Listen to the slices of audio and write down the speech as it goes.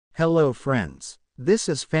Hello friends. This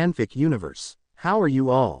is Fanfic Universe. How are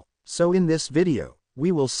you all? So in this video,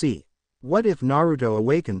 we will see, what if Naruto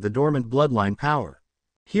awakened the dormant bloodline power?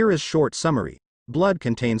 Here is short summary. Blood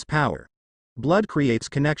contains power. Blood creates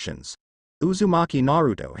connections. Uzumaki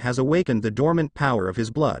Naruto has awakened the dormant power of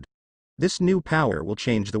his blood. This new power will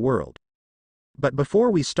change the world. But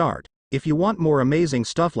before we start, if you want more amazing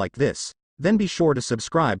stuff like this, then be sure to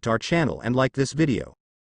subscribe to our channel and like this video.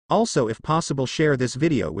 Also, if possible, share this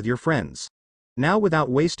video with your friends. Now, without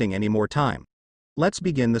wasting any more time, let's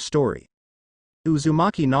begin the story.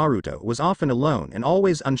 Uzumaki Naruto was often alone and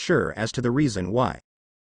always unsure as to the reason why.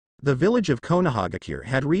 The village of Konohagakure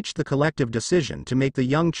had reached the collective decision to make the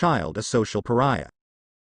young child a social pariah.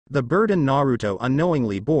 The burden Naruto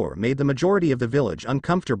unknowingly bore made the majority of the village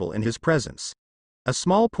uncomfortable in his presence. A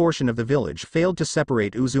small portion of the village failed to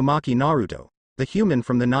separate Uzumaki Naruto, the human,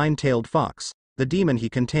 from the nine-tailed fox, the demon he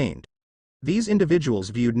contained. These individuals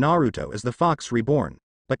viewed Naruto as the fox reborn,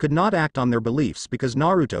 but could not act on their beliefs because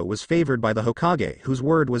Naruto was favored by the Hokage, whose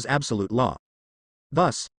word was absolute law.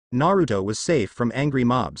 Thus, Naruto was safe from angry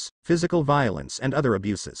mobs, physical violence, and other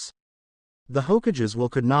abuses. The Hokage's will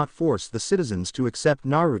could not force the citizens to accept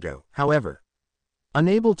Naruto, however.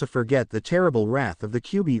 Unable to forget the terrible wrath of the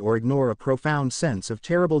Kyuubi or ignore a profound sense of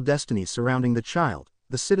terrible destiny surrounding the child,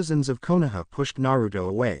 the citizens of Konoha pushed Naruto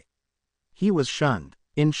away. He was shunned.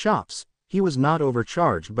 In shops, he was not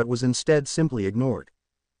overcharged but was instead simply ignored.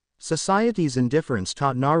 Society's indifference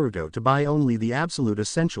taught Naruto to buy only the absolute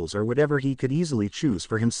essentials or whatever he could easily choose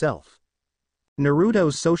for himself.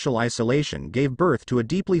 Naruto's social isolation gave birth to a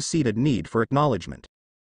deeply seated need for acknowledgement.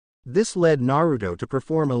 This led Naruto to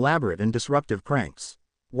perform elaborate and disruptive pranks.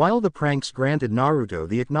 While the pranks granted Naruto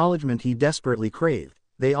the acknowledgement he desperately craved,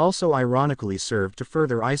 they also ironically served to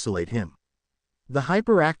further isolate him. The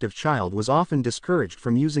hyperactive child was often discouraged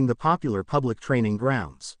from using the popular public training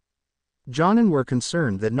grounds. Jonin were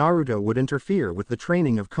concerned that Naruto would interfere with the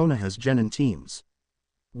training of Konoha's genin teams.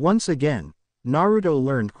 Once again, Naruto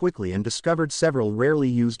learned quickly and discovered several rarely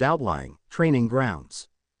used outlying training grounds.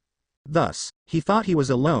 Thus, he thought he was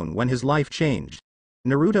alone when his life changed.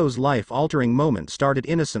 Naruto's life-altering moment started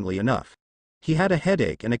innocently enough. He had a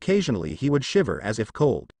headache and occasionally he would shiver as if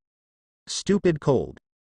cold. Stupid cold.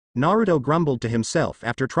 Naruto grumbled to himself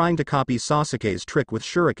after trying to copy Sasuke's trick with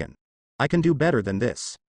shuriken. I can do better than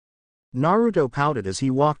this. Naruto pouted as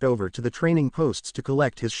he walked over to the training posts to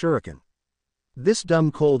collect his shuriken. This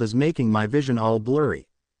dumb cold is making my vision all blurry.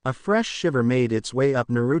 A fresh shiver made its way up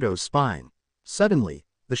Naruto's spine. Suddenly,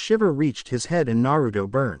 the shiver reached his head and Naruto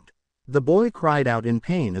burned. The boy cried out in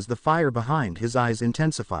pain as the fire behind his eyes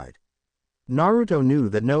intensified. Naruto knew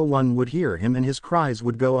that no one would hear him and his cries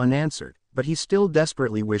would go unanswered, but he still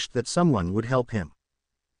desperately wished that someone would help him.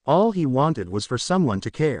 All he wanted was for someone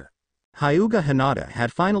to care. Hyuga Hinata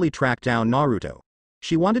had finally tracked down Naruto.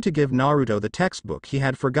 She wanted to give Naruto the textbook he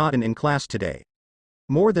had forgotten in class today.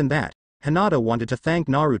 More than that, Hinata wanted to thank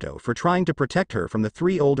Naruto for trying to protect her from the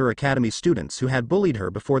 3 older academy students who had bullied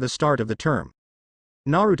her before the start of the term.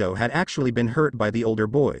 Naruto had actually been hurt by the older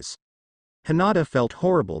boys. Hinata felt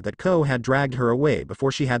horrible that Ko had dragged her away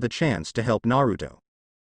before she had the chance to help Naruto.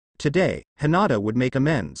 Today, Hinata would make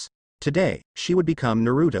amends. Today, she would become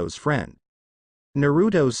Naruto's friend.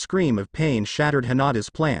 Naruto's scream of pain shattered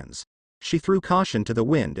Hinata's plans. She threw caution to the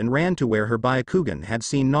wind and ran to where her Byakugan had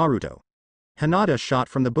seen Naruto. Hinata shot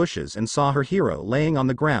from the bushes and saw her hero laying on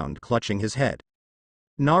the ground clutching his head.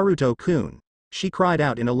 Naruto-kun, she cried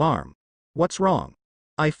out in alarm. What's wrong?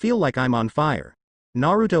 I feel like I'm on fire.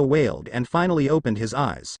 Naruto wailed and finally opened his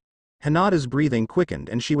eyes. Hinata's breathing quickened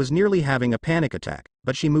and she was nearly having a panic attack,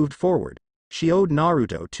 but she moved forward. She owed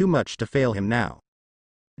Naruto too much to fail him now.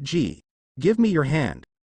 Gee, give me your hand.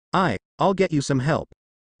 I'll get you some help.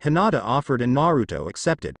 Hinata offered and Naruto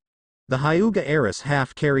accepted. The Hyuga heiress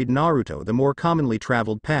half-carried Naruto the more commonly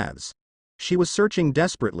traveled paths. She was searching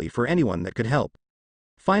desperately for anyone that could help.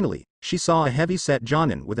 Finally, she saw a heavy-set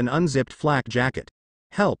Jonin with an unzipped flak jacket.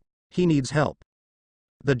 Help, he needs help.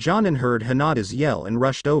 The Jonin heard Hinata's yell and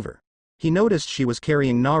rushed over. He noticed she was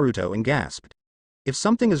carrying Naruto and gasped. If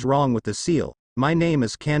something is wrong with the seal, my name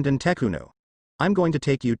is Kanden Tekuno. I'm going to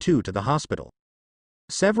take you two to the hospital.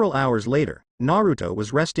 Several hours later, Naruto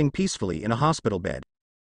was resting peacefully in a hospital bed.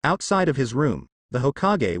 Outside of his room, the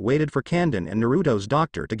Hokage waited for Kanden and Naruto's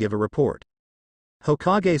doctor to give a report.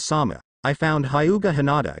 Hokage-sama, I found Hyuga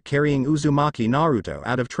Hinata carrying Uzumaki Naruto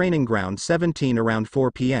out of training ground 17 around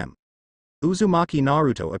 4 p.m. Uzumaki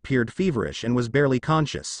Naruto appeared feverish and was barely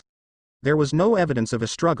conscious. There was no evidence of a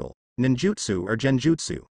struggle, ninjutsu or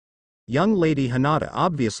genjutsu. Young lady Hinata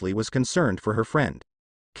obviously was concerned for her friend.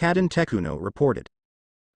 Kanden Tekuno reported.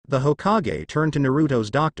 The Hokage turned to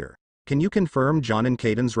Naruto's doctor. Can you confirm Jonin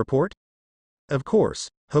Kaiden's report? Of course,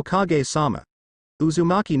 Hokage-sama.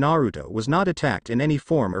 Uzumaki Naruto was not attacked in any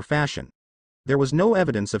form or fashion. There was no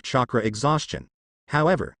evidence of chakra exhaustion.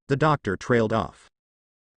 However, the doctor trailed off.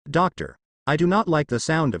 Doctor, I do not like the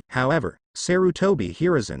sound of, however, Sarutobi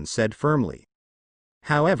Hiruzen said firmly.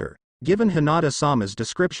 However, given Hinata-sama's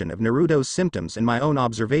description of Naruto's symptoms and my own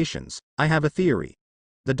observations, I have a theory.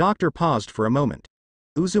 The doctor paused for a moment.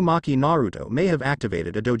 Uzumaki Naruto may have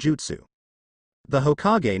activated a dojutsu. The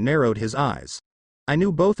Hokage narrowed his eyes. I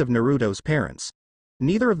knew both of Naruto's parents.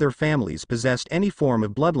 Neither of their families possessed any form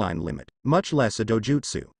of bloodline limit, much less a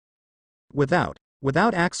dojutsu. Without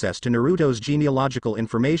access to Naruto's genealogical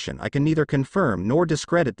information, I can neither confirm nor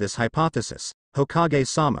discredit this hypothesis,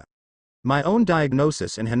 Hokage-sama. My own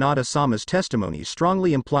diagnosis and Hinata-sama's testimony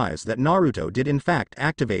strongly implies that Naruto did in fact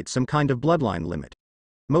activate some kind of bloodline limit.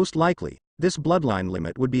 Most likely, this bloodline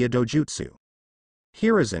limit would be a dojutsu.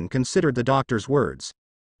 Hiruzen considered the doctor's words.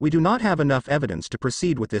 We do not have enough evidence to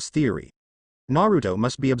proceed with this theory. Naruto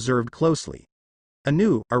must be observed closely. A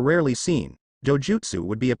new, or rarely seen, dojutsu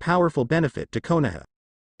would be a powerful benefit to Konoha.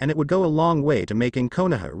 And it would go a long way to making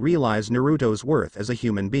Konoha realize Naruto's worth as a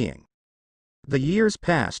human being. The years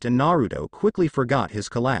passed and Naruto quickly forgot his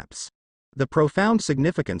collapse. The profound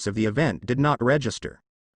significance of the event did not register.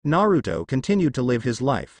 Naruto continued to live his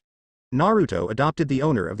life. Naruto adopted the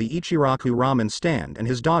owner of the Ichiraku ramen stand and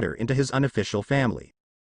his daughter into his unofficial family.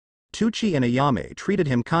 Tuchi and Ayame treated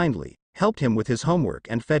him kindly, helped him with his homework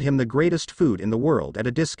and fed him the greatest food in the world at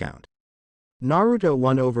a discount. Naruto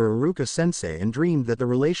won over Iruka-sensei and dreamed that the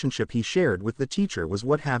relationship he shared with the teacher was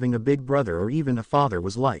what having a big brother or even a father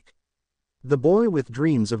was like. The boy with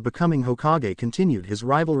dreams of becoming Hokage continued his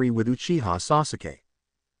rivalry with Uchiha Sasuke.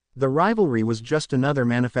 The rivalry was just another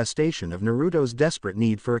manifestation of Naruto's desperate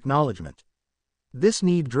need for acknowledgement. This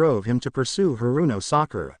need drove him to pursue Haruno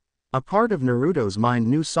Sakura. A part of Naruto's mind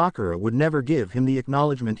knew Sakura would never give him the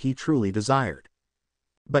acknowledgement he truly desired.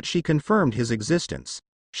 But she confirmed his existence.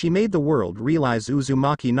 She made the world realize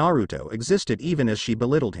Uzumaki Naruto existed even as she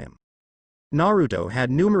belittled him. Naruto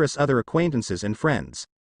had numerous other acquaintances and friends.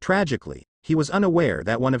 Tragically, he was unaware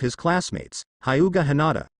that one of his classmates, Hyuga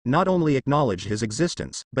Hinata, not only acknowledged his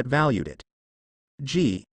existence, but valued it.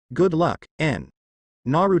 Gee, good luck, N.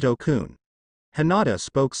 Naruto-kun. Hinata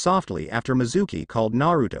spoke softly after Mizuki called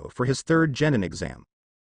Naruto for his third genin exam.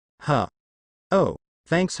 Huh. Oh,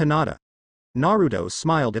 thanks Hinata. Naruto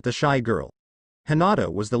smiled at the shy girl.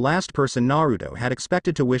 Hinata was the last person Naruto had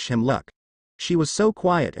expected to wish him luck. She was so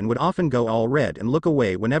quiet and would often go all red and look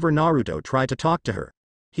away whenever Naruto tried to talk to her.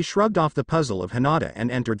 He shrugged off the puzzle of Hinata and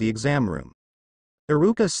entered the exam room.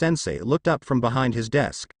 Iruka-sensei looked up from behind his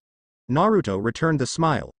desk. Naruto returned the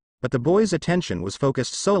smile, but the boy's attention was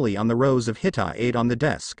focused solely on the rows of Hitai-8 on the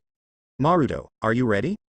desk. Naruto, are you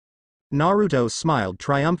ready? Naruto smiled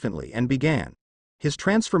triumphantly and began. His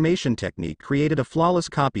transformation technique created a flawless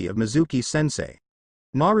copy of Mizuki-sensei.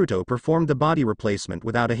 Naruto performed the body replacement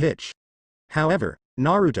without a hitch. However,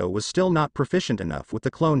 Naruto was still not proficient enough with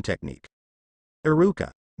the clone technique.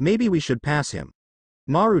 Iruka, maybe we should pass him.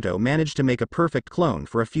 Naruto managed to make a perfect clone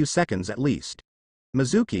for a few seconds at least.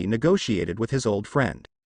 Mizuki negotiated with his old friend.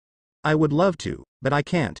 I would love to, but I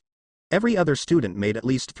can't. Every other student made at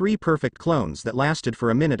least 3 perfect clones that lasted for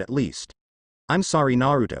a minute at least. I'm sorry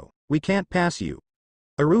Naruto, we can't pass you.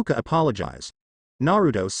 Iruka apologized.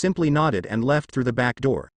 Naruto simply nodded and left through the back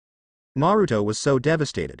door. Naruto was so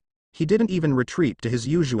devastated. He didn't even retreat to his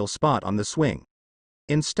usual spot on the swing.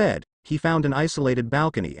 Instead, he found an isolated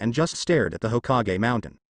balcony and just stared at the Hokage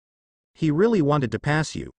mountain. He really wanted to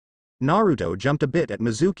pass you. Naruto jumped a bit at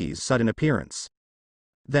Mizuki's sudden appearance.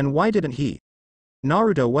 Then why didn't he?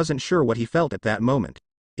 Naruto wasn't sure what he felt at that moment.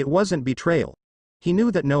 It wasn't betrayal. He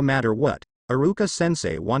knew that no matter what,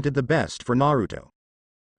 Iruka-sensei wanted the best for Naruto.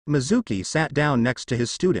 Mizuki sat down next to his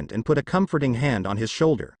student and put a comforting hand on his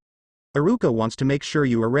shoulder. Iruka wants to make sure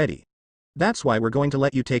you are ready. That's why we're going to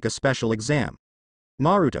let you take a special exam.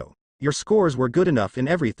 Naruto, your scores were good enough in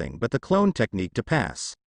everything but the clone technique to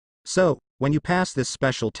pass. So, when you pass this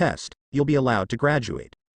special test, you'll be allowed to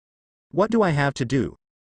graduate. What do I have to do?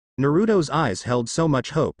 Naruto's eyes held so much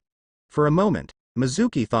hope. For a moment,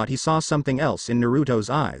 Mizuki thought he saw something else in Naruto's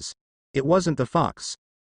eyes. It wasn't the fox.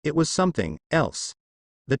 It was something else.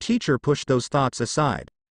 The teacher pushed those thoughts aside.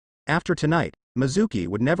 After tonight, Mizuki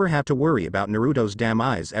would never have to worry about Naruto's damn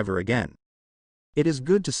eyes ever again. It is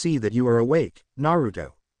good to see that you are awake,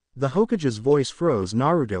 Naruto. The Hokage's voice froze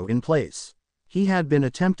Naruto in place. He had been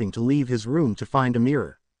attempting to leave his room to find a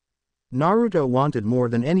mirror. Naruto wanted more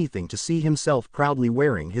than anything to see himself proudly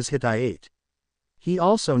wearing his Hitai-8. He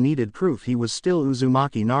also needed proof he was still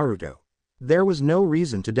Uzumaki Naruto. There was no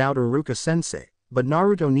reason to doubt Iruka-sensei, but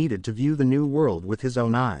Naruto needed to view the new world with his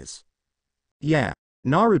own eyes. Yeah.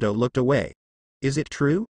 Naruto looked away. Is it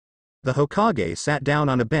true? The Hokage sat down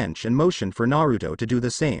on a bench and motioned for Naruto to do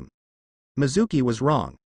the same. Mizuki was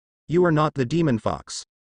wrong. You are not the demon fox.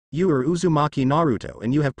 You are Uzumaki Naruto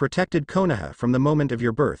and you have protected Konoha from the moment of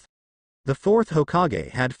your birth. The fourth Hokage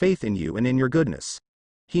had faith in you and in your goodness.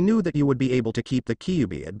 He knew that you would be able to keep the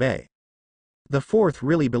Kyuubi at bay. The fourth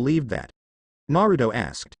really believed that? Naruto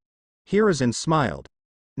asked. Hiruzen smiled.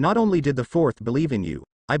 Not only did the fourth believe in you,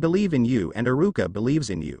 I believe in you and Iruka believes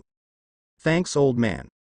in you. Thanks, old man.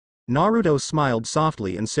 Naruto smiled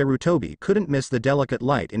softly and Sarutobi couldn't miss the delicate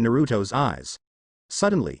light in Naruto's eyes.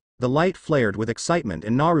 Suddenly, the light flared with excitement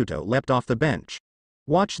and Naruto leapt off the bench.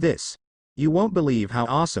 Watch this. You won't believe how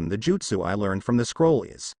awesome the jutsu I learned from the scroll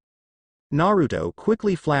is. Naruto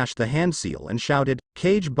quickly flashed the hand seal and shouted,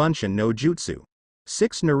 Kage Bunshin no Jutsu.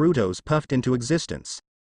 6 Narutos puffed into existence.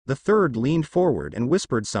 The third leaned forward and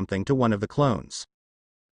whispered something to one of the clones.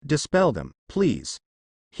 Dispel them, please.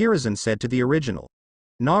 Hiruzen said to the original.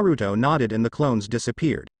 Naruto nodded and the clones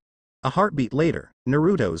disappeared. A heartbeat later,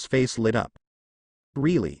 Naruto's face lit up.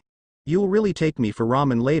 Really? You'll really take me for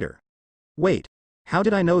ramen later? Wait, how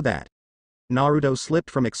did I know that? Naruto slipped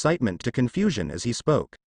from excitement to confusion as he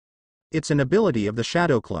spoke. It's an ability of the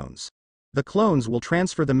shadow clones. The clones will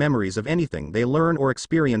transfer the memories of anything they learn or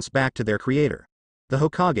experience back to their creator. The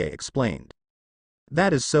Hokage explained.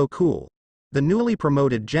 That is so cool. The newly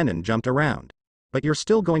promoted genin jumped around. But you're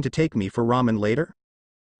still going to take me for ramen later?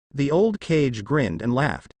 The old Kage grinned and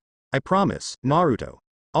laughed. I promise, Naruto.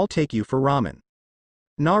 I'll take you for ramen.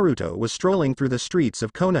 Naruto was strolling through the streets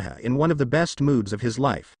of Konoha in one of the best moods of his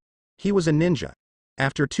life. He was a ninja.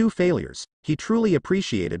 After 2 failures, he truly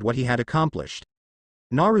appreciated what he had accomplished.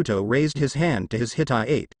 Naruto raised his hand to his Hitai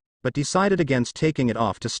 8, but decided against taking it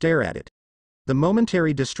off to stare at it. The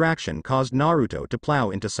momentary distraction caused Naruto to plow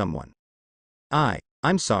into someone.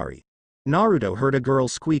 I'm sorry. Naruto heard a girl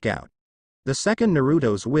squeak out. The second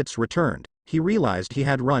Naruto's wits returned, he realized he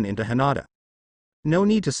had run into Hinata. No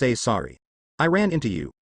need to say sorry. I ran into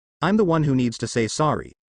you. I'm the one who needs to say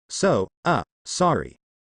sorry. So, sorry.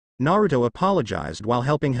 Naruto apologized while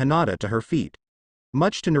helping Hinata to her feet.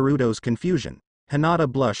 Much to Naruto's confusion,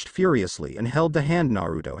 Hinata blushed furiously and held the hand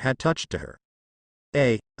Naruto had touched to her.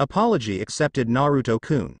 Apology accepted,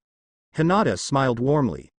 Naruto-kun. Hinata smiled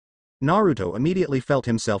warmly. Naruto immediately felt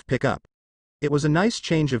himself pick up. It was a nice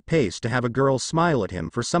change of pace to have a girl smile at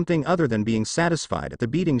him for something other than being satisfied at the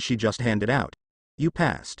beating she just handed out. You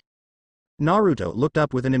passed. Naruto looked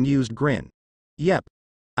up with an amused grin. Yep.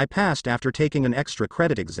 I passed after taking an extra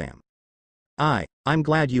credit exam. I'm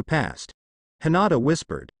glad you passed. Hinata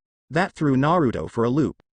whispered. That threw Naruto for a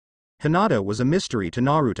loop. Hinata was a mystery to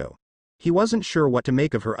Naruto. He wasn't sure what to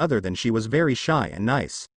make of her other than she was very shy and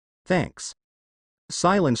nice. Thanks.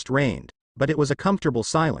 Silence reigned, but it was a comfortable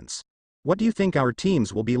silence. What do you think our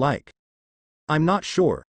teams will be like? I'm not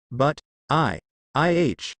sure, but, I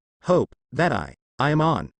hope that I am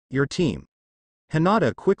on your team.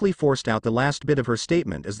 Hinata quickly forced out the last bit of her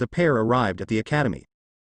statement as the pair arrived at the academy.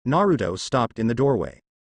 Naruto stopped in the doorway.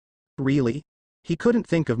 Really? He couldn't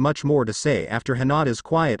think of much more to say after Hinata's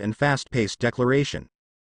quiet and fast-paced declaration.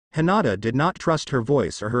 Hinata did not trust her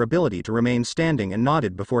voice or her ability to remain standing and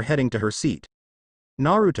nodded before heading to her seat.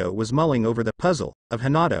 Naruto was mulling over the puzzle of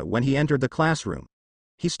Hinata when he entered the classroom.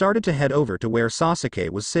 He started to head over to where Sasuke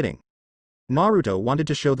was sitting. Naruto wanted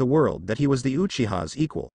to show the world that he was the Uchiha's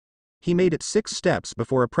equal. He made it 6 steps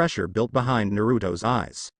before a pressure built behind Naruto's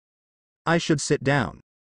eyes. I should sit down.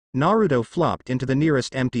 Naruto flopped into the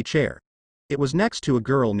nearest empty chair. It was next to a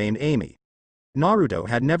girl named Amy. Naruto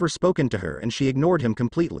had never spoken to her and she ignored him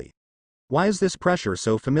completely. Why is this pressure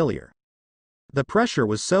so familiar? The pressure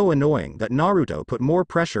was so annoying that Naruto put more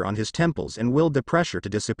pressure on his temples and willed the pressure to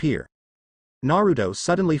disappear. Naruto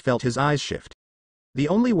suddenly felt his eyes shift. The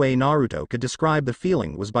only way Naruto could describe the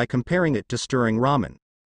feeling was by comparing it to stirring ramen.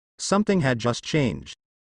 Something had just changed.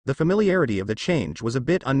 The familiarity of the change was a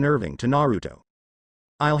bit unnerving to Naruto.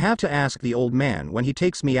 I'll have to ask the old man when he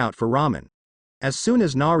takes me out for ramen. As soon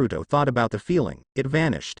as Naruto thought about the feeling, it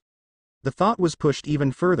vanished. The thought was pushed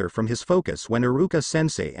even further from his focus when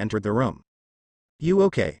Iruka-sensei entered the room. You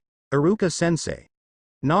okay, Iruka-sensei?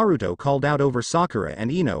 Naruto called out over Sakura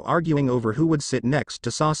and Ino arguing over who would sit next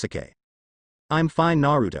to Sasuke. I'm fine,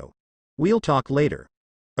 Naruto. We'll talk later.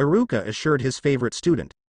 Iruka assured his favorite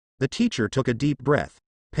student. The teacher took a deep breath.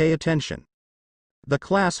 Pay attention. The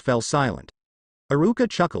class fell silent. Iruka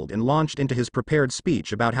chuckled and launched into his prepared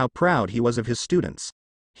speech about how proud he was of his students.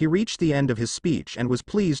 He reached the end of his speech and was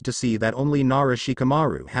pleased to see that only Nara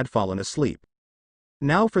Shikamaru had fallen asleep.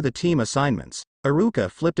 Now for the team assignments. Iruka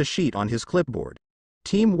flipped a sheet on his clipboard.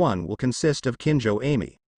 Team 1 will consist of Kinjo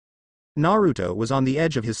Amy. Naruto was on the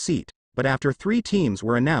edge of his seat, but after 3 teams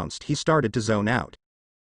were announced he started to zone out.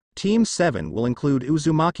 Team 7 will include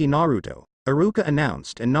Uzumaki Naruto, Iruka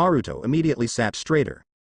announced, and Naruto immediately sat straighter.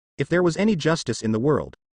 If there was any justice in the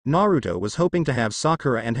world, Naruto was hoping to have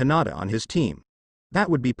Sakura and Hinata on his team. That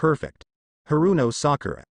would be perfect. Haruno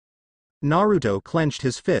Sakura. Naruto clenched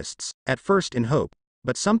his fists, at first in hope,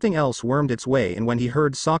 but something else wormed its way in when he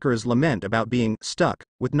heard Sakura's lament about being stuck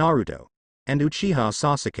with Naruto and Uchiha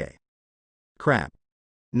Sasuke. Crap.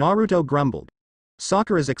 Naruto grumbled.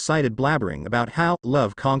 Sakura's excited blabbering about how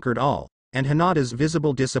love conquered all, and Hinata's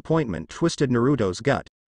visible disappointment twisted Naruto's gut.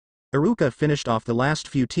 Iruka finished off the last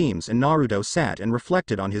few teams and Naruto sat and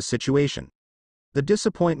reflected on his situation. The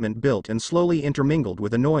disappointment built and slowly intermingled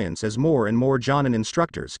with annoyance as more and more Jonin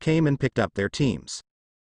instructors came and picked up their teams.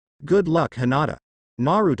 Good luck, Hinata.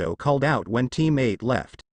 Naruto called out when Team 8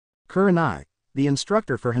 left. Kurenai, the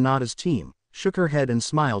instructor for Hinata's team, shook her head and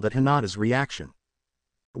smiled at Hinata's reaction.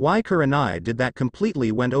 Why Kurenai did that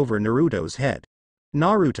completely went over Naruto's head.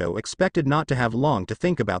 Naruto expected not to have long to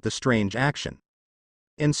think about the strange action.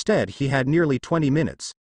 Instead he had nearly 20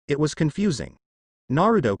 minutes. It was confusing.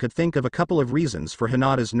 Naruto could think of a couple of reasons for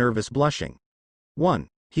Hinata's nervous blushing. One,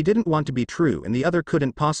 he didn't want to be true and the other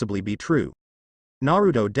couldn't possibly be true.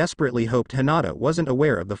 Naruto desperately hoped Hinata wasn't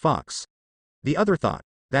aware of the fox. The other thought,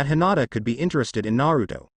 that Hinata could be interested in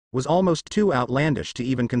Naruto, was almost too outlandish to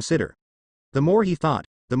even consider. The more he thought,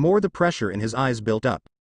 the more the pressure in his eyes built up.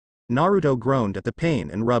 Naruto groaned at the pain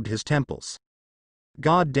and rubbed his temples.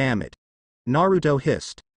 God damn it. Naruto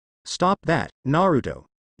hissed. Stop that, Naruto.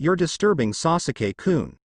 You're disturbing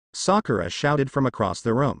Sasuke-kun. Sakura shouted from across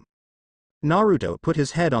the room. Naruto put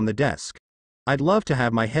his head on the desk. I'd love to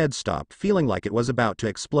have my head stop feeling like it was about to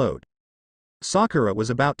explode. Sakura was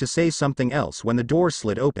about to say something else when the door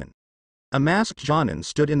slid open. A masked Jonin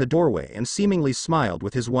stood in the doorway and seemingly smiled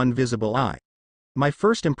with his one visible eye. My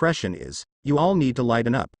first impression is, you all need to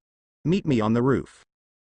lighten up. Meet me on the roof.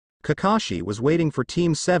 Kakashi was waiting for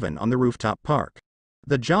Team 7 on the rooftop park.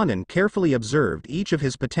 The Jonin carefully observed each of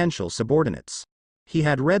his potential subordinates. He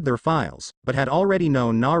had read their files, but had already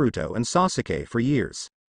known Naruto and Sasuke for years.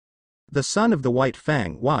 The son of the White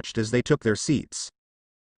Fang watched as they took their seats.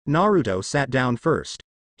 Naruto sat down first.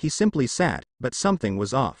 He simply sat, but something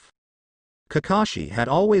was off. Kakashi had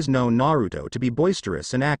always known Naruto to be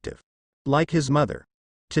boisterous and active. Like his mother.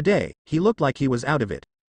 Today, he looked like he was out of it.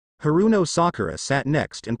 Haruno Sakura sat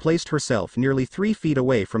next and placed herself nearly 3 feet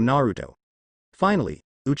away from Naruto. Finally,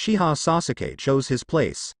 Uchiha Sasuke chose his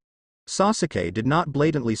place. Sasuke did not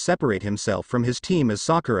blatantly separate himself from his team as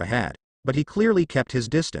Sakura had, but he clearly kept his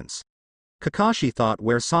distance. Kakashi thought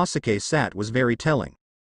where Sasuke sat was very telling.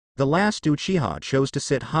 The last Uchiha chose to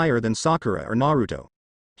sit higher than Sakura or Naruto.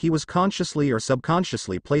 He was consciously or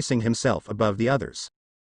subconsciously placing himself above the others.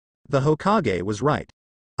 The Hokage was right.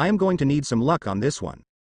 I am going to need some luck on this one.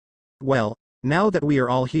 Well, now that we are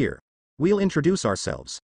all here, we'll introduce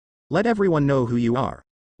ourselves. Let everyone know who you are,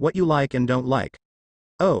 what you like and don't like.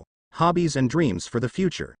 Oh, hobbies and dreams for the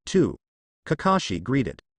future, too. Kakashi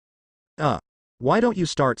greeted. Why don't you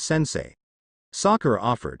start, sensei? Sakura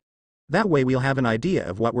offered. That way we'll have an idea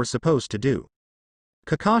of what we're supposed to do.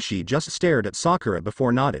 Kakashi just stared at Sakura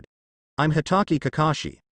before nodded. I'm Hitaki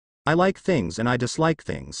Kakashi. I like things and I dislike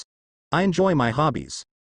things. I enjoy my hobbies.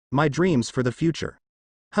 My dreams for the future.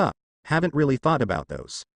 Haven't really thought about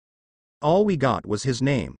those. All we got was his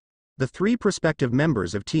name. The 3 prospective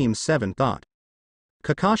members of Team 7 thought.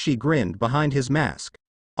 Kakashi grinned behind his mask.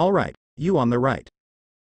 Alright, you on the right.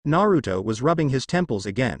 Naruto was rubbing his temples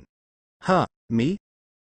again. Me?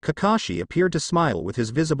 Kakashi appeared to smile with his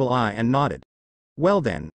visible eye and nodded. Well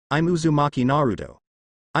then, I'm Uzumaki Naruto.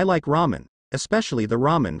 I like ramen, especially the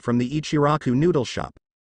ramen from the Ichiraku noodle shop.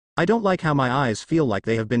 I don't like how my eyes feel like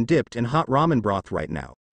they have been dipped in hot ramen broth right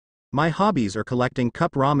now. My hobbies are collecting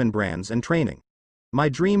cup ramen brands and training. My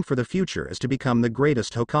dream for the future is to become the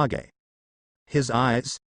greatest Hokage. His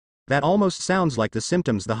eyes? That almost sounds like the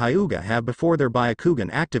symptoms the Hyuga have before their Byakugan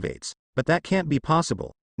activates, but that can't be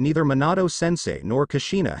possible. Neither Minato-sensei nor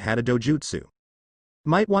Kushina had a dojutsu.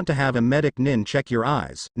 Might want to have a medic nin check your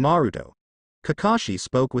eyes, Naruto. Kakashi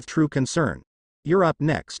spoke with true concern. You're up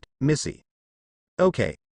next, Missy.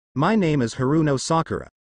 Okay. My name is Haruno Sakura.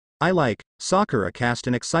 I like. Sakura cast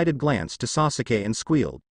an excited glance to Sasuke and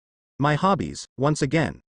squealed. My hobbies, once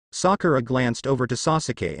again. Sakura glanced over to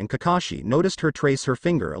Sasuke and Kakashi noticed her trace her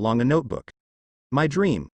finger along a notebook. My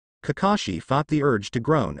dream. Kakashi fought the urge to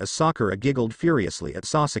groan as Sakura giggled furiously at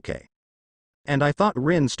Sasuke. And I thought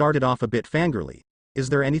Rin started off a bit fangirly. Is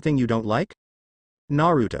there anything you don't like?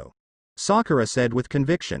 Naruto. Sakura said with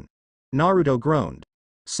conviction. Naruto groaned.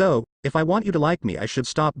 So, if I want you to like me I should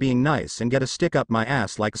stop being nice and get a stick up my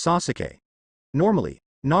ass like Sasuke. Normally,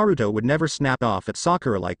 Naruto would never snap off at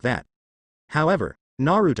Sakura like that. However,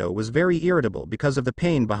 Naruto was very irritable because of the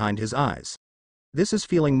pain behind his eyes. This is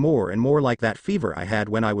feeling more and more like that fever I had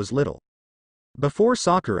when I was little. Before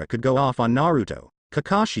Sakura could go off on Naruto,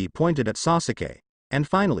 Kakashi pointed at Sasuke. And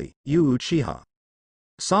finally, you Uchiha.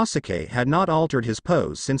 Sasuke had not altered his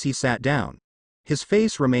pose since he sat down. His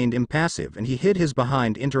face remained impassive and he hid his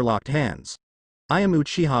behind interlocked hands. I am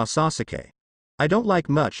Uchiha Sasuke. I don't like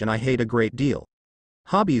much and I hate a great deal.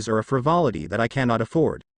 Hobbies are a frivolity that I cannot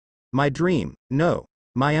afford. My dream, no,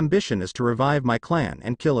 my ambition is to revive my clan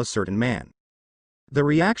and kill a certain man. The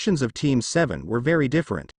reactions of Team 7 were very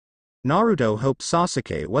different. Naruto hoped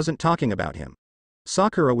Sasuke wasn't talking about him.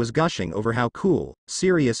 Sakura was gushing over how cool,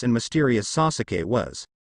 serious and mysterious Sasuke was.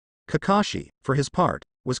 Kakashi, for his part,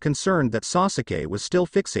 was concerned that Sasuke was still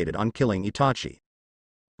fixated on killing Itachi.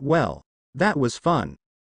 Well, that was fun.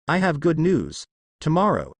 I have good news.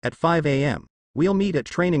 Tomorrow, at 5 a.m., we'll meet at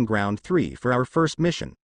Training Ground 3 for our first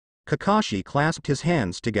mission. Kakashi clasped his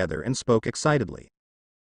hands together and spoke excitedly.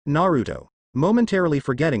 Naruto, momentarily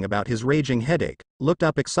forgetting about his raging headache, looked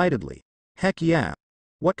up excitedly. Heck yeah.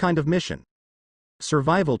 What kind of mission?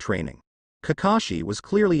 Survival training. Kakashi was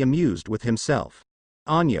clearly amused with himself.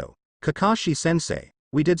 Anyo, Kakashi-sensei,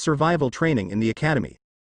 we did survival training in the academy.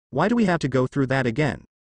 Why do we have to go through that again?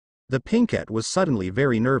 The pinkette was suddenly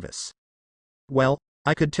very nervous. Well,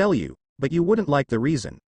 I could tell you, but you wouldn't like the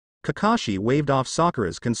reason. Kakashi waved off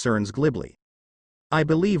Sakura's concerns glibly. I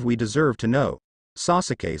believe we deserve to know,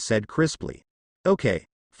 Sasuke said crisply. Okay,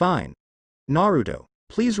 fine. Naruto,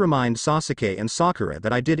 please remind Sasuke and Sakura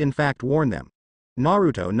that I did in fact warn them.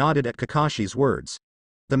 Naruto nodded at Kakashi's words.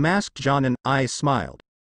 The masked Jonin eyes smiled.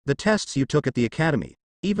 The tests you took at the academy,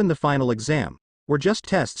 even the final exam, were just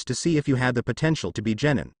tests to see if you had the potential to be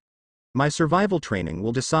genin. My survival training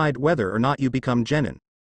will decide whether or not you become genin.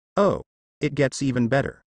 Oh, it gets even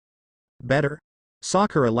better. Better?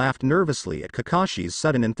 Sakura laughed nervously at Kakashi's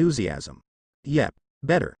sudden enthusiasm. Yep,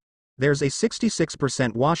 better. There's a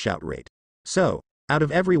 66% washout rate. So, out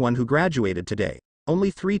of everyone who graduated today,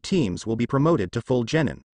 only 3 teams will be promoted to full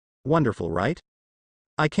genin. Wonderful, right?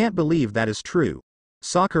 I can't believe that is true.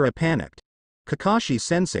 Sakura panicked.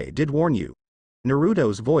 Kakashi-sensei did warn you.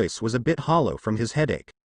 Naruto's voice was a bit hollow from his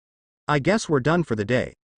headache. I guess we're done for the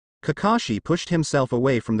day. Kakashi pushed himself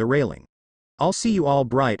away from the railing. I'll see you all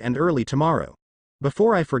bright and early tomorrow.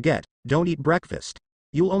 Before I forget, don't eat breakfast.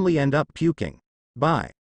 You'll only end up puking.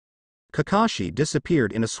 Bye. Kakashi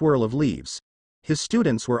disappeared in a swirl of leaves. His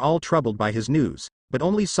students were all troubled by his news, but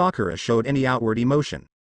only Sakura showed any outward emotion.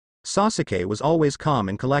 Sasuke was always calm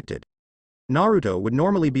and collected. Naruto would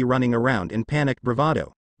normally be running around in panicked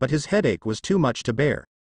bravado, but his headache was too much to bear.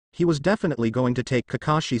 He was definitely going to take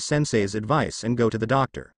Kakashi-sensei's advice and go to the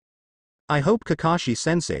doctor. I hope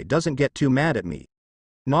Kakashi-sensei doesn't get too mad at me.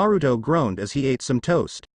 Naruto groaned as he ate some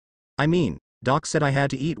toast. I mean, Doc said I had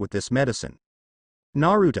to eat with this medicine.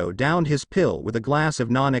 Naruto downed his pill with a glass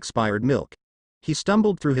of non-expired milk. He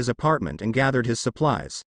stumbled through his apartment and gathered his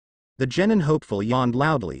supplies. The genin hopeful yawned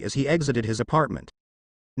loudly as he exited his apartment.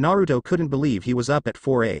 Naruto couldn't believe he was up at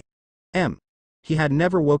 4 a.m. He had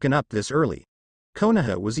never woken up this early.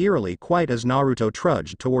 Konoha was eerily quiet as Naruto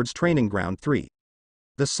trudged towards Training Ground 3.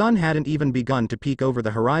 The sun hadn't even begun to peek over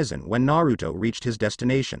the horizon when Naruto reached his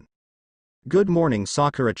destination. Good morning,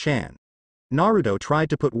 Sakura-chan. Naruto tried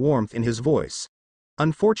to put warmth in his voice.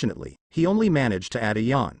 Unfortunately, he only managed to add a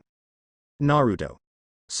yawn. Naruto.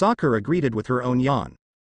 Sakura greeted with her own yawn.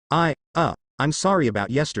 I'm sorry about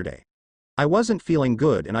yesterday. I wasn't feeling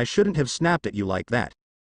good and I shouldn't have snapped at you like that.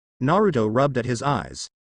 Naruto rubbed at his eyes.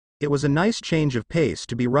 It was a nice change of pace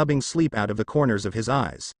to be rubbing sleep out of the corners of his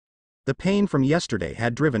eyes. The pain from yesterday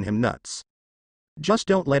had driven him nuts. Just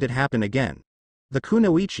don't let it happen again. The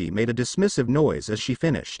kunoichi made a dismissive noise as she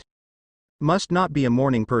finished. Must not be a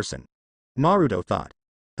morning person. Naruto thought.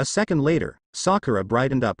 A second later, Sakura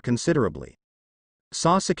brightened up considerably.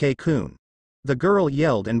 Sasuke-kun. The girl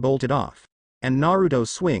yelled and bolted off. And Naruto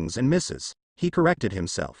swings and misses, he corrected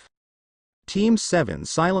himself. Team 7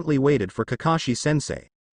 silently waited for Kakashi-sensei.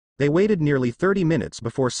 They waited nearly 30 minutes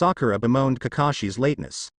before Sakura bemoaned Kakashi's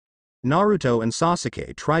lateness. Naruto and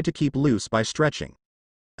Sasuke tried to keep loose by stretching.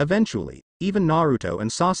 Eventually, even Naruto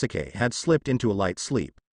and Sasuke had slipped into a light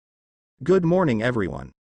sleep. Good morning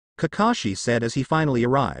everyone. Kakashi said as he finally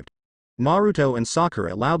arrived. Naruto and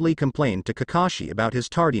Sakura loudly complained to Kakashi about his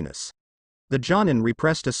tardiness. The Jonin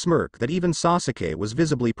repressed a smirk that even Sasuke was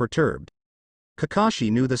visibly perturbed.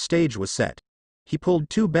 Kakashi knew the stage was set. He pulled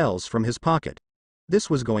 2 bells from his pocket. This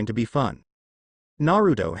was going to be fun.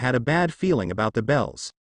 Naruto had a bad feeling about the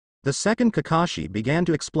bells. The second Kakashi began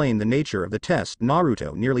to explain the nature of the test,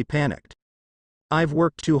 Naruto nearly panicked. "I've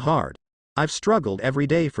worked too hard. I've struggled every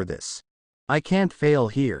day for this. I can't fail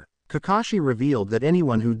here." Kakashi revealed that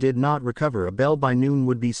anyone who did not recover a bell by noon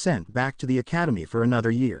would be sent back to the academy for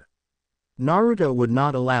another year. Naruto would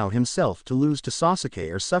not allow himself to lose to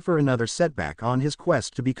Sasuke or suffer another setback on his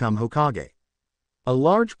quest to become Hokage. A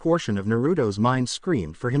large portion of Naruto's mind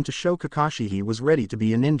screamed for him to show Kakashi he was ready to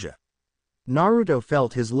be a ninja. Naruto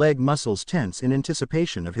felt his leg muscles tense in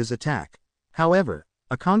anticipation of his attack. However,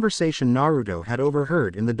 a conversation Naruto had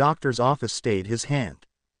overheard in the doctor's office stayed his hand.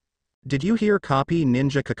 "Did you hear Copy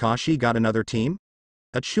Ninja Kakashi got another team?"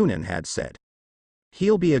 a Chunin had said.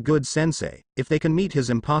 "He'll be a good sensei, if they can meet his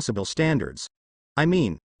impossible standards. I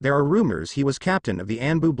mean, there are rumors he was captain of the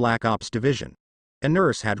Anbu Black Ops division," a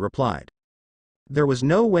nurse had replied. There was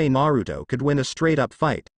no way Naruto could win a straight-up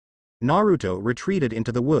fight. Naruto retreated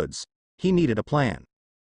into the woods. He needed a plan.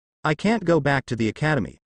 "I can't go back to the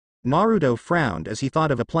academy." Naruto frowned as he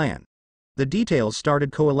thought of a plan. The details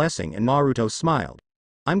started coalescing and Naruto smiled.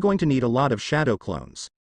 "I'm going to need a lot of shadow clones."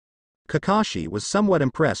 Kakashi was somewhat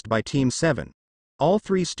impressed by Team 7. All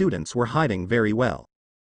 3 students were hiding very well.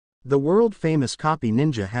 The world-famous Copy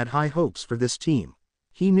Ninja had high hopes for this team.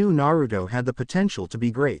 He knew Naruto had the potential to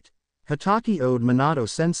be great. Hatake owed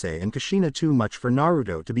Minato-sensei and Kushina too much for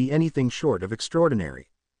Naruto to be anything short of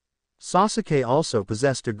extraordinary. Sasuke also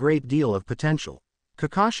possessed a great deal of potential.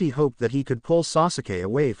 Kakashi hoped that he could pull Sasuke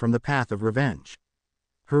away from the path of revenge.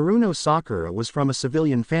 Haruno Sakura was from a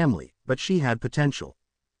civilian family, but she had potential.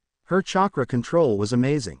 Her chakra control was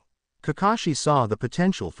amazing. Kakashi saw the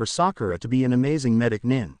potential for Sakura to be an amazing medic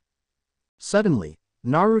nin. Suddenly,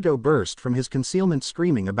 Naruto burst from his concealment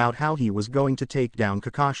screaming about how he was going to take down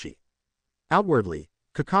Kakashi. Outwardly,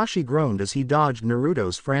 Kakashi groaned as he dodged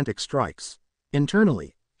Naruto's frantic strikes.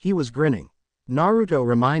 Internally, he was grinning. Naruto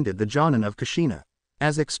reminded the Jonin of Kushina.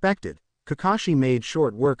 As expected, Kakashi made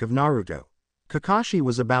short work of Naruto. Kakashi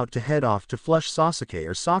was about to head off to flush Sasuke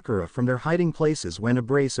or Sakura from their hiding places when a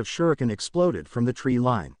brace of shuriken exploded from the tree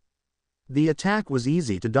line. The attack was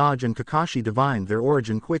easy to dodge and Kakashi divined their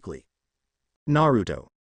origin quickly. Naruto.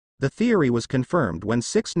 The theory was confirmed when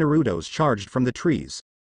 6 Narutos charged from the trees.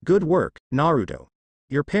 "Good work, Naruto.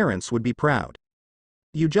 Your parents would be proud."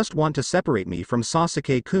 "You just want to separate me from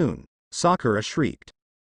Sasuke-kun," Sakura shrieked.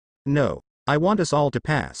 "No, I want us all to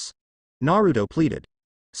pass," Naruto pleaded.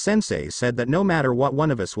 "Sensei said that no matter what, one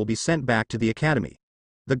of us will be sent back to the academy."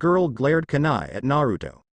 The girl glared kunai at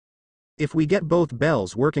Naruto. "If we get both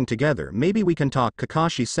bells working together, maybe we can talk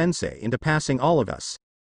Kakashi-sensei into passing all of us."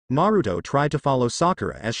 Naruto tried to follow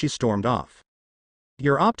Sakura as she stormed off.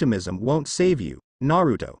 "Your optimism won't save you,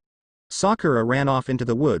 Naruto." Sakura ran off into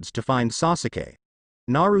the woods to find Sasuke.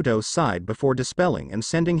 Naruto sighed before dispelling and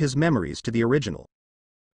sending his memories to the original.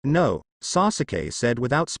 "No," Sasuke said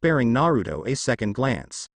without sparing Naruto a second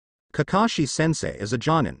glance. "Kakashi-sensei is a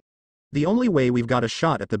Jonin. The only way we've got a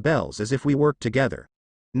shot at the bells is if we work together."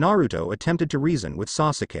 Naruto attempted to reason with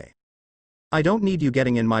Sasuke. "I don't need you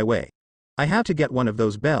getting in my way. I have to get one of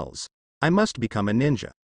those bells. I must become a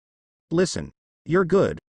ninja." "Listen, you're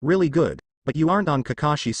good, really good, but you aren't on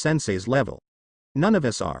Kakashi-sensei's level. None of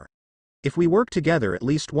us are. If we work together, at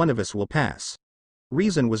least one of us will pass."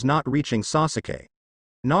 Reason was not reaching Sasuke.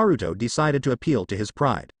 Naruto decided to appeal to his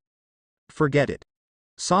pride. "Forget it."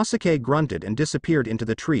 Sasuke grunted and disappeared into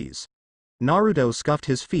the trees. Naruto scuffed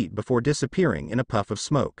his feet before disappearing in a puff of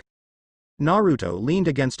smoke. Naruto leaned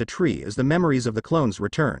against a tree as the memories of the clones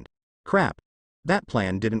returned. Crap. That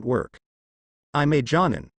plan didn't work. "I'm a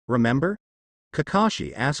Jonin, remember?"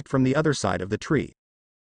 Kakashi asked from the other side of the tree.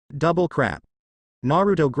 "Double crap."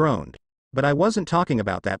 Naruto groaned. "But I wasn't talking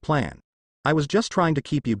about that plan. I was just trying to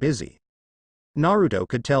keep you busy." Naruto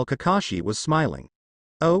could tell Kakashi was smiling.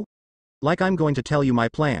 "Oh? Like I'm going to tell you my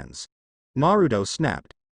plans." Naruto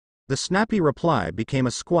snapped. The snappy reply became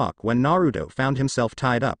a squawk when Naruto found himself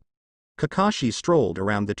tied up. Kakashi strolled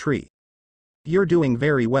around the tree. "You're doing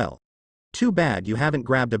very well. Too bad you haven't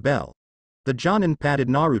grabbed a bell." The Jonin patted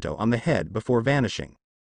Naruto on the head before vanishing.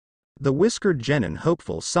 The whiskered genin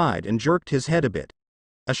hopeful sighed and jerked his head a bit.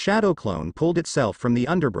 A shadow clone pulled itself from the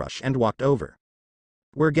underbrush and walked over.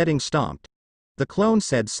 "We're getting stomped," the clone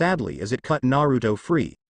said sadly as it cut Naruto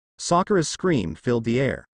free. Sakura's scream filled the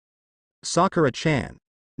air. "Sakura-chan."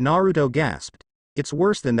 Naruto gasped. "It's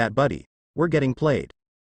worse than that, buddy. We're getting played."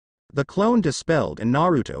 The clone dispelled and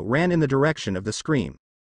Naruto ran in the direction of the scream.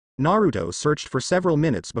 Naruto searched for several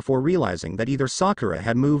minutes before realizing that either Sakura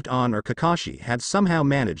had moved on or Kakashi had somehow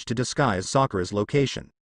managed to disguise Sakura's location.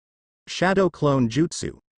 Shadow Clone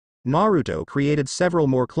Jutsu. Naruto created several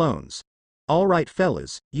more clones. Alright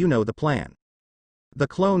fellas, you know the plan. The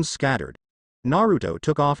clones scattered. Naruto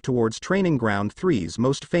took off towards Training Ground 3's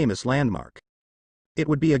most famous landmark. It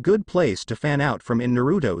would be a good place to fan out from in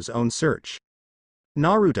Naruto's own search.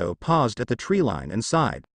 Naruto paused at the tree line and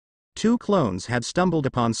sighed. Two clones had stumbled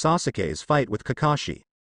upon Sasuke's fight with Kakashi.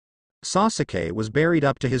 Sasuke was buried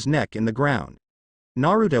up to his neck in the ground.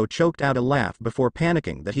 Naruto choked out a laugh before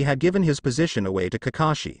panicking that he had given his position away to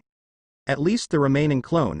Kakashi. At least the remaining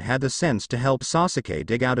clone had the sense to help Sasuke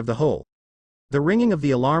dig out of the hole. The ringing of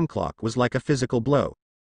the alarm clock was like a physical blow.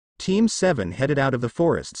 Team 7 headed out of the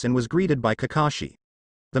forests and was greeted by Kakashi.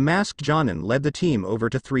 The masked Jonin led the team over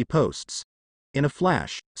to 3 posts. In a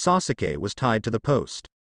flash, Sasuke was tied to the post.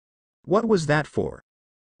 What was that for?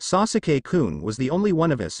 Sasuke-kun was the only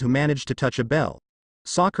one of us who managed to touch a bell.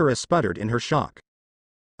 Sakura sputtered in her shock.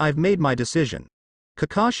 I've made my decision.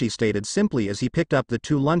 Kakashi stated simply as he picked up the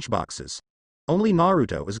 2 lunchboxes. Only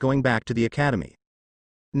Naruto is going back to the academy.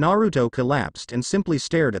 Naruto collapsed and simply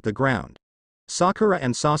stared at the ground. Sakura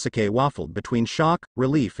and Sasuke waffled between shock,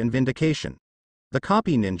 relief and vindication. The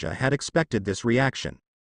copy ninja had expected this reaction.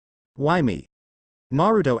 Why me?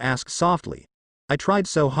 Naruto asked softly. I tried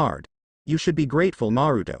so hard. You should be grateful,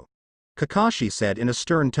 Naruto. Kakashi said in a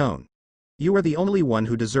stern tone. You are the only one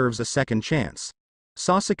who deserves a second chance.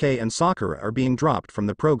 Sasuke and Sakura are being dropped from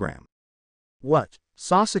the program. What?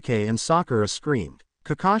 Sasuke and Sakura screamed.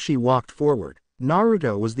 Kakashi walked forward.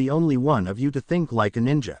 Naruto was the only one of you to think like a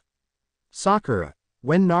ninja. Sakura,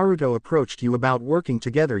 when Naruto approached you about working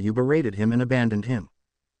together, you berated him and abandoned him.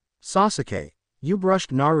 Sasuke, you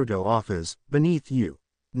brushed Naruto off as beneath you.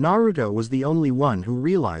 Naruto was the only one who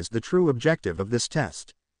realized the true objective of this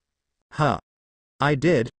test. Huh. I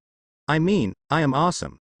did. I mean, I am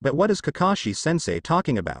awesome, but what is Kakashi-sensei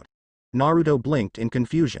talking about? Naruto blinked in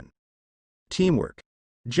confusion. Teamwork.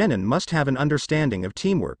 Genin must have an understanding of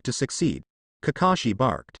teamwork to succeed. Kakashi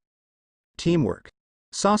barked. Teamwork?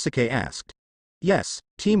 Sasuke asked. Yes,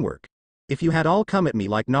 teamwork. If you had all come at me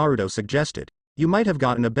like Naruto suggested, you might have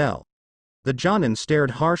gotten a bell. The Jonin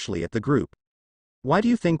stared harshly at the group. Why do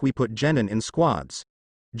you think we put Genin in squads?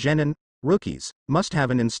 Genin, rookies, must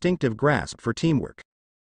have an instinctive grasp for teamwork.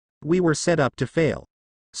 We were set up to fail.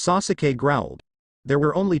 Sasuke growled. There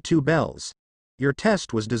were only 2 bells. Your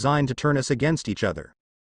test was designed to turn us against each other.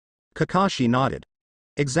 Kakashi nodded.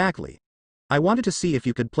 Exactly. I wanted to see if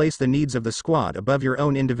you could place the needs of the squad above your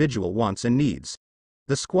own individual wants and needs.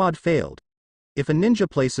 The squad failed. If a ninja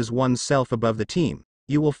places oneself above the team,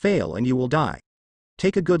 you will fail and you will die.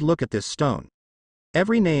 Take a good look at this stone.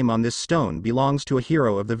 Every name on this stone belongs to a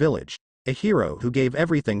hero of the village, a hero who gave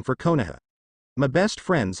everything for Konoha. My best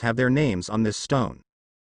friends have their names on this stone.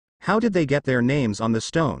 How did they get their names on the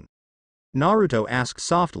stone? Naruto asked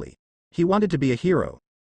softly. He wanted to be a hero.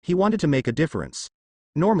 He wanted to make a difference.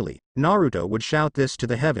 Normally, Naruto would shout this to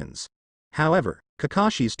the heavens. However,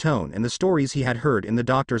 Kakashi's tone and the stories he had heard in the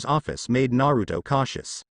doctor's office made Naruto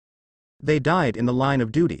cautious. They died in the line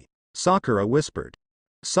of duty, Sakura whispered.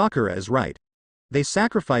 Sakura is right. They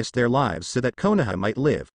sacrificed their lives so that Konoha might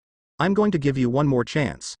live. I'm going to give you one more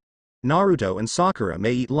chance. Naruto and Sakura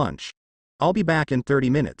may eat lunch. I'll be back in 30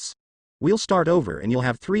 minutes. We'll start over and you'll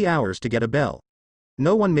have 3 hours to get a bell.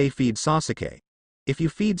 No one may feed Sasuke. If you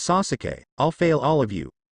feed Sasuke, I'll fail all of you.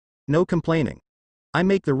 No complaining. I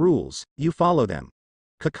make the rules, you follow them.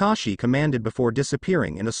 Kakashi commanded before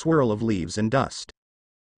disappearing in a swirl of leaves and dust.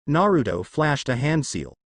 Naruto flashed a hand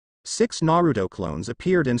seal. 6 Naruto clones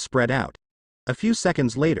appeared and spread out. A few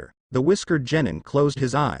seconds later, the whiskered Genin closed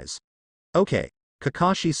his eyes. Okay,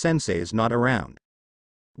 Kakashi-sensei's not around.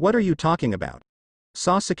 What are you talking about?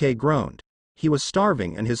 Sasuke groaned. He was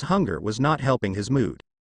starving and his hunger was not helping his mood.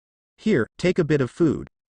 Here, take a bit of food.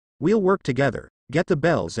 We'll work together, get the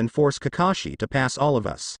bells and force Kakashi to pass all of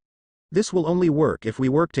us. This will only work if we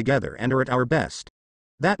work together and are at our best.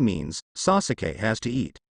 That means, Sasuke has to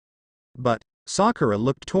eat. But, Sakura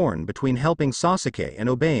looked torn between helping Sasuke and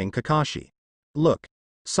obeying Kakashi. Look,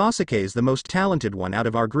 Sasuke's the most talented one out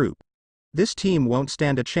of our group. This team won't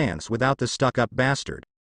stand a chance without the stuck-up bastard.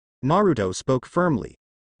 Naruto spoke firmly.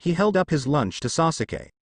 He held up his lunch to Sasuke.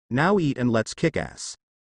 Now eat and let's kick ass.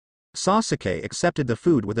 Sasuke accepted the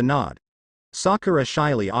food with a nod. Sakura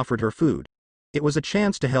shyly offered her food. It was a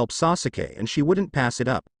chance to help Sasuke and she wouldn't pass it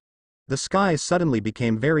up. The sky suddenly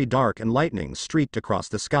became very dark and lightning streaked across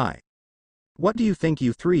the sky. What do you think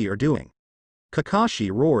you 3 are doing? Kakashi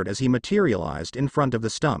roared as he materialized in front of the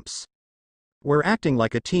stumps. We're acting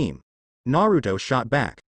like a team. Naruto shot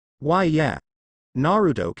back. Why yeah.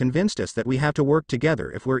 Naruto convinced us that we have to work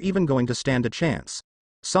together if we're even going to stand a chance.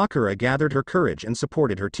 Sakura gathered her courage and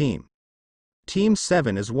supported her team. Team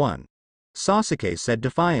 7 is one. Sasuke said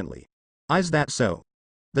defiantly. Is that so?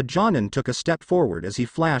 The Jonin took a step forward as he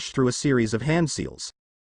flashed through a series of hand seals.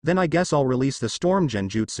 Then I guess I'll release the storm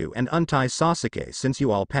genjutsu and untie Sasuke since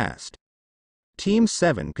you all passed. Team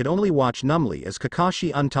 7 could only watch numbly as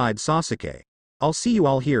Kakashi untied Sasuke. I'll see you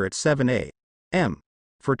all here at 7 a.m.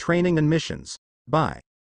 for training and missions. Bye.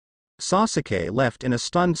 Sasuke left in a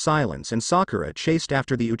stunned silence and Sakura chased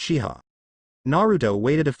after the Uchiha. Naruto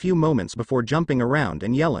waited a few moments before jumping around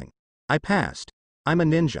and yelling, I passed. I'm a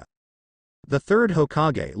ninja. The third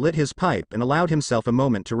Hokage lit his pipe and allowed himself a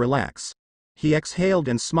moment to relax. He exhaled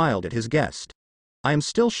and smiled at his guest. I am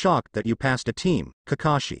still shocked that you passed a team,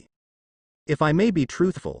 Kakashi. If I may be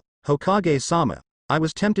truthful, Hokage-sama, I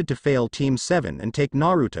was tempted to fail Team 7 and take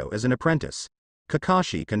Naruto as an apprentice,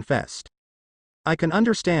 Kakashi confessed. I can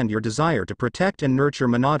understand your desire to protect and nurture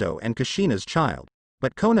Minato and Kushina's child,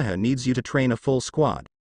 but Konoha needs you to train a full squad.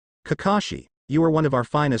 Kakashi, you are one of our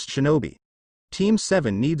finest shinobi. Team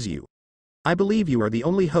 7 needs you. I believe you are the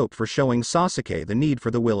only hope for showing Sasuke the need for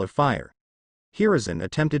the will of fire. Hiruzen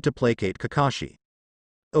attempted to placate Kakashi.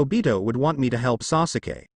 Obito would want me to help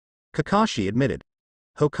Sasuke. Kakashi admitted.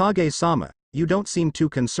 Hokage-sama, you don't seem too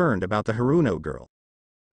concerned about the Haruno girl.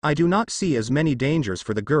 I do not see as many dangers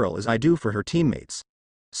for the girl as I do for her teammates.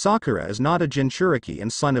 Sakura is not a Jinchuriki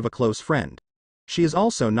and son of a close friend. She is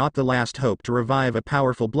also not the last hope to revive a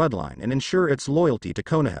powerful bloodline and ensure its loyalty to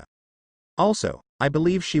Konoha. Also, I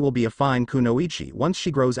believe she will be a fine kunoichi once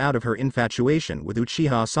she grows out of her infatuation with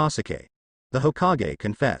Uchiha Sasuke. The Hokage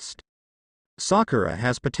confessed. Sakura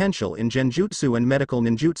has potential in genjutsu and medical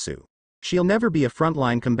ninjutsu. She'll never be a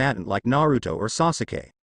frontline combatant like Naruto or Sasuke.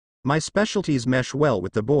 My specialties mesh well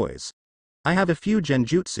with the boys. I have a few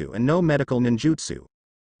genjutsu and no medical ninjutsu.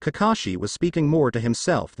 Kakashi was speaking more to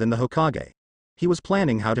himself than the Hokage. He was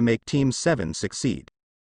planning how to make Team 7 succeed.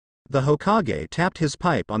 The Hokage tapped his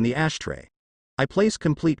pipe on the ashtray. I place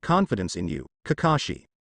complete confidence in you, Kakashi.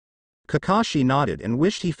 Kakashi nodded and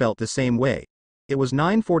wished he felt the same way. It was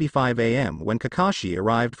 9:45 a.m. when Kakashi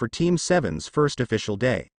arrived for Team 7's first official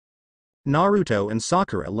day. Naruto and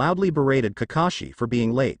Sakura loudly berated Kakashi for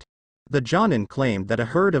being late. The Jonin claimed that a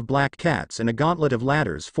herd of black cats and a gauntlet of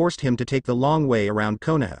ladders forced him to take the long way around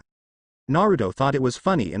Konoha. Naruto thought it was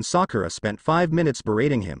funny and Sakura spent 5 minutes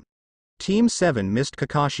berating him. Team 7 missed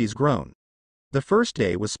Kakashi's groan. The first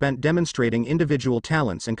day was spent demonstrating individual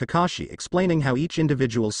talents and Kakashi explaining how each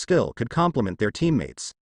individual's skill could complement their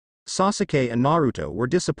teammates. Sasuke and Naruto were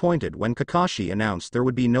disappointed when Kakashi announced there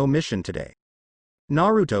would be no mission today.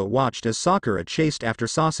 Naruto watched as Sakura chased after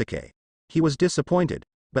Sasuke. He was disappointed,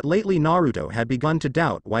 but lately Naruto had begun to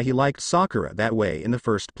doubt why he liked Sakura that way in the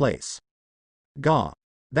first place. Gah.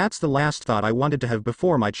 That's the last thought I wanted to have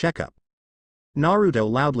before my checkup. Naruto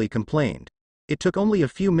loudly complained. It took only a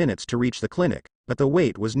few minutes to reach the clinic, but the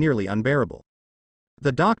wait was nearly unbearable.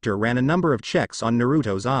 The doctor ran a number of checks on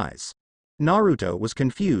Naruto's eyes. Naruto was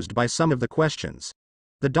confused by some of the questions.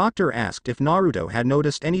 The doctor asked if Naruto had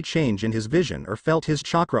noticed any change in his vision or felt his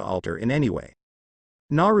chakra alter in any way.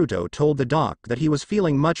 Naruto told the doc that he was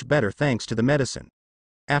feeling much better thanks to the medicine.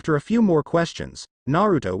 After a few more questions,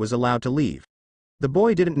 Naruto was allowed to leave. The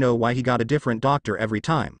boy didn't know why he got a different doctor every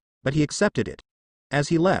time, but he accepted it. As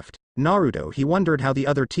he left, he wondered how the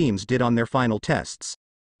other teams did on their final tests.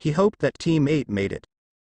 He hoped that Team 8 made it.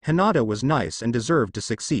 Hinata was nice and deserved to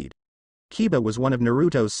succeed. Kiba was one of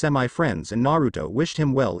Naruto's semi-friends and Naruto wished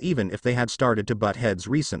him well even if they had started to butt heads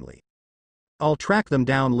recently. I'll track them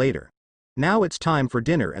down later. Now it's time for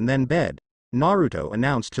dinner and then bed, Naruto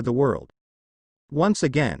announced to the world. Once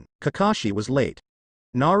again, Kakashi was late.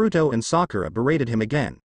 Naruto and Sakura berated him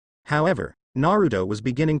again. However, Naruto was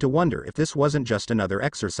beginning to wonder if this wasn't just another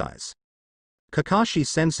exercise.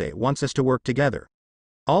 Kakashi-sensei wants us to work together.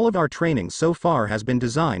 All of our training so far has been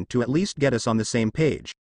designed to at least get us on the same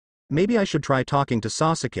page. Maybe I should try talking to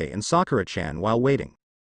Sasuke and Sakura-chan while waiting.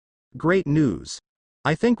 Great news.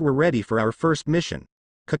 I think we're ready for our first mission,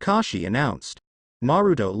 Kakashi announced.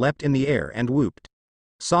 Naruto leapt in the air and whooped.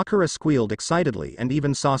 Sakura squealed excitedly and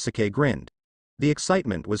even Sasuke grinned. The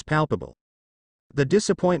excitement was palpable. The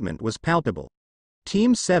disappointment was palpable.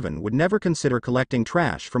 Team 7 would never consider collecting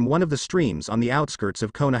trash from one of the streams on the outskirts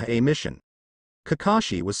of Konoha mission.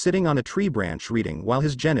 Kakashi was sitting on a tree branch reading while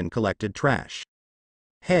his genin collected trash.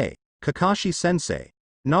 Hey, Kakashi-sensei,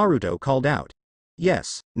 Naruto called out.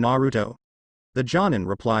 Yes, Naruto. The Jonin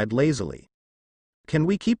replied lazily. Can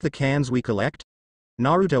we keep the cans we collect?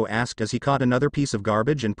 Naruto asked as he caught another piece of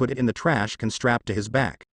garbage and put it in the trash can strapped to his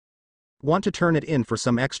back. Want to turn it in for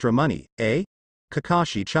some extra money, eh?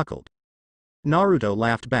 Kakashi chuckled. Naruto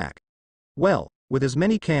laughed back. Well, with as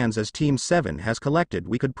many cans as Team 7 has collected,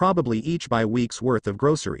 we could probably each buy a week's worth of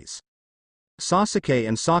groceries. Sasuke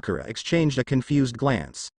and Sakura exchanged a confused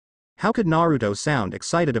glance. How could Naruto sound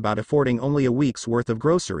excited about affording only a week's worth of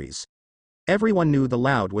groceries? Everyone knew the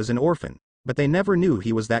Loud was an orphan, but they never knew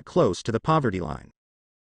he was that close to the poverty line.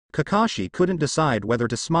 Kakashi couldn't decide whether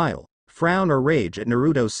to smile, frown or rage at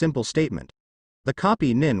Naruto's simple statement. The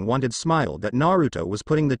copy Nin wanted smiled that Naruto was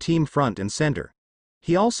putting the team front and center.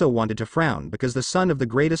 He also wanted to frown because the son of the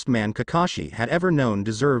greatest man Kakashi had ever known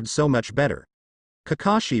deserved so much better.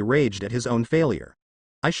 Kakashi raged at his own failure.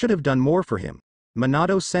 I should have done more for him.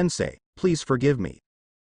 Minato-sensei, please forgive me.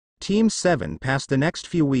 Team 7 passed the next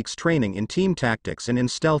few weeks training in team tactics and in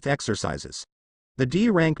stealth exercises. The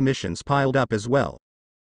D-rank missions piled up as well.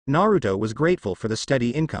 Naruto was grateful for the steady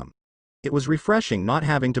income. It was refreshing not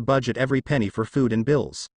having to budget every penny for food and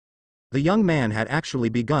bills. The young man had actually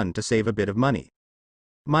begun to save a bit of money.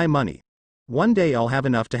 My money. One day I'll have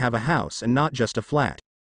enough to have a house and not just a flat.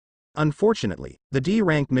 Unfortunately, the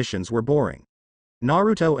D-rank missions were boring.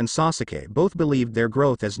 Naruto and Sasuke both believed their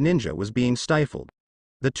growth as ninja was being stifled.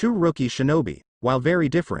 The two rookie shinobi, while very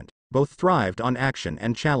different, both thrived on action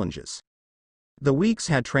and challenges. The weeks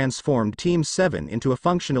had transformed Team 7 into a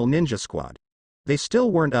functional ninja squad. They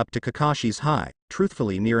still weren't up to Kakashi's high,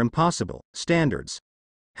 truthfully near impossible, standards.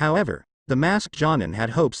 However, the masked Jonin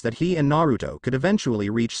had hopes that he and Naruto could eventually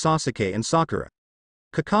reach Sasuke and Sakura.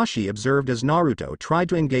 Kakashi observed as Naruto tried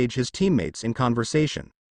to engage his teammates in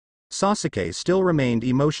conversation. Sasuke still remained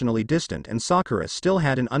emotionally distant and Sakura still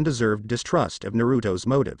had an undeserved distrust of Naruto's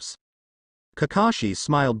motives. Kakashi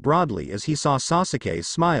smiled broadly as he saw Sasuke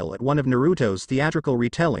smile at one of Naruto's theatrical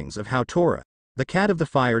retellings of how Tora, the cat of the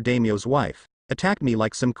fire daimyo's wife, attacked me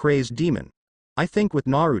like some crazed demon. I think with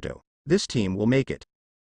Naruto, this team will make it.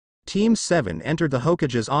 Team 7 entered the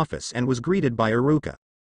Hokage's office and was greeted by Iruka.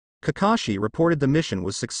 Kakashi reported the mission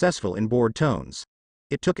was successful in bored tones.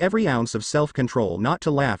 It took every ounce of self-control not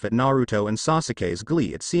to laugh at Naruto and Sasuke's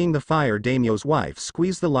glee at seeing the fire daimyo's wife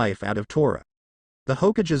squeeze the life out of Tora. The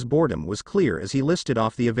Hokage's boredom was clear as he listed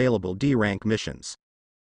off the available D-rank missions.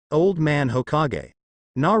 Old Man Hokage.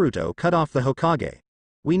 Naruto cut off the Hokage.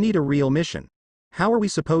 We need a real mission. How are we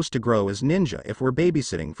supposed to grow as ninja if we're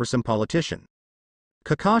babysitting for some politician?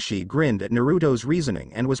 Kakashi grinned at Naruto's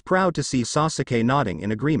reasoning and was proud to see Sasuke nodding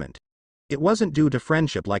in agreement. It wasn't due to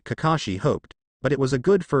friendship like Kakashi hoped, but it was a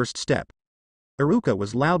good first step. Iruka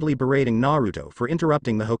was loudly berating Naruto for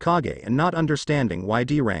interrupting the Hokage and not understanding why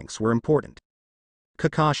D-ranks were important.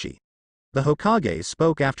 Kakashi. The Hokage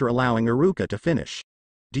spoke after allowing Iruka to finish.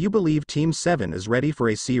 Do you believe Team 7 is ready for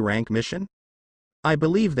a C-rank mission? I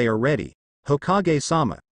believe they are ready,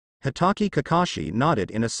 Hokage-sama. Hitaki Kakashi nodded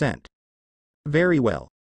in assent. Very well.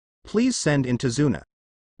 Please send in Tazuna.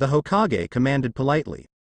 The Hokage commanded politely.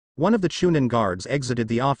 One of the Chunin guards exited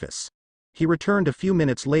the office. He returned a few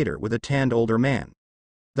minutes later with a tanned older man.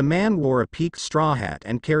 The man wore a peaked straw hat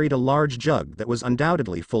and carried a large jug that was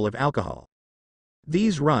undoubtedly full of alcohol.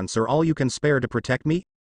 These runts are all you can spare to protect me?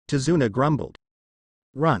 Tazuna grumbled.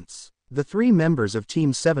 Runts, the three members of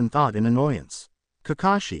Team 7 thought in annoyance.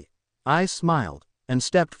 Kakashi. I smiled, and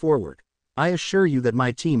stepped forward. I assure you that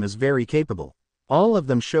my team is very capable. All of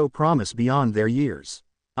them show promise beyond their years.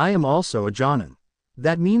 I am also a Jonin.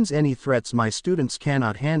 That means any threats my students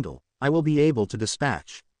cannot handle, I will be able to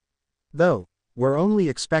dispatch. Though, we're only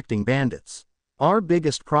expecting bandits. Our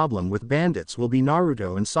biggest problem with bandits will be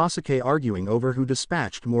Naruto and Sasuke arguing over who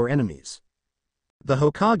dispatched more enemies. The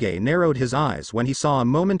Hokage narrowed his eyes when he saw a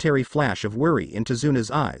momentary flash of worry in Tazuna's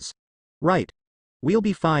eyes. Right. We'll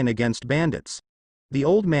be fine against bandits. The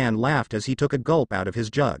old man laughed as he took a gulp out of his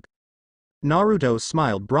jug. Naruto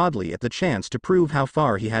smiled broadly at the chance to prove how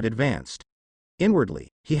far he had advanced. Inwardly,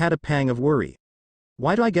 he had a pang of worry.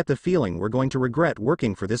 Why do I get the feeling we're going to regret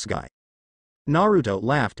working for this guy? Naruto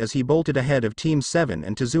laughed as he bolted ahead of Team 7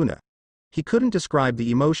 and Tazuna. He couldn't describe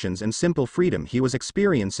the emotions and simple freedom he was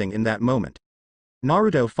experiencing in that moment.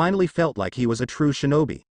 Naruto finally felt like he was a true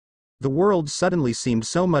shinobi. The world suddenly seemed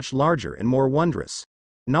so much larger and more wondrous.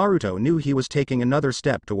 Naruto knew he was taking another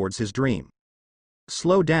step towards his dream.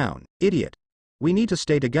 Slow down, idiot. We need to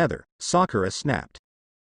stay together, Sakura snapped.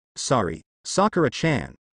 Sorry,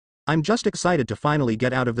 Sakura-chan. I'm just excited to finally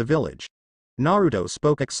get out of the village. Naruto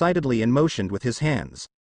spoke excitedly and motioned with his hands.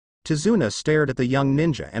 Tazuna stared at the young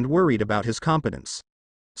ninja and worried about his competence.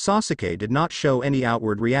 Sasuke did not show any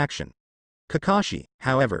outward reaction. Kakashi,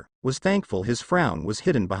 however, was thankful his frown was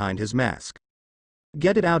hidden behind his mask.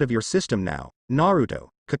 Get it out of your system now, Naruto,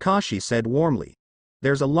 Kakashi said warmly.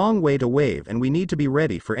 There's a long way to wave and we need to be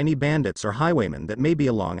ready for any bandits or highwaymen that may be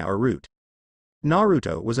along our route.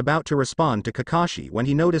 Naruto was about to respond to Kakashi when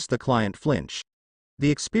he noticed the client flinch. The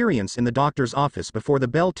experience in the doctor's office before the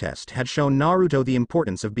bell test had shown Naruto the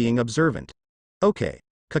importance of being observant. Okay,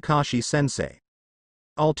 Kakashi-sensei.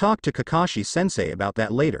 I'll talk to Kakashi-sensei about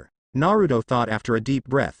that later, Naruto thought after a deep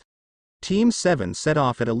breath. Team 7 set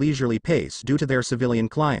off at a leisurely pace due to their civilian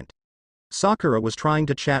client. Sakura was trying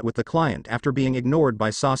to chat with the client after being ignored by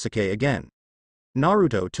Sasuke again.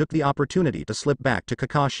 Naruto took the opportunity to slip back to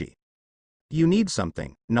Kakashi. You need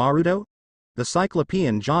something, Naruto? The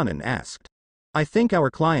Cyclopean Jonin asked. I think our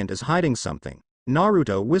client is hiding something,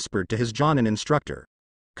 Naruto whispered to his Jonin instructor.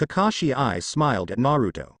 Kakashi's eyes smiled at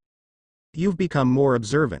Naruto. You've become more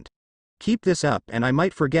observant. Keep this up and I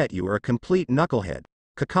might forget you are a complete knucklehead,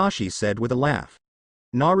 Kakashi said with a laugh.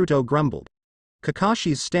 Naruto grumbled.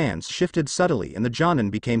 Kakashi's stance shifted subtly and the Jonin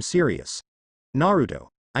became serious. Naruto,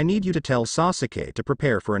 I need you to tell Sasuke to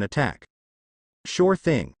prepare for an attack. Sure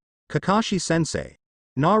thing. Kakashi-sensei.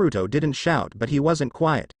 Naruto didn't shout but he wasn't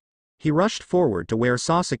quiet. He rushed forward to where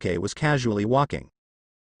Sasuke was casually walking.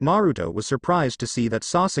 Naruto was surprised to see that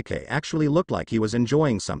Sasuke actually looked like he was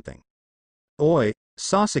enjoying something. Oi,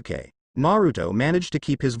 Sasuke. Naruto managed to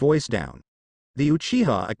keep his voice down. The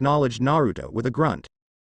Uchiha acknowledged Naruto with a grunt.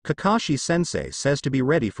 Kakashi-sensei says to be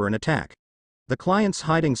ready for an attack. The client's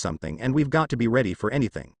hiding something and we've got to be ready for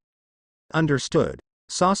anything. Understood,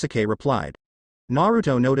 Sasuke replied.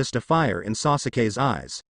 Naruto noticed a fire in Sasuke's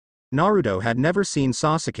eyes. Naruto had never seen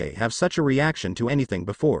Sasuke have such a reaction to anything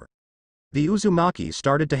before. The Uzumaki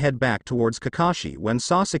started to head back towards Kakashi when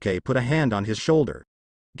Sasuke put a hand on his shoulder.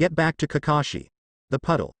 Get back to Kakashi. The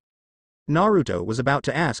puddle. Naruto was about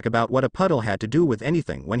to ask about what a puddle had to do with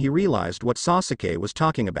anything when he realized what Sasuke was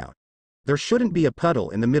talking about. There shouldn't be a puddle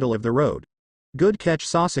in the middle of the road. Good catch,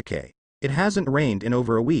 Sasuke. It hasn't rained in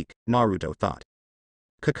over a week, Naruto thought.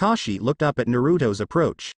 Kakashi looked up at Naruto's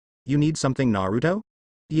approach. You need something, Naruto?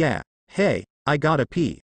 Yeah. Hey, I gotta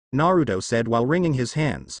pee, Naruto said while wringing his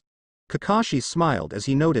hands. Kakashi smiled as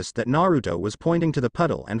he noticed that Naruto was pointing to the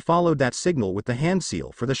puddle and followed that signal with the hand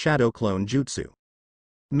seal for the shadow clone jutsu.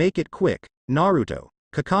 Make it quick, Naruto,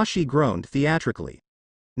 Kakashi groaned theatrically.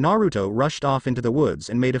 Naruto rushed off into the woods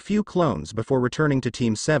and made a few clones before returning to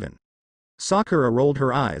Team 7. Sakura rolled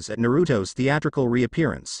her eyes at Naruto's theatrical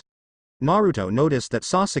reappearance. Naruto noticed that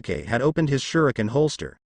Sasuke had opened his shuriken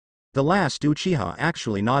holster. The last Uchiha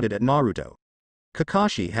actually nodded at Naruto.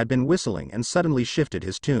 Kakashi had been whistling and suddenly shifted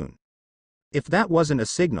his tune. If that wasn't a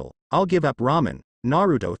signal, I'll give up ramen,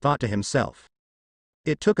 Naruto thought to himself.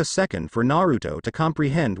 It took a second for Naruto to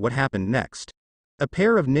comprehend what happened next. A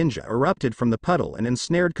pair of ninja erupted from the puddle and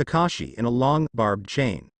ensnared Kakashi in a long, barbed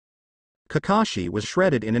chain. Kakashi was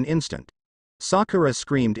shredded in an instant. Sakura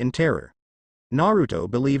screamed in terror. Naruto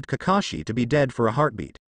believed Kakashi to be dead for a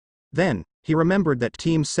heartbeat. Then, he remembered that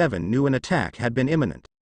Team 7 knew an attack had been imminent.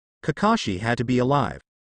 Kakashi had to be alive.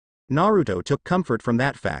 Naruto took comfort from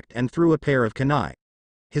that fact and threw a pair of kunai.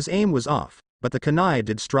 His aim was off, but the kunai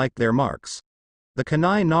did strike their marks. The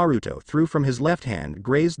kunai Naruto threw from his left hand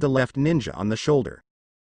grazed the left ninja on the shoulder.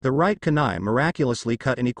 The right kunai miraculously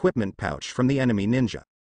cut an equipment pouch from the enemy ninja.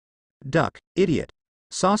 Duck, idiot!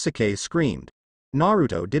 Sasuke screamed.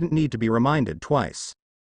 Naruto didn't need to be reminded twice.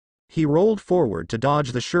 He rolled forward to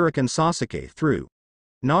dodge the shuriken Sasuke threw.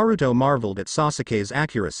 Naruto marveled at Sasuke's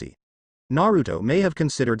accuracy. Naruto may have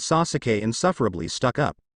considered Sasuke insufferably stuck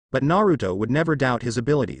up, but Naruto would never doubt his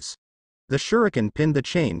abilities. The shuriken pinned the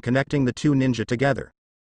chain connecting the two ninja together.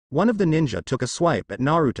 One of the ninja took a swipe at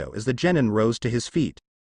Naruto as the genin rose to his feet.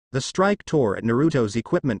 The strike tore at Naruto's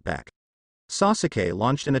equipment pack. Sasuke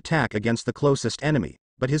launched an attack against the closest enemy,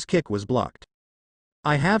 but his kick was blocked.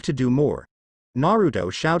 I have to do more.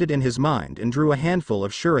 Naruto shouted in his mind and drew a handful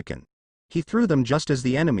of shuriken. He threw them just as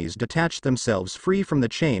the enemies detached themselves free from the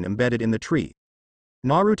chain embedded in the tree.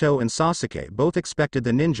 Naruto and Sasuke both expected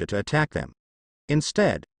the ninja to attack them.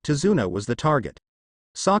 Instead, Tazuna was the target.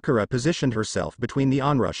 Sakura positioned herself between the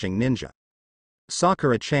onrushing ninja.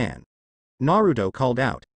 Sakura-chan. Naruto called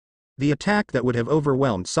out. The attack that would have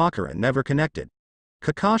overwhelmed Sakura never connected.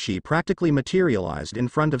 Kakashi practically materialized in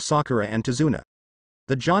front of Sakura and Tazuna.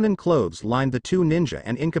 The Jonin clothes lined the two ninja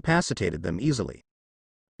and incapacitated them easily.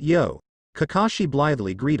 Yo! Kakashi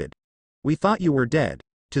blithely greeted. We thought you were dead,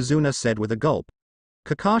 Tazuna said with a gulp.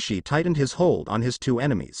 Kakashi tightened his hold on his two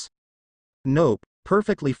enemies. Nope,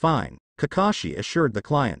 perfectly fine, Kakashi assured the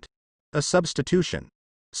client. A substitution.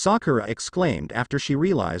 Sakura exclaimed after she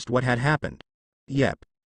realized what had happened. Yep.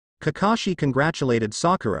 Kakashi congratulated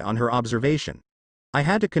Sakura on her observation. I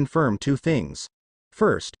had to confirm two things.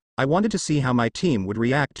 First, I wanted to see how my team would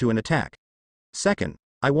react to an attack. Second,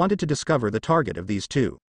 I wanted to discover the target of these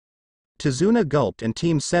two. Tizuna gulped and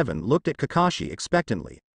Team 7 looked at Kakashi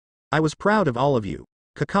expectantly. I was proud of all of you.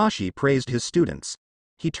 Kakashi praised his students.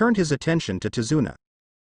 He turned his attention to Tizuna.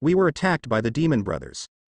 We were attacked by the Demon Brothers.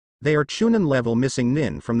 They are Chunin level missing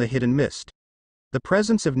nin from the hidden mist. The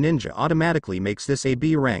presence of ninja automatically makes this a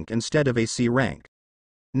B rank instead of a C rank.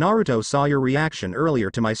 Naruto saw your reaction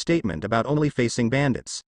earlier to my statement about only facing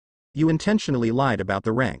bandits. You intentionally lied about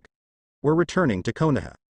the rank. We're returning to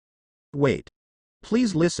Konoha. Wait.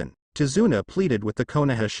 Please listen, Tizuna pleaded with the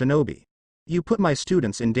Konoha shinobi. You put my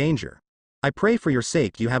students in danger. I pray for your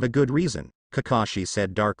sake you have a good reason, Kakashi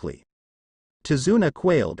said darkly. Tizuna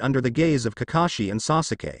quailed under the gaze of Kakashi and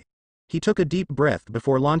Sasuke. He took a deep breath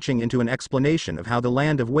before launching into an explanation of how the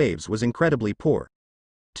land of waves was incredibly poor.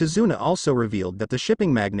 Tizuna also revealed that the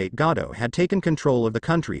shipping magnate Gado had taken control of the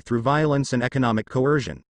country through violence and economic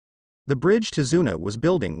coercion. The bridge Tizuna was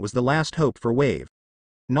building was the last hope for Wave.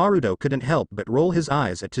 Naruto couldn't help but roll his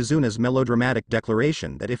eyes at Tizuna's melodramatic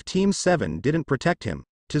declaration that if Team 7 didn't protect him,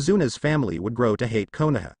 Tizuna's family would grow to hate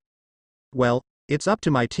Konoha. Well, it's up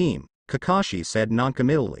to my team, Kakashi said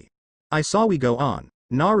noncommittally. I saw we go on.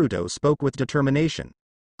 Naruto spoke with determination.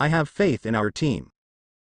 I have faith in our team.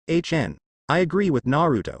 I agree with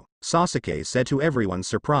Naruto, Sasuke said to everyone's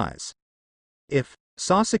surprise. If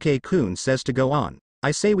Sasuke-kun says to go on,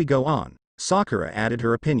 I say we go on, Sakura added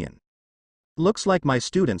her opinion. Looks like my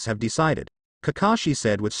students have decided, Kakashi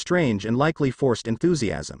said with strange and likely forced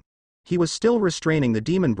enthusiasm. He was still restraining the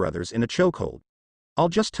Demon Brothers in a chokehold. I'll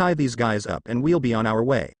just tie these guys up and we'll be on our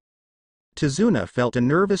way. Tizuna felt a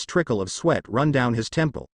nervous trickle of sweat run down his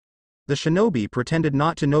temple. The shinobi pretended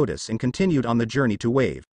not to notice and continued on the journey to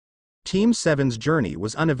Wave. Team 7's journey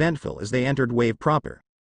was uneventful as they entered Wave proper.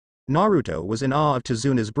 Naruto was in awe of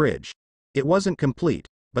Tizuna's bridge. It wasn't complete,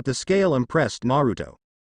 but the scale impressed Naruto.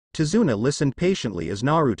 Tizuna listened patiently as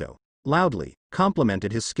Naruto, loudly,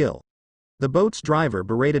 complimented his skill. The boat's driver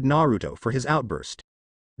berated Naruto for his outburst.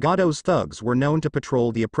 Gado's thugs were known to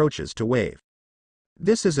patrol the approaches to Wave.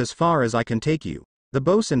 This is as far as I can take you, the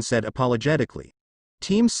bosun said apologetically.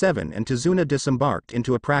 Team 7 and Tizuna disembarked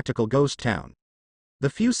into a practical ghost town. The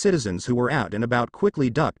few citizens who were out and about quickly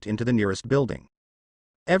ducked into the nearest building.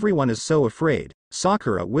 Everyone is so afraid,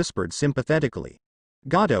 Sakura whispered sympathetically.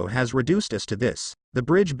 Gado has reduced us to this, the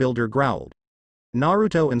bridge builder growled.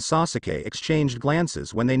 Naruto and Sasuke exchanged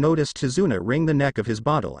glances when they noticed Tizuna wring the neck of his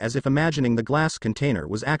bottle as if imagining the glass container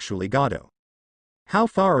was actually Gado. How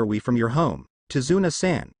far are we from your home,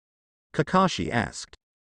 Tizuna-san? Kakashi asked.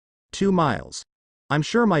 2 miles. I'm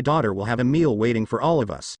sure my daughter will have a meal waiting for all of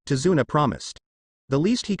us, Tizuna promised. The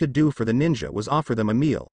least he could do for the ninja was offer them a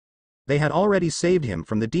meal. They had already saved him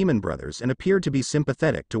from the Demon Brothers and appeared to be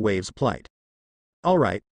sympathetic to Wave's plight.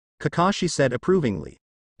 Alright, Kakashi said approvingly.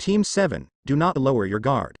 Team 7, do not lower your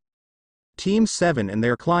guard. Team 7 and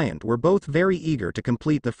their client were both very eager to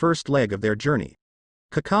complete the first leg of their journey.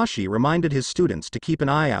 Kakashi reminded his students to keep an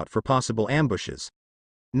eye out for possible ambushes.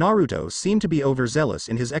 Naruto seemed to be overzealous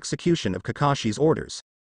in his execution of Kakashi's orders.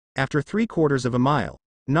 After 3/4 of a mile,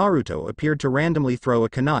 Naruto appeared to randomly throw a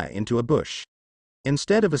kunai into a bush.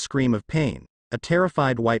 Instead of a scream of pain, a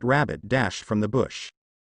terrified white rabbit dashed from the bush.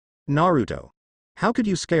 Naruto. How could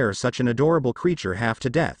you scare such an adorable creature half to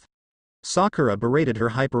death? Sakura berated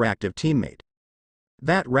her hyperactive teammate.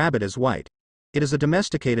 That rabbit is white. It is a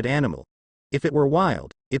domesticated animal. If it were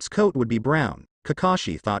wild, its coat would be brown,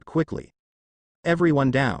 Kakashi thought quickly.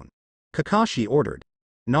 Everyone down. Kakashi ordered.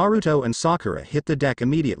 Naruto and Sakura hit the deck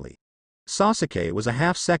immediately. Sasuke was a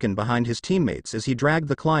half-second behind his teammates as he dragged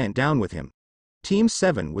the client down with him. Team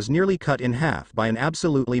 7 was nearly cut in half by an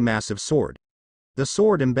absolutely massive sword. The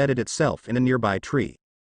sword embedded itself in a nearby tree.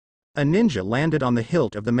 A ninja landed on the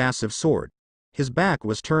hilt of the massive sword. His back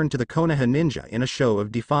was turned to the Konoha ninja in a show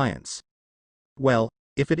of defiance. Well,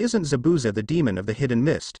 if it isn't Zabuza the demon of the hidden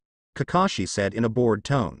mist, Kakashi said in a bored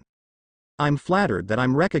tone. I'm flattered that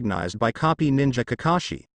I'm recognized by copy ninja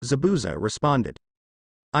Kakashi, Zabuza responded.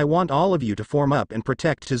 I want all of you to form up and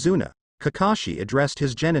protect Tizuna, Kakashi addressed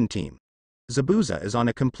his genin team. Zabuza is on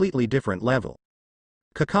a completely different level.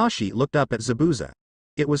 Kakashi looked up at Zabuza.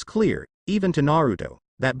 It was clear, even to Naruto,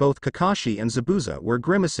 that both Kakashi and Zabuza were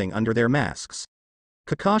grimacing under their masks.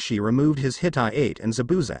 Kakashi removed his Hitai 8 and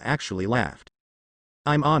Zabuza actually laughed.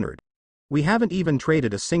 I'm honored. We haven't even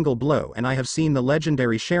traded a single blow and I have seen the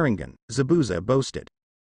legendary Sharingan, Zabuza boasted.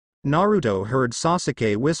 Naruto heard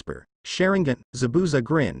Sasuke whisper, Sharingan, Zabuza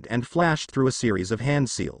grinned and flashed through a series of hand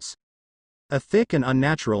seals. A thick and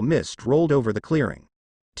unnatural mist rolled over the clearing.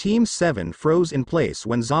 Team 7 froze in place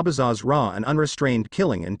when Zabuza's raw and unrestrained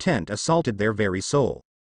killing intent assaulted their very soul.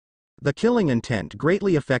 The killing intent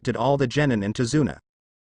greatly affected all the genin and Tizuna.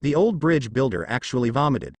 The old bridge builder actually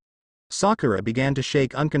vomited. Sakura began to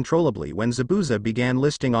shake uncontrollably when Zabuza began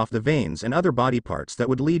listing off the veins and other body parts that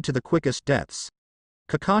would lead to the quickest deaths.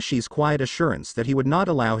 Kakashi's quiet assurance that he would not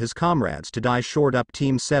allow his comrades to die shored up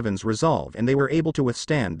Team 7's resolve, and they were able to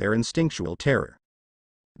withstand their instinctual terror.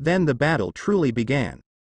 Then the battle truly began.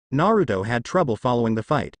 Naruto had trouble following the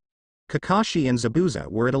fight. Kakashi and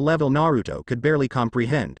Zabuza were at a level Naruto could barely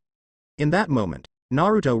comprehend. In that moment,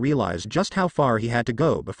 Naruto realized just how far he had to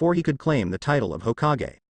go before he could claim the title of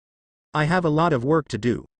Hokage. I have a lot of work to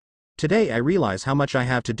do. Today I realize how much I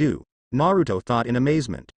have to do, Naruto thought in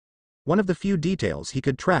amazement. One of the few details he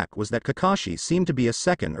could track was that Kakashi seemed to be a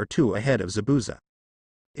second or two ahead of Zabuza.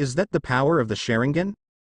 Is that the power of the Sharingan?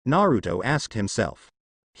 Naruto asked himself.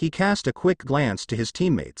 He cast a quick glance to his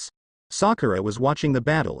teammates. Sakura was watching the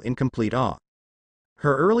battle in complete awe.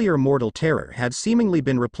 Her earlier mortal terror had seemingly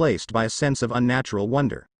been replaced by a sense of unnatural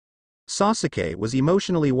wonder. Sasuke was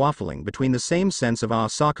emotionally waffling between the same sense of awe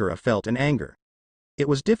Sakura felt and anger. It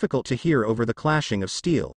was difficult to hear over the clashing of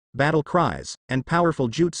steel, battle cries, and powerful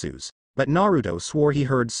jutsus, but Naruto swore he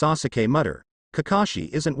heard Sasuke mutter, "Kakashi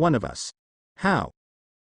isn't one of us." How?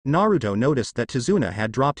 Naruto noticed that Tizuna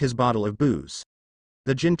had dropped his bottle of booze.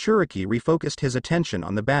 The Jinchuriki refocused his attention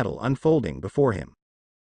on the battle unfolding before him.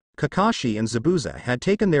 Kakashi and Zabuza had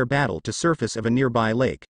taken their battle to surface of a nearby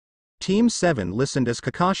lake. Team 7 listened as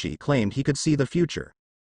Kakashi claimed he could see the future.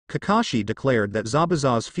 Kakashi declared that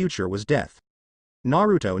Zabuza's future was death.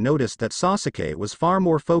 Naruto noticed that Sasuke was far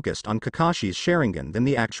more focused on Kakashi's Sharingan than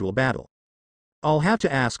the actual battle. I'll have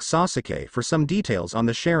to ask Sasuke for some details on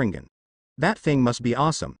the Sharingan. That thing must be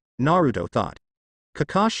awesome, Naruto thought.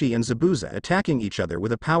 Kakashi and Zabuza attacking each other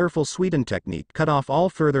with a powerful Suiten technique cut off all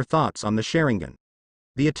further thoughts on the Sharingan.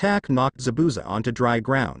 The attack knocked Zabuza onto dry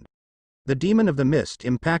ground. The demon of the mist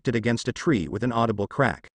impacted against a tree with an audible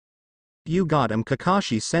crack. You got him,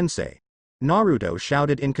 Kakashi-sensei. Naruto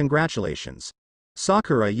shouted in congratulations.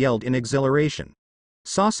 Sakura yelled in exhilaration.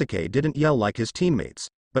 Sasuke didn't yell like his teammates,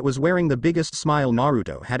 but was wearing the biggest smile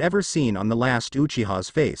Naruto had ever seen on the last Uchiha's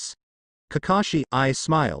face. Kakashi, I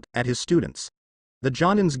smiled at his students. The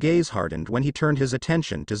Jonin's gaze hardened when he turned his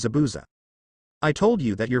attention to Zabuza. I told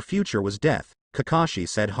you that your future was death, Kakashi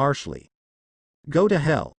said harshly. Go to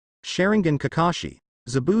hell, Sharingan Kakashi.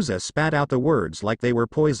 Zabuza spat out the words like they were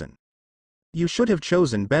poison. You should have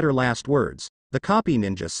chosen better last words, the copy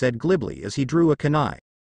ninja said glibly as he drew a kunai.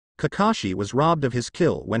 Kakashi was robbed of his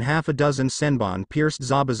kill when half a dozen senbon pierced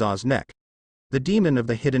Zabuza's neck. The demon of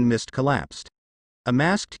the hidden mist collapsed. A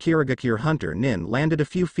masked Kirigakure hunter nin landed a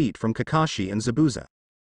few feet from Kakashi and Zabuza.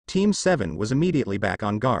 Team 7 was immediately back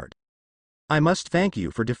on guard. I must thank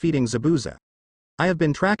you for defeating Zabuza. I have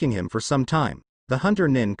been tracking him for some time, the hunter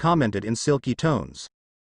nin commented in silky tones.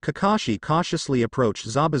 Kakashi cautiously approached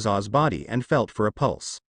Zabuza's body and felt for a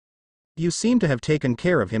pulse. You seem to have taken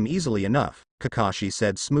care of him easily enough, Kakashi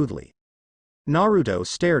said smoothly. Naruto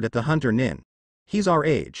stared at the hunter nin. He's our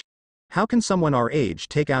age. How can someone our age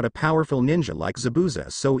take out a powerful ninja like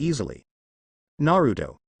Zabuza so easily?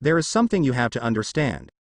 Naruto, there is something you have to understand.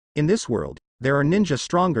 In this world, there are ninja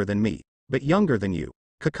stronger than me, but younger than you,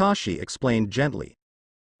 Kakashi explained gently.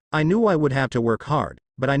 I knew I would have to work hard,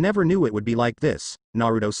 but I never knew it would be like this,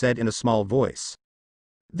 Naruto said in a small voice.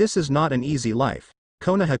 This is not an easy life,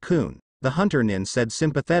 Konoha-kun, the hunter nin said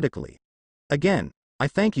sympathetically. Again, I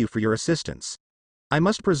thank you for your assistance. I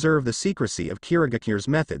must preserve the secrecy of Kirigakure's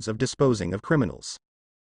methods of disposing of criminals.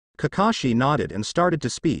 Kakashi nodded and started to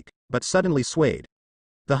speak, but suddenly swayed.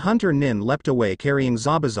 The hunter nin leapt away carrying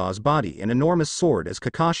Zabuza's body and enormous sword as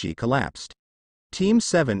Kakashi collapsed. Team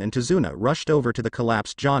 7 and Tizuna rushed over to the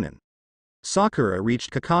collapsed Jonin. Sakura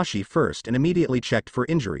reached Kakashi first and immediately checked for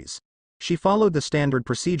injuries. She followed the standard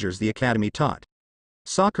procedures the academy taught.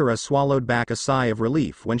 Sakura swallowed back a sigh of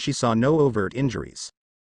relief when she saw no overt injuries.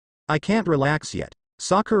 I can't relax yet,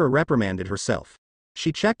 Sakura reprimanded herself.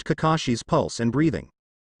 She checked Kakashi's pulse and breathing.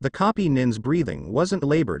 The copy nin's breathing wasn't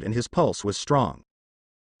labored and his pulse was strong.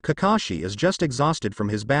 Kakashi is just exhausted from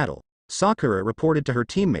his battle, Sakura reported to her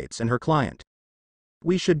teammates and her client.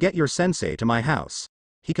 We should get your sensei to my house.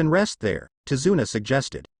 He can rest there, Tizuna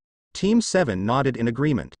suggested. Team 7 nodded in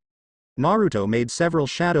agreement. Naruto made several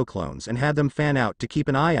shadow clones and had them fan out to keep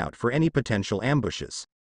an eye out for any potential ambushes.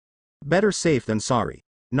 Better safe than sorry,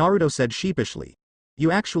 Naruto said sheepishly. You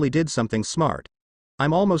actually did something smart.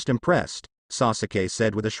 I'm almost impressed, Sasuke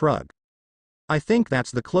said with a shrug. I think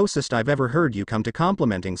that's the closest I've ever heard you come to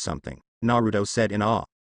complimenting something, Naruto said in awe.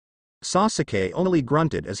 Sasuke only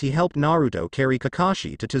grunted as he helped Naruto carry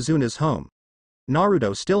Kakashi to Tizuna's home.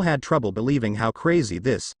 Naruto still had trouble believing how crazy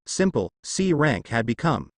this, simple, C rank had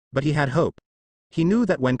become, but he had hope. He knew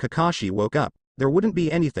that when Kakashi woke up, there wouldn't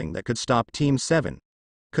be anything that could stop Team 7.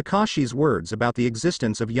 Kakashi's words about the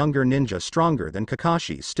existence of younger ninja stronger than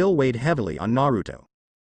Kakashi still weighed heavily on Naruto.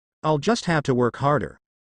 I'll just have to work harder.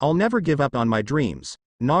 I'll never give up on my dreams,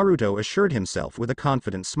 Naruto assured himself with a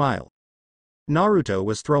confident smile. Naruto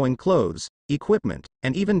was throwing clothes, equipment,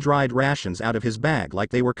 and even dried rations out of his bag like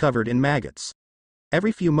they were covered in maggots.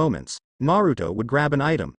 Every few moments, Naruto would grab an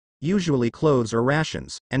item, usually clothes or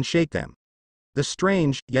rations, and shake them. The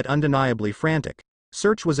strange, yet undeniably frantic,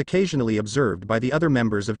 search was occasionally observed by the other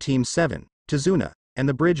members of Team 7, Tizuna, and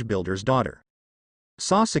the bridge builder's daughter.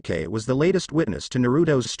 Sasuke was the latest witness to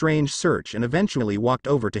Naruto's strange search and eventually walked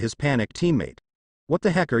over to his panicked teammate. What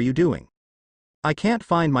the heck are you doing? I can't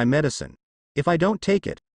find my medicine. If I don't take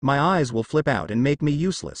it, my eyes will flip out and make me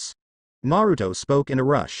useless. Naruto spoke in a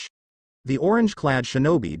rush. The orange-clad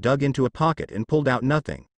shinobi dug into a pocket and pulled out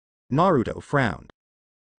nothing. Naruto frowned.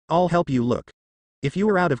 I'll help you look. If you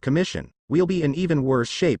are out of commission, we'll be in even worse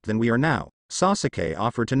shape than we are now, Sasuke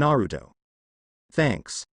offered to Naruto.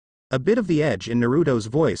 Thanks. A bit of the edge in Naruto's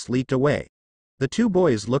voice leaked away. The two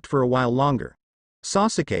boys looked for a while longer.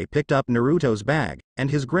 Sasuke picked up Naruto's bag,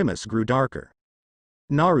 and his grimace grew darker.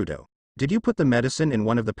 Naruto, did you put the medicine in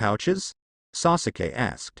one of the pouches? Sasuke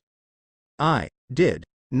asked. I did.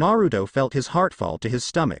 Naruto felt his heart fall to his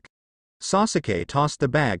stomach. Sasuke tossed the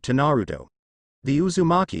bag to Naruto. The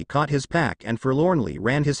Uzumaki caught his pack and forlornly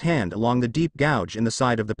ran his hand along the deep gouge in the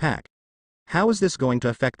side of the pack. How is this going to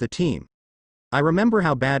affect the team? I remember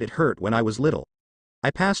how bad it hurt when I was little.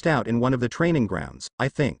 I passed out in one of the training grounds, I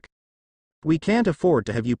think. We can't afford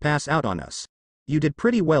to have you pass out on us. You did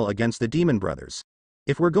pretty well against the Demon Brothers.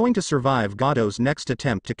 If we're going to survive Gado's next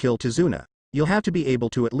attempt to kill Tizuna, you'll have to be able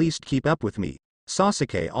to at least keep up with me,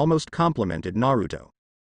 Sasuke almost complimented Naruto.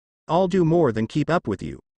 I'll do more than keep up with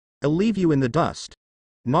you. I'll leave you in the dust.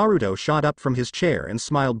 Naruto shot up from his chair and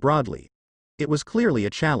smiled broadly. It was clearly a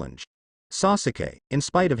challenge. Sasuke, in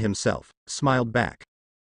spite of himself, smiled back.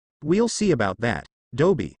 We'll see about that,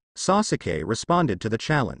 Dobi, Sasuke responded to the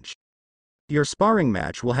challenge. Your sparring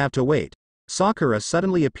match will have to wait. Sakura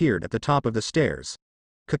suddenly appeared at the top of the stairs.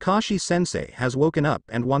 Kakashi-sensei has woken up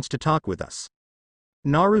and wants to talk with us.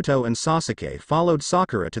 Naruto and Sasuke followed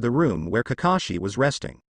Sakura to the room where Kakashi was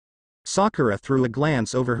resting. Sakura threw a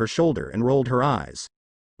glance over her shoulder and rolled her eyes.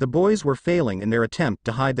 The boys were failing in their attempt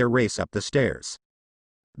to hide their race up the stairs.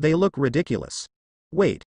 They look ridiculous.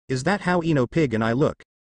 Wait, is that how Ino Pig and I look?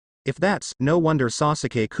 If that's, no wonder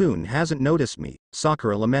Sasuke-kun hasn't noticed me,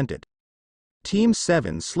 Sakura lamented. Team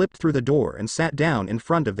 7 slipped through the door and sat down in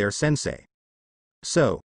front of their sensei.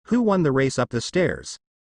 So, who won the race up the stairs?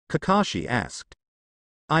 Kakashi asked.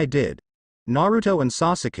 I did. Naruto and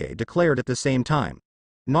Sasuke declared at the same time.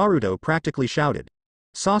 Naruto practically shouted.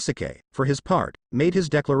 Sasuke, for his part, made his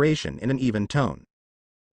declaration in an even tone.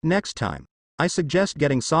 Next time, I suggest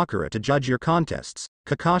getting Sakura to judge your contests,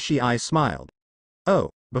 Kakashi smiled.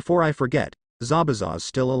 Oh, before I forget, Zabuza's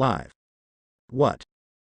still alive. What?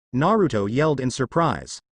 Naruto yelled in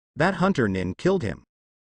surprise. That hunter nin killed him.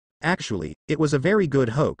 Actually, it was a very good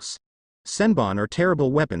hoax. Senbon are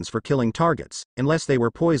terrible weapons for killing targets, unless they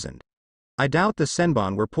were poisoned. I doubt the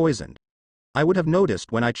Senbon were poisoned. I would have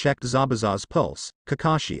noticed when I checked Zabuza's pulse,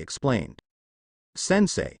 Kakashi explained.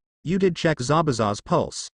 Sensei, you did check Zabuza's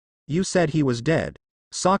pulse. You said he was dead.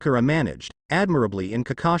 Sakura managed, admirably in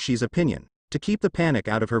Kakashi's opinion, to keep the panic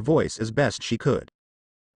out of her voice as best she could.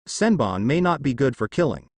 Senbon may not be good for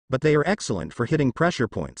killing, but they are excellent for hitting pressure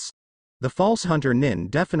points. The false hunter nin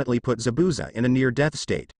definitely put Zabuza in a near-death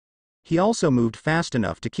state. He also moved fast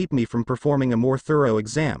enough to keep me from performing a more thorough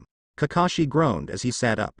exam, Kakashi groaned as he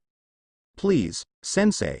sat up. Please,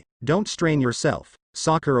 sensei, don't strain yourself,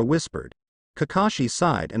 Sakura whispered. Kakashi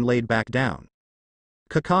sighed and laid back down.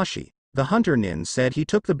 Kakashi, the hunter nin said he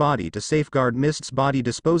took the body to safeguard Mist's body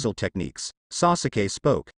disposal techniques, Sasuke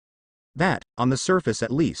spoke. That, on the surface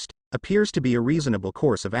at least, appears to be a reasonable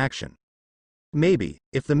course of action. Maybe,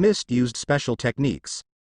 if the Mist used special techniques.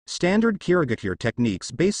 Standard Kirigakure techniques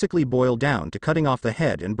basically boil down to cutting off the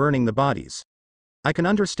head and burning the bodies. I can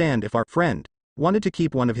understand if our friend wanted to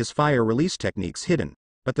keep one of his fire release techniques hidden,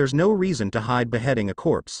 but there's no reason to hide beheading a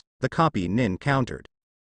corpse, the copy nin countered.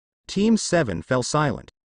 Team 7 fell silent.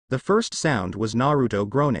 The first sound was Naruto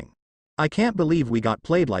groaning. I can't believe we got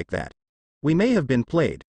played like that. We may have been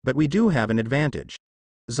played, but we do have an advantage.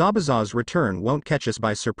 Zabuza's return won't catch us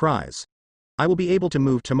by surprise. I will be able to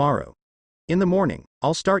move tomorrow. In the morning,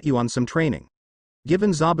 I'll start you on some training.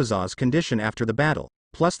 Given Zabuza's condition after the battle,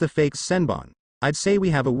 plus the fake senbon. I'd say we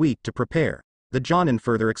have a week to prepare, the Jonin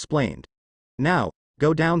further explained. Now,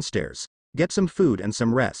 go downstairs, get some food and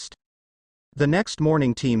some rest. The next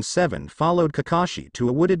morning Team 7 followed Kakashi to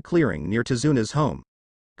a wooded clearing near Tezuna's home.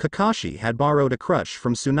 Kakashi had borrowed a crutch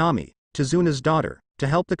from Tsunami, Tezuna's daughter, to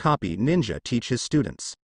help the copy ninja teach his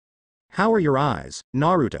students. How are your eyes,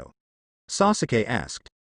 Naruto? Sasuke asked.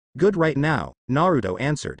 Good right now, Naruto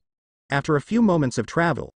answered. After a few moments of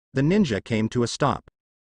travel, the ninja came to a stop.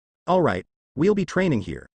 Alright, we'll be training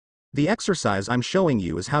here. The exercise I'm showing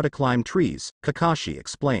you is how to climb trees, Kakashi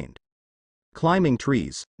explained. Climbing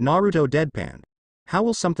trees, Naruto deadpanned. How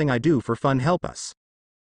will something I do for fun help us?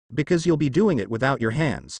 Because you'll be doing it without your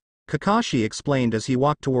hands, Kakashi explained as he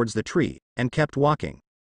walked towards the tree, and kept walking.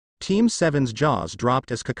 Team 7's jaws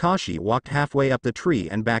dropped as Kakashi walked halfway up the tree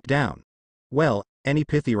and back down. Well, any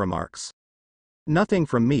pithy remarks? Nothing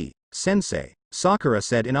from me, sensei, Sakura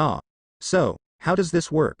said in awe. So, how does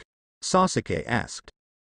this work? Sasuke asked.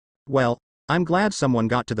 Well, I'm glad someone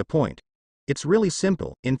got to the point. It's really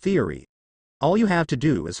simple, in theory. All you have to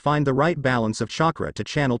do is find the right balance of chakra to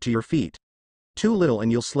channel to your feet. Too little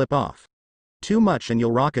and you'll slip off. Too much and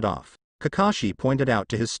you'll rocket off, Kakashi pointed out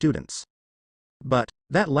to his students. But,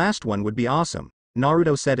 that last one would be awesome,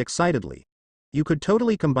 Naruto said excitedly. You could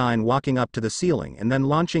totally combine walking up to the ceiling and then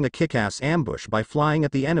launching a kick-ass ambush by flying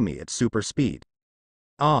at the enemy at super speed.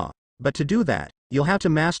 Ah, but to do that, you'll have to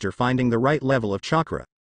master finding the right level of chakra.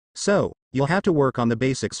 So, you'll have to work on the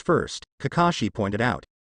basics first, Kakashi pointed out.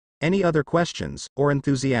 Any other questions, or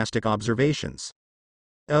enthusiastic observations?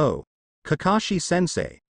 Oh.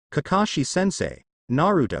 Kakashi-sensei,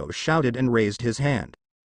 Naruto shouted and raised his hand.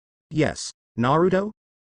 Yes, Naruto?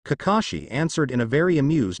 Kakashi answered in a very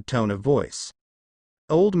amused tone of voice.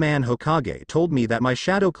 Old man Hokage told me that my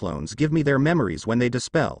shadow clones give me their memories when they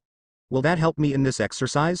dispel. Will that help me in this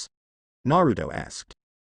exercise? Naruto asked.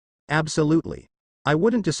 Absolutely. I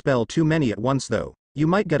wouldn't dispel too many at once though, you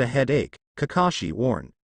might get a headache, Kakashi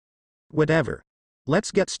warned. Whatever.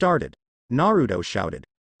 Let's get started, Naruto shouted.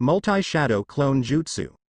 Multi-shadow clone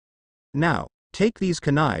jutsu. Now, take these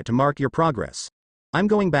kunai to mark your progress. I'm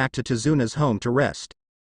going back to Tezuna's home to rest.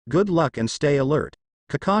 Good luck and stay alert,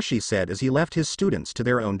 Kakashi said as he left his students to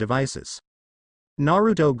their own devices.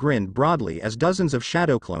 Naruto grinned broadly as dozens of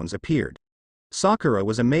shadow clones appeared. Sakura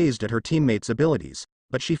was amazed at her teammates' abilities,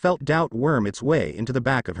 but she felt doubt worm its way into the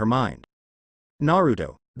back of her mind.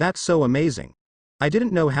 Naruto, that's so amazing. I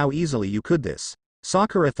didn't know how easily you could this,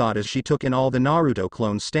 Sakura thought as she took in all the Naruto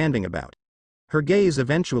clones standing about. Her gaze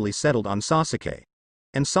eventually settled on Sasuke.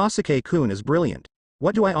 And Sasuke-kun is brilliant.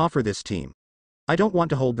 What do I offer this team? I don't want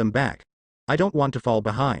to hold them back. I don't want to fall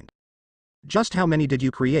behind. Just how many did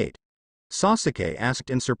you create? Sasuke asked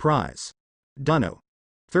in surprise. Dunno.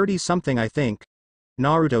 30-something I think,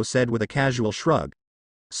 Naruto said with a casual shrug.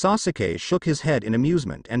 Sasuke shook his head in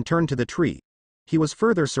amusement and turned to the tree. He was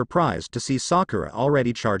further surprised to see Sakura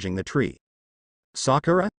already charging the tree.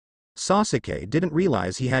 Sakura? Sasuke didn't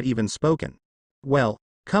realize he had even spoken. Well,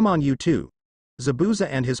 come on you two. Zabuza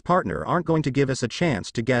and his partner aren't going to give us a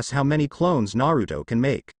chance to guess how many clones Naruto can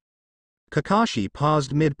make. Kakashi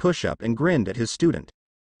paused mid-push-up and grinned at his student.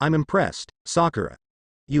 I'm impressed, Sakura.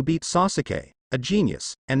 You beat Sasuke, a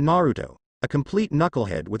genius, and Naruto, a complete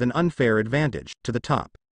knucklehead with an unfair advantage, to the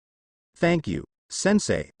top. Thank you,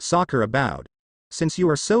 sensei, Sakura bowed. Since you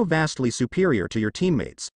are so vastly superior to your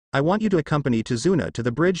teammates, I want you to accompany Tezuna to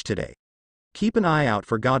the bridge today. Keep an eye out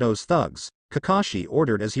for Gado's thugs, Kakashi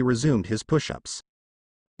ordered as he resumed his push-ups.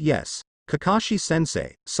 Yes,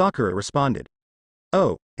 Kakashi-sensei, Sakura responded.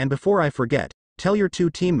 Oh, and before I forget, tell your two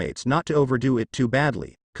teammates not to overdo it too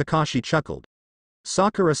badly, Kakashi chuckled.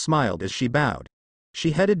 Sakura smiled as she bowed.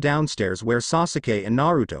 She headed downstairs where Sasuke and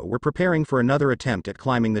Naruto were preparing for another attempt at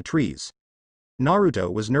climbing the trees.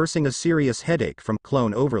 Naruto was nursing a serious headache from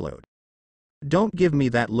clone overload. Don't give me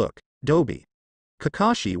that look, Dobi.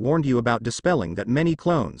 Kakashi warned you about dispelling that many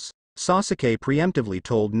clones, Sasuke preemptively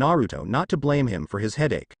told Naruto not to blame him for his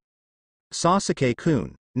headache.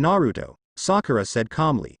 Sasuke-kun, Naruto, Sakura said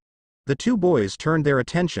calmly. The two boys turned their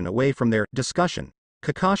attention away from their discussion.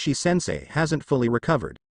 Kakashi-sensei hasn't fully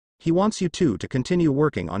recovered. He wants you two to continue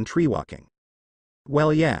working on tree walking.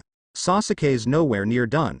 Well yeah, Sasuke's nowhere near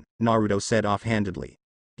done, Naruto said offhandedly.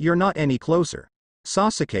 You're not any closer.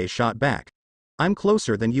 Sasuke shot back. I'm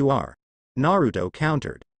closer than you are, Naruto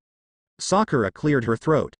countered. Sakura cleared her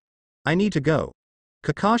throat. I need to go.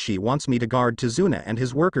 Kakashi wants me to guard Tezuna and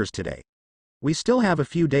his workers today. We still have a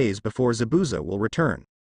few days before Zabuza will return.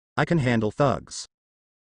 I can handle thugs.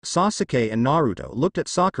 Sasuke and Naruto looked at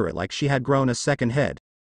Sakura like she had grown a second head.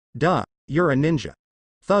 Duh, you're a ninja.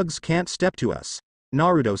 Thugs can't step to us,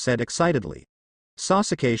 Naruto said excitedly.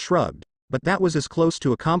 Sasuke shrugged, but that was as close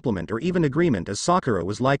to a compliment or even agreement as Sakura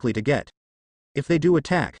was likely to get. If they do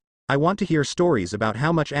attack, I want to hear stories about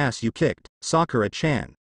how much ass you kicked,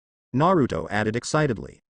 Sakura-chan. Naruto added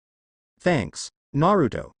excitedly. Thanks,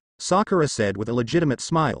 Naruto, Sakura said with a legitimate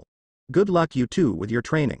smile. Good luck you two with your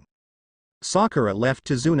training. Sakura left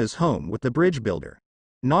Tizuna's home with the bridge builder.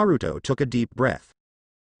 Naruto took a deep breath.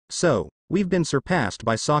 So, we've been surpassed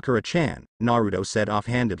by Sakura-chan, Naruto said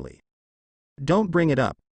offhandedly. Don't bring it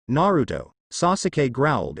up, Naruto, Sasuke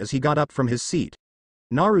growled as he got up from his seat.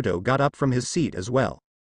 Naruto got up from his seat as well.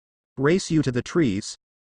 Race you to the trees?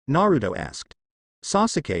 Naruto asked.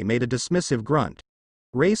 Sasuke made a dismissive grunt.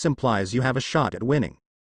 Race implies you have a shot at winning.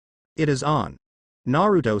 It is on.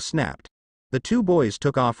 Naruto snapped. The two boys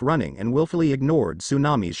took off running and willfully ignored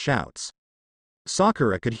Tsunami's shouts.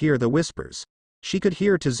 Sakura could hear the whispers. She could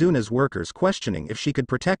hear Tizuna's workers questioning if she could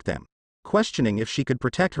protect them, questioning if she could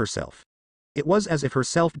protect herself. It was as if her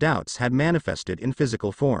self-doubts had manifested in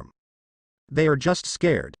physical form. They are just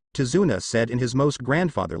scared, Tizuna said in his most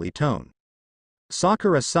grandfatherly tone.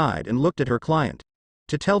 Sakura sighed and looked at her client.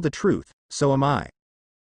 To tell the truth, so am I.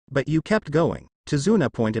 But you kept going,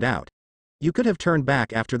 Tizuna pointed out. You could have turned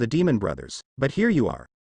back after the demon brothers, but here you are.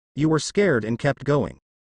 You were scared and kept going.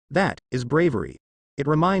 That is bravery. It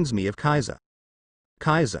reminds me of Kaiza.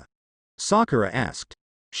 Kaiza? Sakura asked.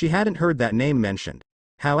 She hadn't heard that name mentioned.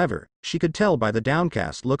 However, she could tell by the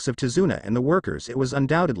downcast looks of Tizuna and the workers it was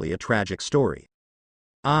undoubtedly a tragic story.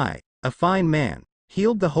 I, a fine man,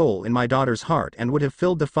 healed the hole in my daughter's heart and would have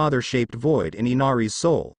filled the father-shaped void in Inari's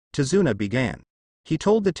soul, Tizuna began. He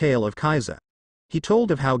told the tale of Kaiza. He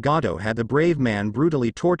told of how Gato had the brave man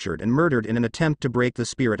brutally tortured and murdered in an attempt to break the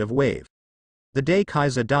spirit of Wave. The day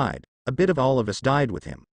Kaiza died, a bit of all of us died with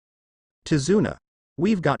him. Tizuna,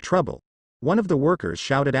 we've got trouble, one of the workers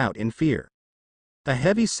shouted out in fear. A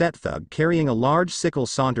heavy-set thug carrying a large sickle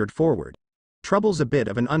sauntered forward. Trouble's a bit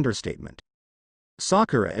of an understatement.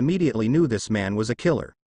 Sakura immediately knew this man was a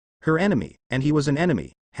killer. Her enemy, and he was an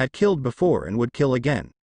enemy, had killed before and would kill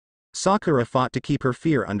again. Sakura fought to keep her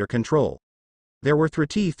fear under control. There were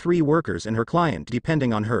 33 workers and her client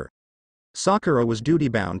depending on her. Sakura was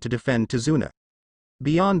duty-bound to defend Tizuna.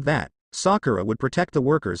 Beyond that, Sakura would protect the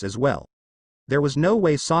workers as well. There was no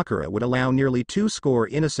way Sakura would allow nearly 200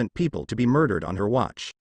 innocent people to be murdered on her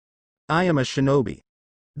watch. I am a shinobi.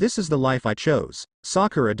 This is the life I chose,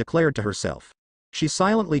 Sakura declared to herself. She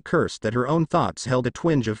silently cursed that her own thoughts held a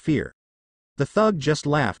twinge of fear. The thug just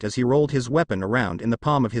laughed as he rolled his weapon around in the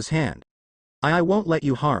palm of his hand. I won't let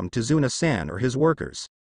you harm Tizuna-san or his workers.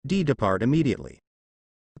 Depart immediately.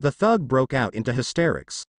 The thug broke out into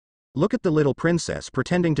hysterics. Look at the little princess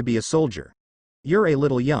pretending to be a soldier. You're a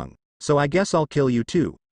little young, so I guess I'll kill you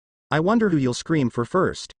too. I wonder who you'll scream for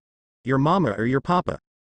first. Your mama or your papa?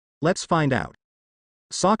 Let's find out.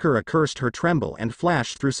 Sakura cursed her tremble and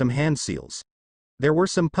flashed through some hand seals. There were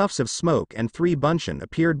some puffs of smoke and 3 buncheon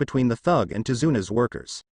appeared between the thug and Tizuna's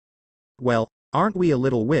workers. Well, aren't we a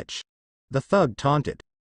little witch? The thug taunted.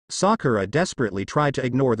 Sakura desperately tried to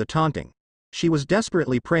ignore the taunting. She was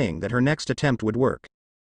desperately praying that her next attempt would work.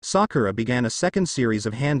 Sakura began a second series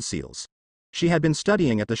of hand seals. She had been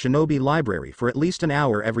studying at the Shinobi Library for at least an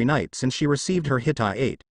hour every night since she received her Hitai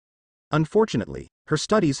 8. Unfortunately, her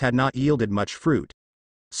studies had not yielded much fruit.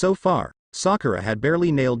 So far, Sakura had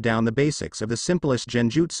barely nailed down the basics of the simplest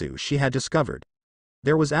genjutsu she had discovered.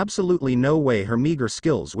 There was absolutely no way her meager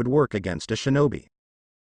skills would work against a shinobi.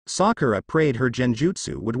 Sakura prayed her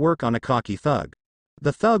genjutsu would work on a cocky thug.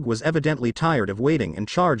 The thug was evidently tired of waiting and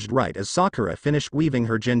charged right as Sakura finished weaving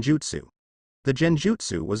her genjutsu. The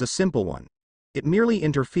genjutsu was a simple one. It merely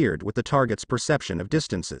interfered with the target's perception of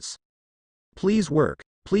distances. Please work,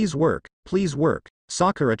 please work, please work,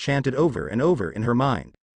 Sakura chanted over and over in her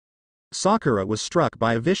mind. Sakura was struck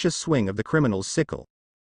by a vicious swing of the criminal's sickle.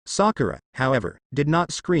 Sakura, however, did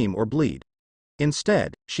not scream or bleed.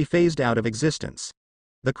 Instead, she phased out of existence.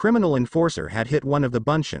 The criminal enforcer had hit one of the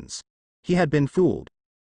buncheons. He had been fooled.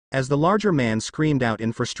 As the larger man screamed out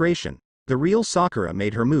in frustration, the real Sakura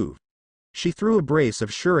made her move. She threw a brace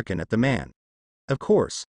of shuriken at the man. Of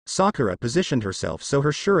course, Sakura positioned herself so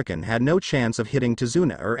her shuriken had no chance of hitting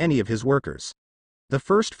Tizuna or any of his workers. The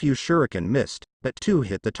first few shuriken missed, but 2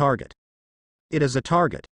 hit the target. It is a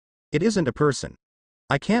target. It isn't a person.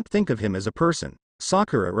 I can't think of him as a person,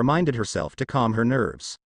 Sakura reminded herself to calm her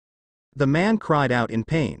nerves. The man cried out in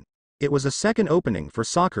pain. It was a second opening for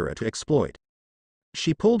Sakura to exploit.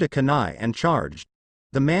 She pulled a kunai and charged.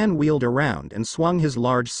 The man wheeled around and swung his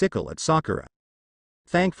large sickle at Sakura.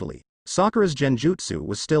 Thankfully, Sakura's genjutsu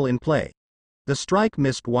was still in play. The strike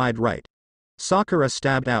missed wide right. Sakura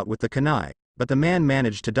stabbed out with the kunai, but the man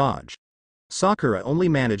managed to dodge. Sakura only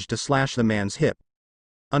managed to slash the man's hip.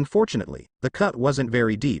 Unfortunately, the cut wasn't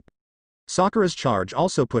very deep. Sakura's charge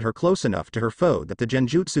also put her close enough to her foe that the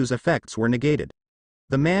genjutsu's effects were negated.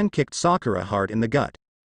 The man kicked Sakura hard in the gut.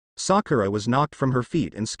 Sakura was knocked from her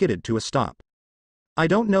feet and skidded to a stop. I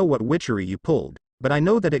don't know what witchery you pulled, but I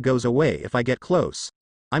know that it goes away if I get close.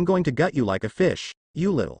 I'm going to gut you like a fish,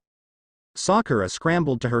 you little. Sakura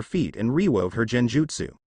scrambled to her feet and rewove her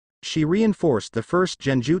genjutsu. She reinforced the first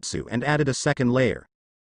genjutsu and added a second layer.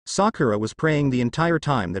 Sakura was praying the entire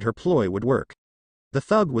time that her ploy would work. The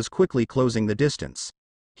thug was quickly closing the distance.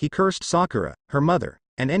 He cursed Sakura, her mother,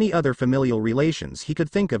 and any other familial relations he could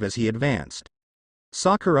think of as he advanced.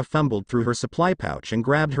 Sakura fumbled through her supply pouch and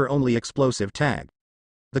grabbed her only explosive tag.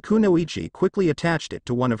 The kunoichi quickly attached it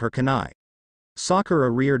to one of her kunai. Sakura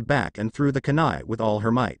reared back and threw the kunai with all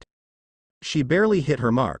her might. She barely hit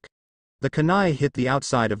her mark. The kunai hit the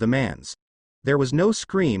outside of the man's. There was no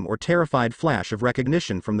scream or terrified flash of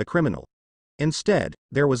recognition from the criminal. Instead,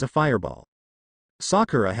 there was a fireball.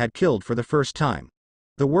 Sakura had killed for the first time.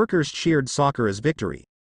 The workers cheered Sakura's victory.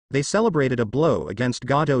 They celebrated a blow against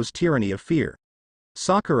Gato's tyranny of fear.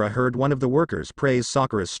 Sakura heard one of the workers praise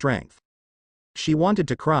Sakura's strength. She wanted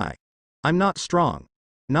to cry. I'm not strong.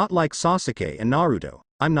 Not like Sasuke and Naruto,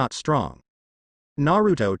 I'm not strong.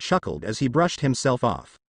 Naruto chuckled as he brushed himself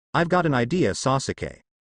off. I've got an idea, Sasuke.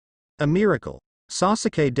 A miracle.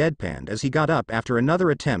 Sasuke deadpanned as he got up after another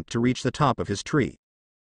attempt to reach the top of his tree.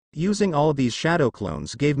 Using all these shadow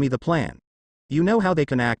clones gave me the plan. You know how they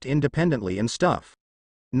can act independently and stuff.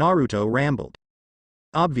 Naruto rambled.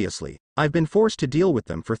 Obviously, I've been forced to deal with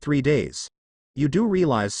them for 3 days. You do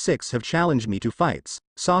realize 6 have challenged me to fights,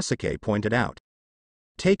 Sasuke pointed out.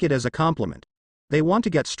 Take it as a compliment. They want to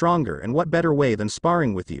get stronger, and what better way than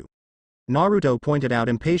sparring with you? Naruto pointed out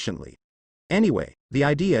impatiently. Anyway, the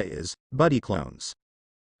idea is, buddy clones.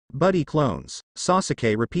 Buddy clones,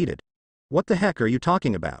 Sasuke repeated. What the heck are you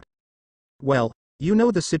talking about? Well, you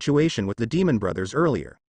know the situation with the Demon Brothers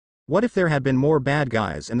earlier. What if there had been more bad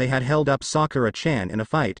guys and they had held up Sakura-chan in a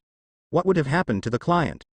fight? What would have happened to the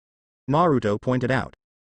client? Naruto pointed out.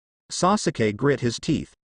 Sasuke grit his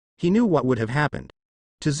teeth. He knew what would have happened.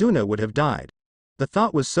 Tizuna would have died. The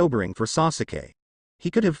thought was sobering for Sasuke.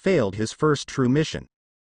 He could have failed his first true mission.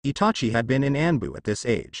 Itachi had been in Anbu at this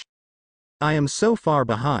age. I am so far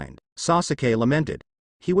behind, Sasuke lamented.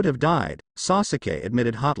 He would have died, Sasuke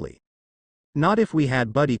admitted hotly. Not if we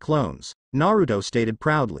had buddy clones, Naruto stated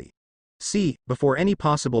proudly. See, before any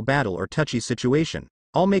possible battle or touchy situation,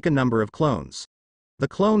 I'll make a number of clones. The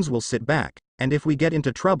clones will sit back, and if we get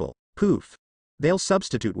into trouble, poof, they'll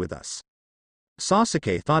substitute with us.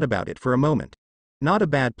 Sasuke thought about it for a moment. Not a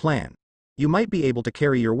bad plan. You might be able to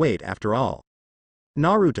carry your weight after all.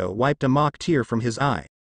 Naruto wiped a mock tear from his eye.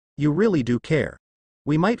 You really do care.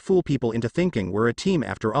 We might fool people into thinking we're a team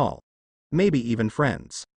after all. Maybe even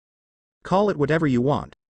friends. Call it whatever you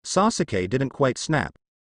want. Sasuke didn't quite snap.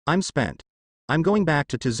 I'm spent. I'm going back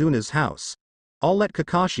to Tizuna's house. I'll let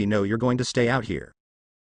Kakashi know you're going to stay out here.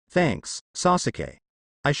 Thanks, Sasuke.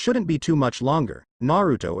 I shouldn't be too much longer,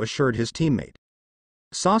 Naruto assured his teammate.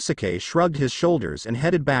 Sasuke shrugged his shoulders and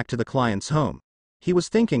headed back to the client's home. He was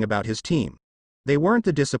thinking about his team. They weren't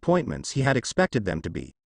the disappointments he had expected them to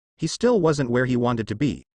be. He still wasn't where he wanted to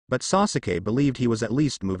be, but Sasuke believed he was at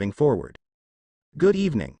least moving forward. Good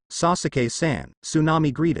evening, Sasuke-san,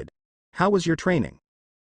 Tsunami greeted. How was your training?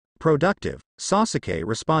 Productive, Sasuke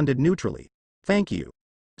responded neutrally. Thank you.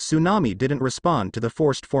 Tsunami didn't respond to the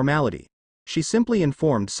forced formality. She simply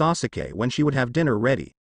informed Sasuke when she would have dinner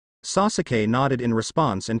ready. Sasuke nodded in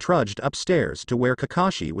response and trudged upstairs to where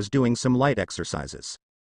Kakashi was doing some light exercises.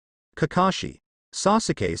 Kakashi,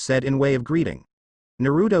 Sasuke said in way of greeting.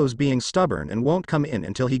 Naruto's being stubborn and won't come in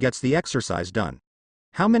until he gets the exercise done.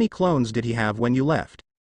 How many clones did he have when you left?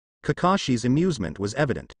 Kakashi's amusement was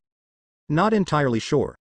evident. Not entirely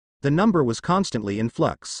sure. The number was constantly in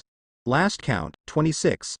flux. Last count,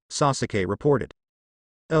 26, Sasuke reported.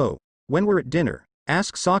 Oh, when we're at dinner,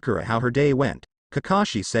 ask Sakura how her day went,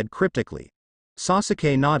 Kakashi said cryptically.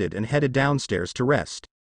 Sasuke nodded and headed downstairs to rest.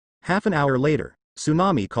 Half an hour later,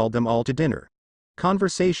 Tsunami called them all to dinner.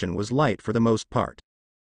 Conversation was light for the most part.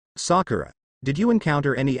 Sakura, did you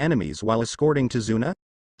encounter any enemies while escorting Tizuna?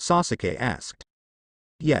 Sasuke asked.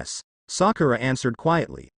 Yes, Sakura answered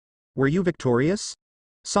quietly. Were you victorious?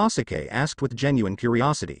 Sasuke asked with genuine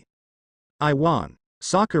curiosity. I won,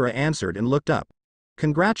 Sakura answered and looked up.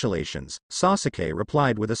 Congratulations, Sasuke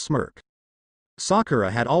replied with a smirk.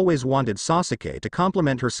 Sakura had always wanted Sasuke to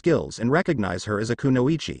compliment her skills and recognize her as a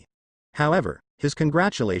kunoichi. However, his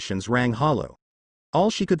congratulations rang hollow. All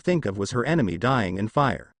she could think of was her enemy dying in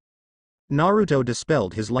fire. Naruto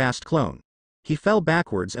dispelled his last clone. He fell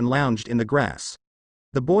backwards and lounged in the grass.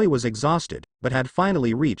 The boy was exhausted, but had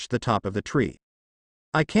finally reached the top of the tree.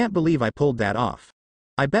 I can't believe I pulled that off.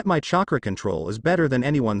 I bet my chakra control is better than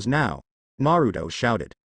anyone's now, Naruto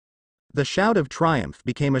shouted. The shout of triumph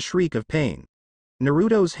became a shriek of pain.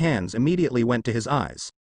 Naruto's hands immediately went to his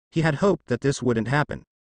eyes. He had hoped that this wouldn't happen.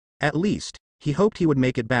 At least, he hoped he would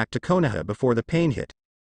make it back to Konoha before the pain hit.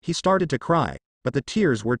 He started to cry, but the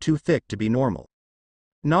tears were too thick to be normal.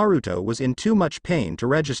 Naruto was in too much pain to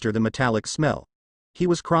register the metallic smell. He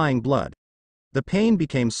was crying blood. The pain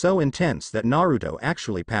became so intense that Naruto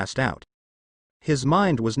actually passed out. His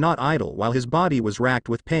mind was not idle while his body was racked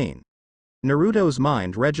with pain. Naruto's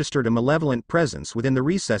mind registered a malevolent presence within the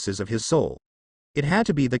recesses of his soul. It had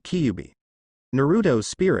to be the Kyuubi. Naruto's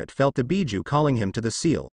spirit felt the Biju calling him to the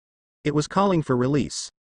seal. It was calling for release.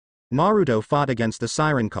 Naruto fought against the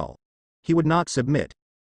siren call. He would not submit.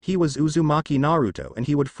 He was Uzumaki Naruto and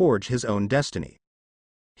he would forge his own destiny.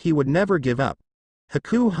 He would never give up.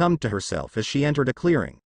 Haku hummed to herself as she entered a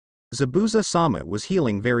clearing. Zabuza-sama was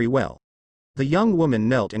healing very well. The young woman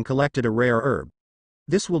knelt and collected a rare herb.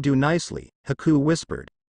 This will do nicely, Haku whispered.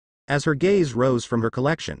 As her gaze rose from her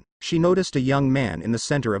collection, she noticed a young man in the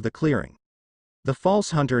center of the clearing. The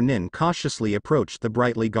false hunter Nin cautiously approached the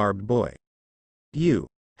brightly garbed boy. You.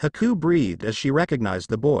 Haku breathed as she recognized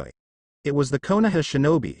the boy. It was the Konoha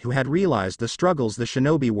shinobi who had realized the struggles the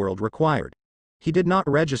shinobi world required. He did not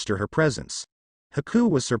register her presence. Haku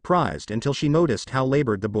was surprised until she noticed how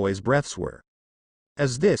labored the boy's breaths were.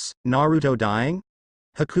 Is this, Naruto dying?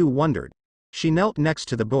 Haku wondered. She knelt next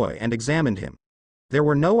to the boy and examined him. There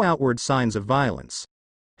were no outward signs of violence.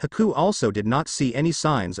 Haku also did not see any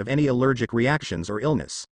signs of any allergic reactions or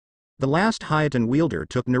illness. The last Hyutan wielder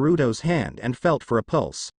took Naruto's hand and felt for a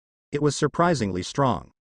pulse. It was surprisingly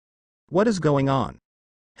strong. What is going on?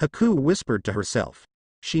 Haku whispered to herself.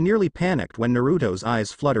 She nearly panicked when Naruto's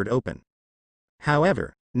eyes fluttered open.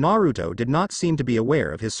 However, Naruto did not seem to be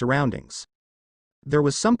aware of his surroundings. There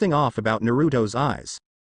was something off about Naruto's eyes.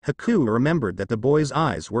 Haku remembered that the boy's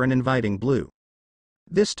eyes were an inviting blue.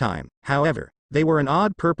 This time, however, they were an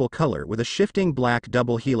odd purple color with a shifting black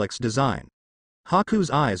double helix design.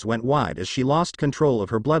 Haku's eyes went wide as she lost control of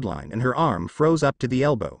her bloodline and her arm froze up to the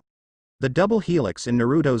elbow. The double helix in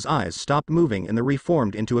Naruto's eyes stopped moving and the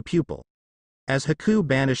reformed into a pupil. As Haku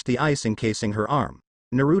banished the ice encasing her arm,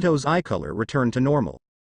 Naruto's eye color returned to normal.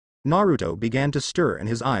 Naruto began to stir and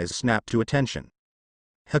his eyes snapped to attention.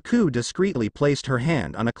 Haku discreetly placed her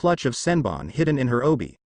hand on a clutch of senbon hidden in her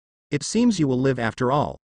obi. It seems you will live after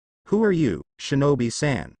all. Who are you,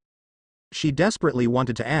 Shinobi-san? She desperately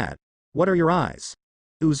wanted to add, what are your eyes?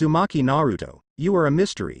 Uzumaki Naruto, you are a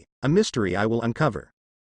mystery I will uncover.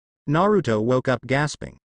 Naruto woke up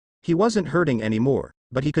gasping. He wasn't hurting anymore,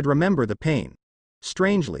 but he could remember the pain.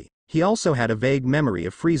 Strangely, he also had a vague memory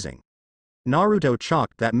of freezing. Naruto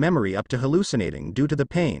chalked that memory up to hallucinating due to the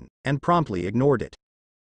pain, and promptly ignored it.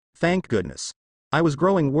 Thank goodness. I was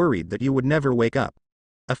growing worried that you would never wake up.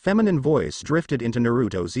 A feminine voice drifted into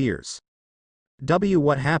Naruto's ears.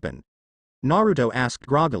 What happened? Naruto asked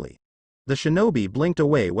groggily. The shinobi blinked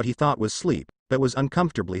away what he thought was sleep, but was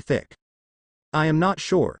uncomfortably thick. I am not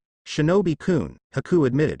sure, Shinobi-kun, Haku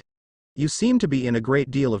admitted. You seem to be in a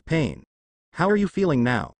great deal of pain. How are you feeling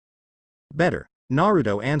now? Better,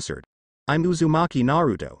 Naruto answered. I'm Uzumaki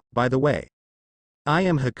Naruto, by the way. I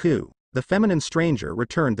am Haku, the feminine stranger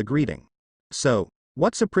returned the greeting. So,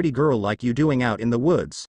 what's a pretty girl like you doing out in the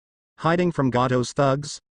woods? Hiding from Gato's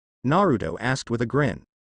thugs? Naruto asked with a grin.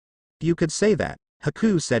 You could say that,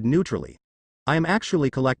 Haku said neutrally. I am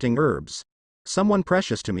actually collecting herbs. Someone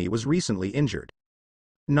precious to me was recently injured.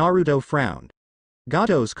 Naruto frowned.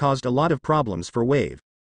 Gato's caused a lot of problems for Wave.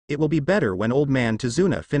 It will be better when old man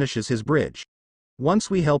Tazuna finishes his bridge. Once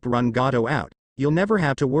we help run Gato out, you'll never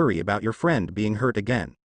have to worry about your friend being hurt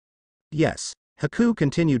again. Yes, Haku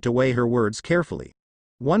continued to weigh her words carefully.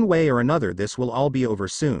 One way or another this will all be over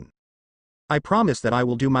soon. I promise that I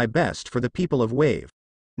will do my best for the people of Wave,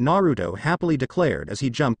 Naruto happily declared as he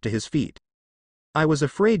jumped to his feet. I was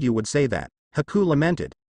afraid you would say that, Haku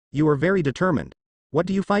lamented. You are very determined. What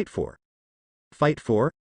do you fight for? Fight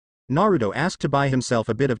for? Naruto asked to buy himself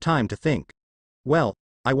a bit of time to think. Well,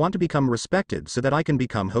 I want to become respected so that I can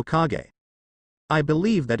become Hokage. I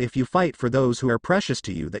believe that if you fight for those who are precious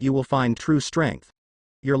to you that you will find true strength.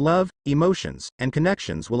 Your love, emotions, and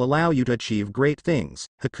connections will allow you to achieve great things,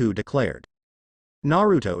 Haku declared.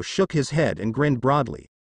 Naruto shook his head and grinned broadly.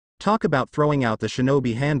 Talk about throwing out the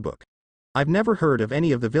shinobi handbook. I've never heard of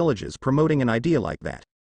any of the villages promoting an idea like that.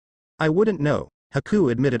 I wouldn't know,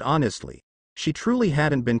 Haku admitted honestly. She truly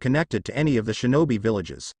hadn't been connected to any of the shinobi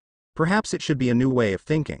villages. Perhaps it should be a new way of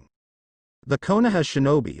thinking. The Konoha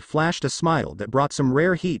shinobi flashed a smile that brought some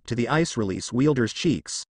rare heat to the ice release wielder's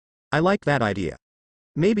cheeks. I like that idea.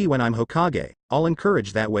 Maybe when I'm Hokage, I'll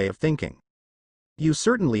encourage that way of thinking. You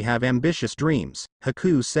certainly have ambitious dreams,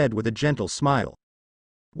 Haku said with a gentle smile.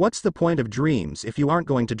 What's the point of dreams if you aren't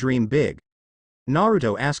going to dream big?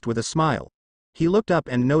 Naruto asked with a smile. He looked up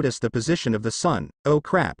and noticed the position of the sun. Oh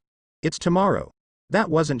crap. It's tomorrow. That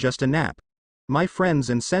wasn't just a nap. My friends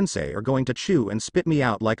and sensei are going to chew and spit me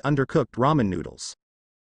out like undercooked ramen noodles.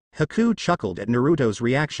 Haku chuckled at Naruto's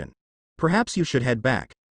reaction. Perhaps you should head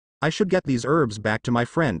back. I should get these herbs back to my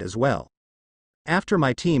friend as well. After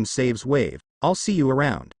my team saves Wave, I'll see you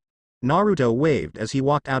around. Naruto waved as he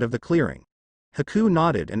walked out of the clearing. Haku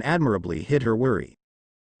nodded and admirably hid her worry.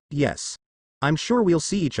 Yes. I'm sure we'll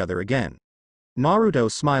see each other again. Naruto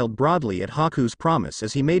smiled broadly at Haku's promise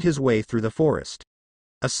as he made his way through the forest.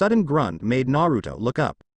 A sudden grunt made Naruto look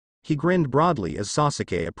up. He grinned broadly as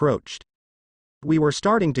Sasuke approached. We were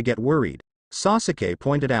starting to get worried, Sasuke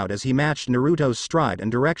pointed out as he matched Naruto's stride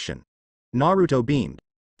and direction. Naruto beamed.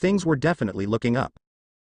 Things were definitely looking up.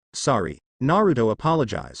 Sorry, Naruto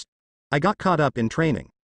apologized. I got caught up in training.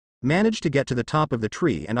 Managed to get to the top of the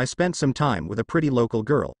tree and I spent some time with a pretty local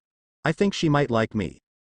girl. I think she might like me.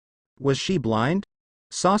 Was she blind?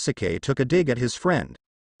 Sasuke took a dig at his friend.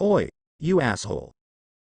 Oi, you asshole.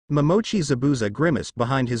 Momochi Zabuza grimaced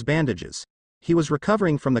behind his bandages. He was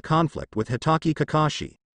recovering from the conflict with Hitaki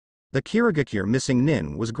Kakashi. The Kirigakure missing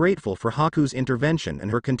nin was grateful for Haku's intervention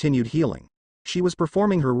and her continued healing. She was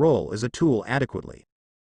performing her role as a tool adequately.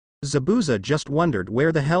 Zabuza just wondered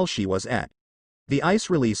where the hell she was at. The ice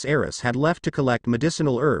release heiress had left to collect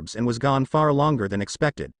medicinal herbs and was gone far longer than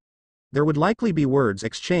expected. There would likely be words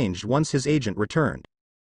exchanged once his agent returned.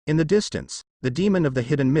 In the distance, the demon of the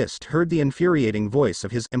hidden mist heard the infuriating voice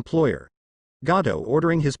of his employer, Gato,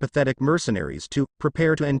 ordering his pathetic mercenaries to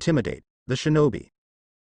prepare to intimidate the shinobi.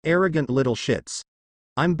 Arrogant little shits.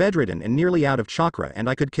 I'm bedridden and nearly out of chakra and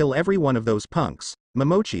I could kill every one of those punks,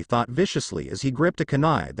 Momochi thought viciously as he gripped a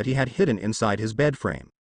kunai that he had hidden inside his bed frame.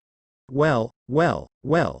 Well,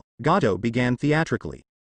 Gato began theatrically.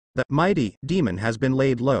 The mighty demon has been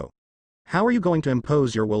laid low. How are you going to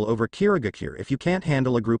impose your will over Kirigakure if you can't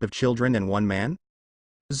handle a group of children and one man?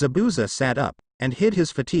 Zabuza sat up, and hid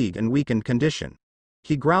his fatigue and weakened condition.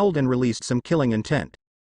 He growled and released some killing intent.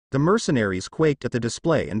 The mercenaries quaked at the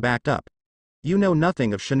display and backed up. You know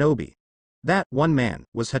nothing of shinobi. That one man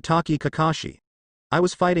was Hitaki Kakashi. I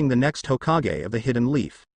was fighting the next Hokage of the Hidden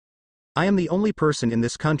Leaf. I am the only person in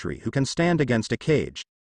this country who can stand against a cage.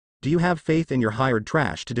 Do you have faith in your hired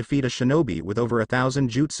trash to defeat a shinobi with over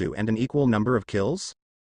 1,000 jutsu and an equal number of kills?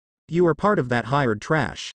 You are part of that hired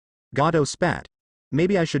trash. Gato spat.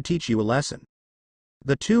 Maybe I should teach you a lesson.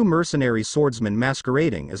 The two mercenary swordsmen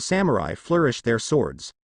masquerading as samurai flourished their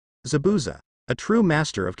swords. Zabuza, a true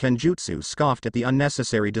master of kenjutsu, scoffed at the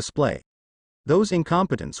unnecessary display. Those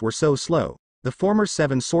incompetents were so slow. The former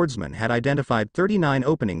 7 swordsmen had identified 39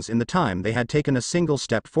 openings in the time they had taken a single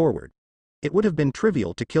step forward. It would have been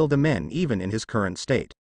trivial to kill the men even in his current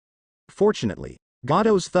state. Fortunately,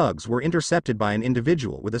 Gato's thugs were intercepted by an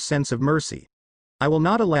individual with a sense of mercy. I will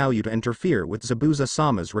not allow you to interfere with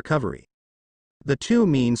Zabuza-sama's recovery. The two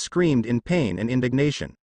men screamed in pain and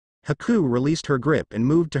indignation. Haku released her grip and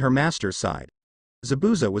moved to her master's side.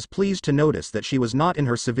 Zabuza was pleased to notice that she was not in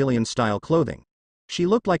her civilian-style clothing. She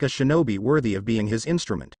looked like a shinobi worthy of being his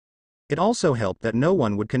instrument. It also helped that no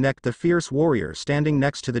one would connect the fierce warrior standing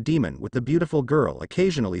next to the demon with the beautiful girl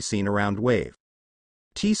occasionally seen around Wave.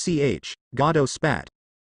 TCH, Gato spat.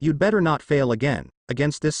 You'd better not fail again,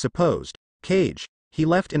 against this supposed cage. He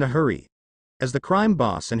left in a hurry. As the crime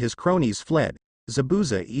boss and his cronies fled,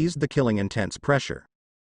 Zabuza eased the killing intense pressure.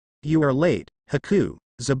 You are late, Haku,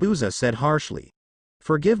 Zabuza said harshly.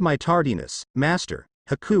 Forgive my tardiness, master,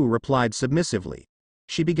 Haku replied submissively.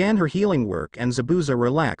 She began her healing work and Zabuza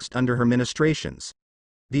relaxed under her ministrations.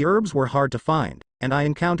 The herbs were hard to find, and I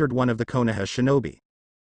encountered one of the Konoha shinobi.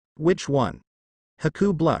 Which one?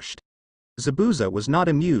 Haku blushed. Zabuza was not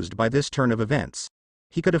amused by this turn of events.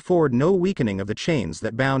 He could afford no weakening of the chains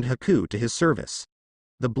that bound Haku to his service.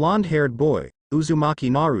 The blonde-haired boy,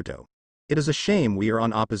 Uzumaki Naruto. It is a shame we are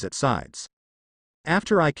on opposite sides.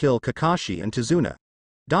 After I kill Kakashi and Tizuna,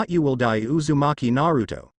 you will die Uzumaki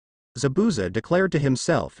Naruto, Zabuza declared to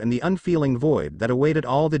himself and the unfeeling void that awaited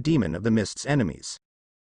all the demon of the mist's enemies.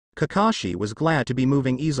 Kakashi was glad to be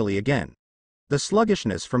moving easily again. The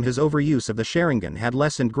sluggishness from his overuse of the Sharingan had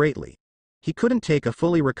lessened greatly. He couldn't take a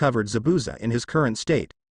fully recovered Zabuza in his current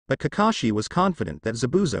state, but Kakashi was confident that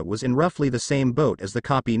Zabuza was in roughly the same boat as the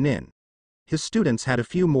copy nin. His students had a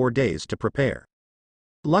few more days to prepare.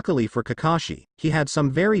 Luckily for Kakashi, he had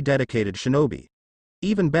some very dedicated shinobi.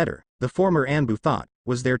 Even better, the former Anbu thought,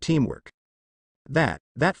 was their teamwork. That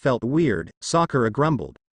felt weird, Sakura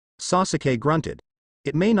grumbled. Sasuke grunted.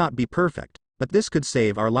 It may not be perfect, but this could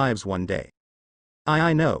save our lives one day.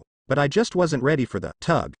 I know, but I just wasn't ready for the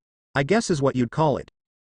tug, I guess is what you'd call it.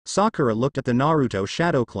 Sakura looked at the Naruto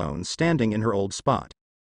shadow clone standing in her old spot.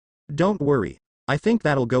 Don't worry, I think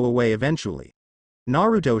that'll go away eventually.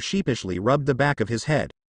 Naruto sheepishly rubbed the back of his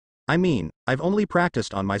head. I mean, I've only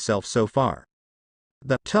practiced on myself so far.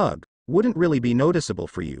 The tug wouldn't really be noticeable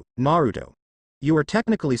for you, Naruto. You are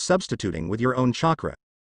technically substituting with your own chakra.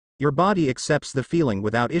 Your body accepts the feeling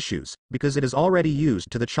without issues, because it is already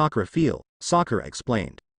used to the chakra feel, Sakura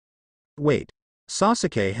explained. Wait.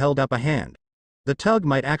 Sasuke held up a hand. The tug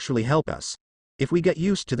might actually help us. If we get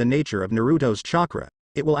used to the nature of Naruto's chakra,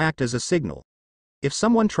 it will act as a signal. If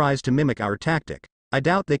someone tries to mimic our tactic, I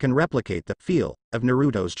doubt they can replicate the feel of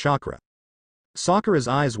Naruto's chakra. Sakura's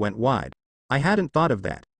eyes went wide. I hadn't thought of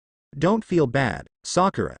that. Don't feel bad,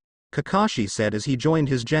 Sakura, Kakashi said as he joined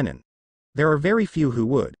his genin. There are very few who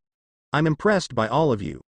would. I'm impressed by all of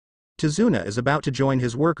you. Tazuna is about to join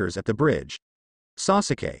his workers at the bridge.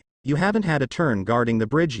 Sasuke, you haven't had a turn guarding the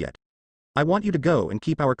bridge yet. I want you to go and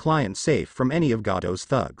keep our client safe from any of Gato's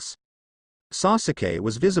thugs. Sasuke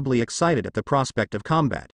was visibly excited at the prospect of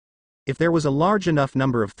combat. If there was a large enough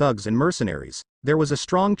number of thugs and mercenaries, there was a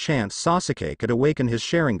strong chance Sasuke could awaken his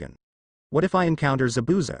Sharingan. What if I encounter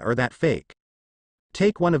Zabuza or that fake?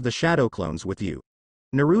 Take one of the shadow clones with you.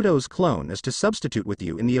 Naruto's clone is to substitute with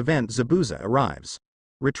you in the event Zabuza arrives.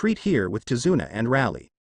 Retreat here with Tazuna and rally.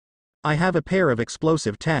 I have a pair of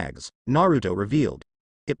explosive tags, Naruto revealed.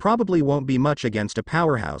 It probably won't be much against a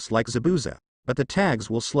powerhouse like Zabuza, but the tags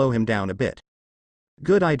will slow him down a bit.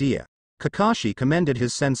 Good idea. Kakashi commended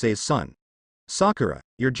his sensei's son. Sakura,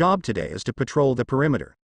 your job today is to patrol the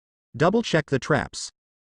perimeter. Double-check the traps.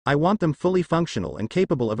 I want them fully functional and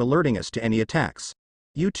capable of alerting us to any attacks.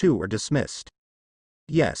 You two are dismissed.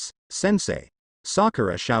 Yes, sensei.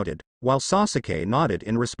 Sakura shouted, while Sasuke nodded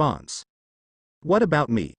in response. What about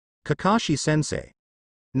me, Kakashi-sensei?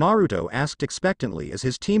 Naruto asked expectantly as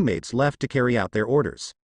his teammates left to carry out their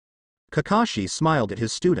orders. Kakashi smiled at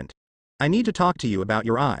his student. I need to talk to you about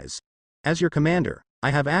your eyes. As your commander,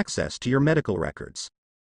 I have access to your medical records.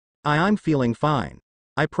 I'm feeling fine.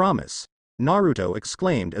 I promise. Naruto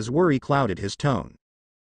exclaimed as worry clouded his tone.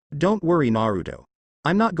 Don't worry, Naruto.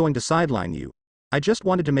 I'm not going to sideline you. I just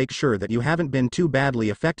wanted to make sure that you haven't been too badly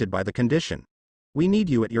affected by the condition. We need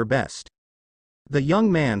you at your best. The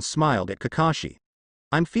young man smiled at Kakashi.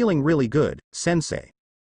 I'm feeling really good, sensei.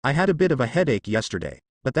 I had a bit of a headache yesterday,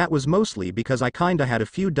 but that was mostly because I kinda had a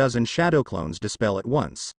few dozen shadow clones dispel at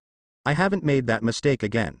once. I haven't made that mistake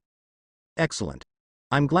again. Excellent.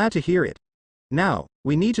 I'm glad to hear it. Now,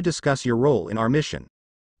 we need to discuss your role in our mission.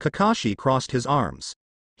 Kakashi crossed his arms.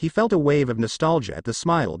 He felt a wave of nostalgia at the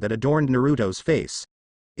smile that adorned Naruto's face.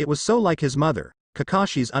 It was so like his mother,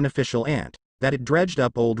 Kakashi's unofficial aunt, that it dredged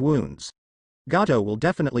up old wounds. Gato will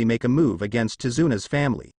definitely make a move against Tazuna's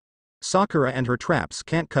family. Sakura and her traps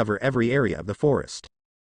can't cover every area of the forest.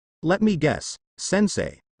 Let me guess,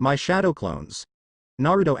 sensei, my shadow clones?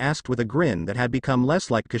 Naruto asked with a grin that had become less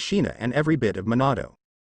like Kushina and every bit of Minato.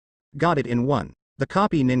 Got it in one, the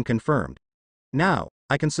copy Nin confirmed. Now,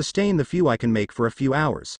 I can sustain the few I can make for a few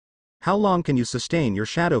hours. How long can you sustain your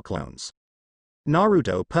shadow clones?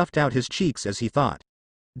 Naruto puffed out his cheeks as he thought.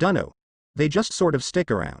 Dunno. They just sort of stick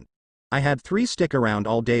around. I had 3 stick around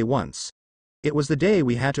all day once. It was the day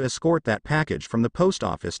we had to escort that package from the post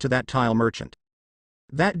office to that tile merchant.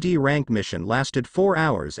 That D-rank mission lasted 4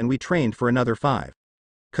 hours and we trained for another 5.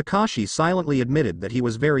 Kakashi silently admitted that he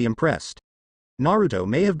was very impressed. Naruto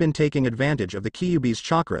may have been taking advantage of the Kyuubi's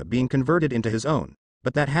chakra being converted into his own,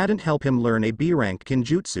 but that hadn't helped him learn a B-rank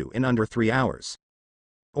kinjutsu in under 3 hours.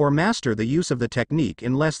 Or master the use of the technique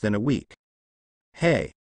in less than a week.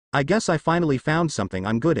 Hey. I guess I finally found something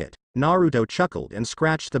I'm good at, Naruto chuckled and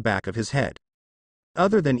scratched the back of his head.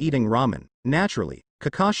 Other than eating ramen, naturally,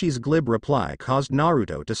 Kakashi's glib reply caused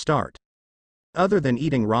Naruto to start. Other than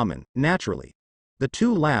eating ramen, naturally. The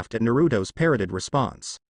two laughed at Naruto's parroted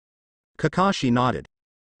response. Kakashi nodded.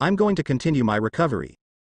 I'm going to continue my recovery.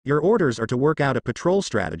 Your orders are to work out a patrol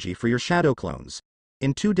strategy for your shadow clones.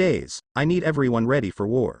 In 2 days, I need everyone ready for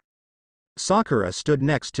war. Sakura stood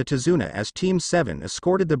next to Tazuna as Team 7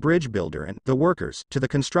 escorted the bridge builder and the workers to the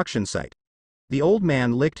construction site. The old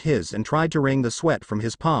man licked his and tried to wring the sweat from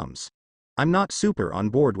his palms. I'm not super on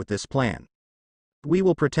board with this plan. We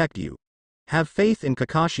will protect you. Have faith in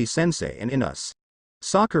Kakashi-sensei and in us.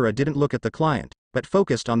 Sakura didn't look at the client, but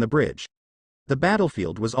focused on the bridge. The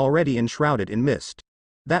battlefield was already enshrouded in mist.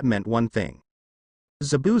 That meant one thing.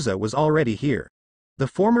 Zabuza was already here. The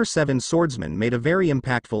former Seven Swordsman made a very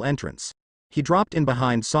impactful entrance. He dropped in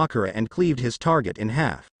behind Sakura and cleaved his target in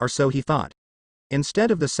half, or so he thought.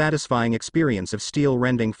 Instead of the satisfying experience of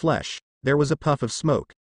steel-rending flesh, there was a puff of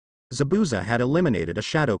smoke. Zabuza had eliminated a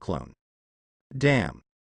shadow clone. Damn.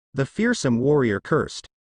 The fearsome warrior cursed.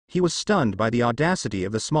 He was stunned by the audacity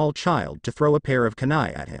of the small child to throw a pair of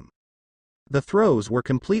kunai at him. The throws were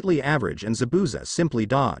completely average and Zabuza simply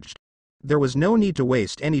dodged. There was no need to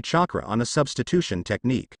waste any chakra on a substitution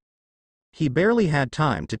technique. He barely had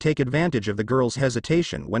time to take advantage of the girl's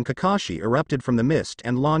hesitation when Kakashi erupted from the mist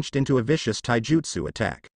and launched into a vicious taijutsu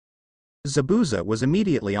attack. Zabuza was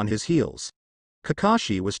immediately on his heels.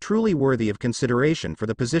 Kakashi was truly worthy of consideration for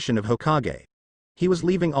the position of Hokage. He was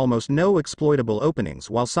leaving almost no exploitable openings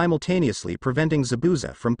while simultaneously preventing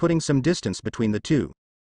Zabuza from putting some distance between the two.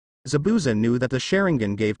 Zabuza knew that the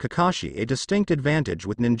Sharingan gave Kakashi a distinct advantage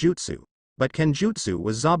with ninjutsu, but kenjutsu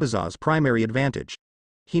was Zabuza's primary advantage.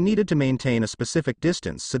 He needed to maintain a specific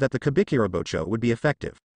distance so that the Kabikirabocho would be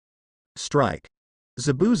effective. Strike!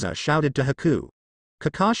 Zabuza shouted to Haku.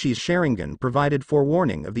 Kakashi's Sharingan provided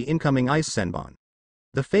forewarning of the incoming Ice Senbon.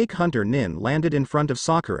 The fake hunter Nin landed in front of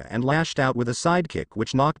Sakura and lashed out with a sidekick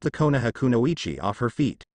which knocked the Konoha Kunoichi off her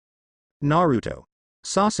feet. Naruto.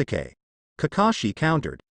 Sasuke. Kakashi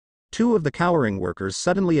countered. Two of the cowering workers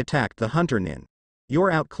suddenly attacked the hunter Nin.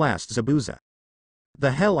 You're outclassed, Zabuza.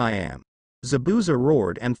 The hell I am. Zabuza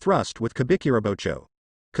roared and thrust with Kabikirabocho.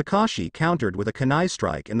 Kakashi countered with a kunai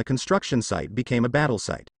strike and the construction site became a battle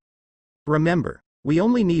site. Remember, we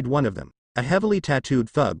only need one of them, a heavily tattooed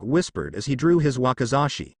thug whispered as he drew his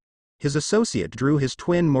wakizashi. His associate drew his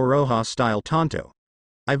twin Moroha-style tanto.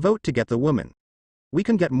 I vote to get the woman. We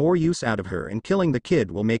can get more use out of her and killing the kid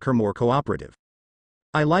will make her more cooperative.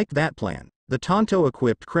 I like that plan, the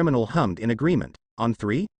tanto-equipped criminal hummed in agreement. On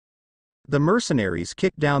three? The mercenaries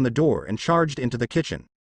kicked down the door and charged into the kitchen.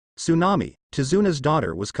 Tsunami, Tizuna's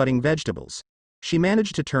daughter, was cutting vegetables. She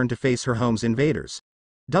managed to turn to face her home's invaders.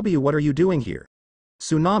 What are you doing here?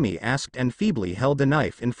 Tsunami asked and feebly held the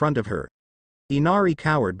knife in front of her. Inari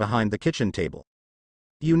cowered behind the kitchen table.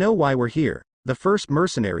 You know why we're here, the first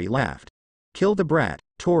mercenary laughed. Kill the brat,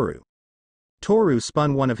 Toru. Toru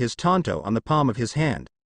spun one of his tanto on the palm of his hand.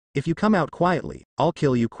 If you come out quietly, I'll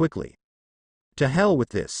kill you quickly. To hell with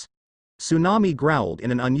this. Tsunami growled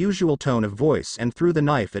in an unusual tone of voice and threw the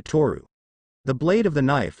knife at Toru. The blade of the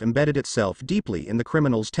knife embedded itself deeply in the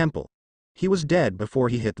criminal's temple. He was dead before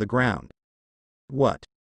he hit the ground. What?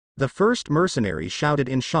 The first mercenary shouted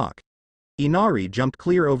in shock. Inari jumped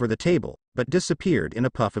clear over the table, but disappeared in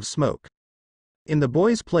a puff of smoke. In the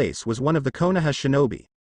boy's place was one of the Konoha shinobi.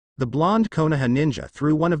 The blonde Konoha ninja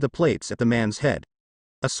threw one of the plates at the man's head.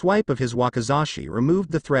 A swipe of his wakizashi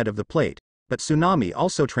removed the thread of the plate, but Tsunami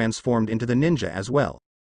also transformed into the ninja as well.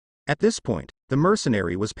 At this point, the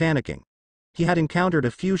mercenary was panicking. He had encountered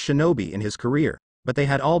a few shinobi in his career, but they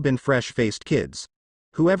had all been fresh-faced kids.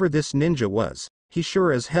 Whoever this ninja was, he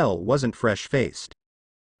sure as hell wasn't fresh-faced.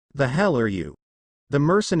 The hell are you? The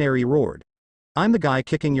mercenary roared. I'm the guy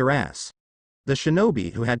kicking your ass. The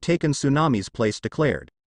shinobi who had taken Tsunami's place declared.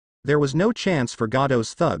 There was no chance for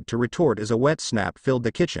Gado's thug to retort as a wet snap filled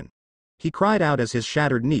the kitchen. He cried out as his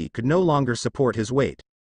shattered knee could no longer support his weight.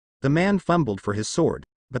 The man fumbled for his sword,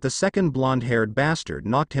 but the second blonde-haired bastard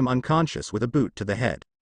knocked him unconscious with a boot to the head.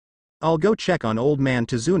 I'll go check on old man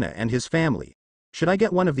Tizuna and his family. Should I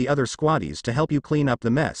get one of the other squaddies to help you clean up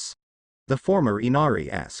the mess? The former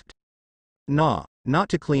Inari asked. Nah, not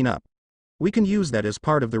to clean up. We can use that as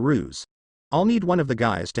part of the ruse. I'll need one of the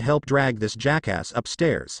guys to help drag this jackass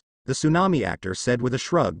upstairs, the Tsunami actor said with a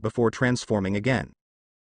shrug before transforming again.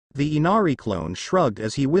 The Inari clone shrugged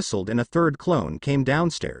as he whistled and a third clone came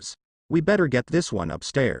downstairs. We better get this one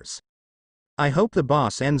upstairs. I hope the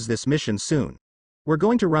boss ends this mission soon. We're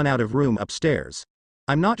going to run out of room upstairs.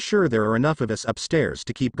 I'm not sure there are enough of us upstairs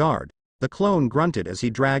to keep guard, the clone grunted as he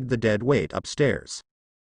dragged the dead weight upstairs.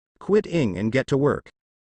 Quit ing and get to work.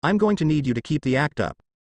 I'm going to need you to keep the act up.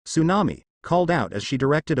 Tsunami called out as she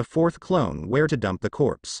directed a fourth clone where to dump the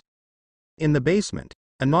corpse. In the basement,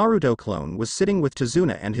 a Naruto clone was sitting with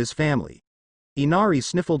Tizuna and his family. Inari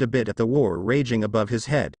sniffled a bit at the war raging above his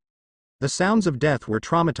head. The sounds of death were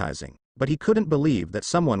traumatizing, but he couldn't believe that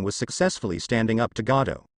someone was successfully standing up to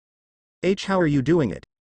Gado. How are you doing it?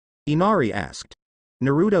 Inari asked.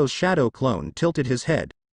 Naruto's shadow clone tilted his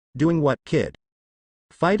head. Doing what, kid?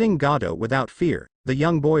 Fighting Gado without fear, the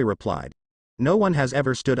young boy replied. No one has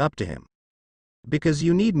ever stood up to him. Because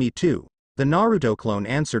you need me too, the Naruto clone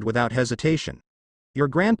answered without hesitation. Your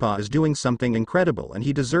grandpa is doing something incredible and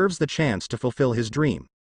he deserves the chance to fulfill his dream.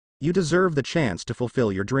 You deserve the chance to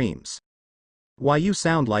fulfill your dreams. Why you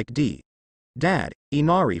sound like Dad,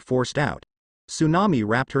 Inari forced out. Tsunami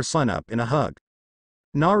wrapped her son up in a hug.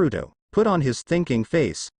 Naruto put on his thinking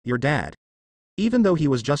face, your dad. Even though he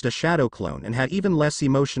was just a shadow clone and had even less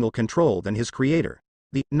emotional control than his creator,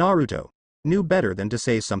 the Naruto knew better than to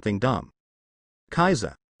say something dumb.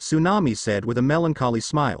 Kaiza, Tsunami said with a melancholy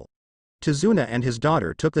smile. Tazuna and his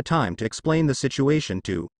daughter took the time to explain the situation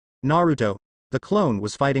to Naruto. The clone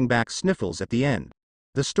was fighting back sniffles at the end.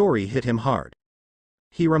 The story hit him hard.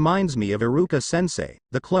 He reminds me of Iruka-sensei,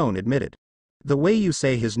 the clone admitted. The way you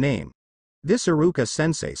say his name. This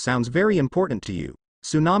Iruka-sensei sounds very important to you,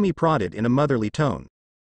 Tsunami prodded in a motherly tone.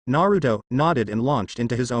 Naruto nodded and launched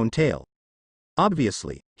into his own tale.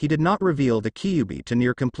 Obviously, he did not reveal the Kyuubi to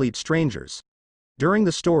near-complete strangers. During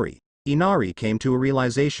the story, Inari came to a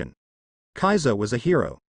realization. Kaiza was a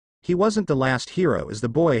hero. He wasn't the last hero as the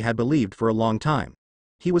boy had believed for a long time.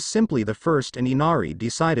 He was simply the first, and Inari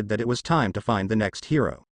decided that it was time to find the next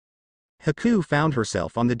hero. Haku found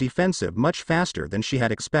herself on the defensive much faster than she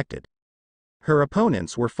had expected. Her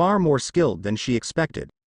opponents were far more skilled than she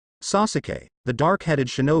expected. Sasuke, the dark-headed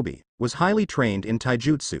shinobi, was highly trained in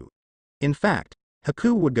taijutsu. In fact,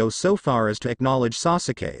 Haku would go so far as to acknowledge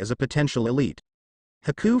Sasuke as a potential elite.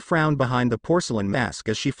 Haku frowned behind the porcelain mask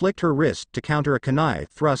as she flicked her wrist to counter a kunai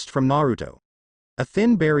thrust from Naruto. A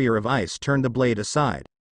thin barrier of ice turned the blade aside.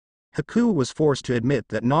 Haku was forced to admit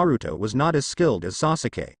that Naruto was not as skilled as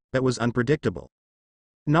Sasuke, but was unpredictable.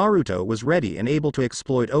 Naruto was ready and able to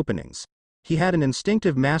exploit openings. He had an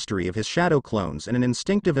instinctive mastery of his shadow clones and an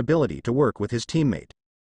instinctive ability to work with his teammate.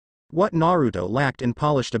 What Naruto lacked in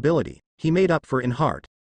polished ability, he made up for in heart.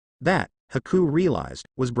 That, Haku realized,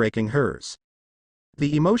 was breaking hers.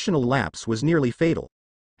 The emotional lapse was nearly fatal.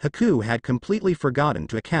 Haku had completely forgotten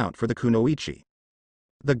to account for the kunoichi.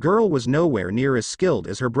 The girl was nowhere near as skilled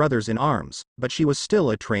as her brothers in arms, but she was still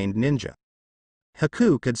a trained ninja.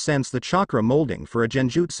 Haku could sense the chakra molding for a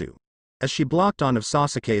genjutsu. As she blocked on of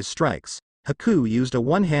Sasuke's strikes, Haku used a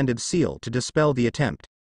one-handed seal to dispel the attempt.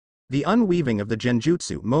 The unweaving of the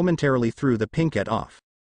genjutsu momentarily threw the pinkette off.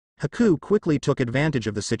 Haku quickly took advantage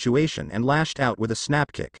of the situation and lashed out with a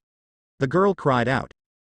snap kick. The girl cried out.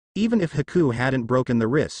 Even if Haku hadn't broken the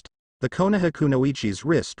wrist, the Konoha kunoichi's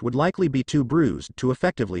wrist would likely be too bruised to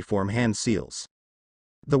effectively form hand seals.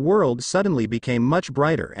 The world suddenly became much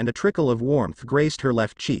brighter and a trickle of warmth graced her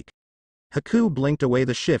left cheek. Haku blinked away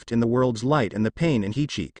the shift in the world's light and the pain in her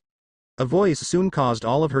cheek. A voice soon caused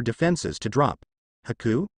all of her defenses to drop.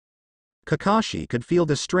 Haku? Kakashi could feel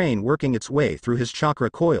the strain working its way through his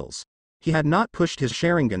chakra coils. He had not pushed his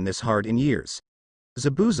Sharingan this hard in years.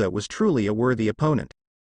 Zabuza was truly a worthy opponent.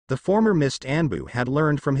 The former Mist Anbu had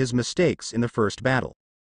learned from his mistakes in the first battle.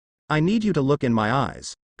 I need you to look in my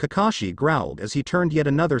eyes, Kakashi growled as he turned yet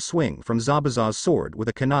another swing from Zabuza's sword with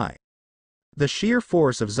a kunai. The sheer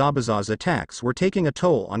force of Zabuza's attacks were taking a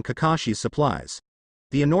toll on Kakashi's supplies.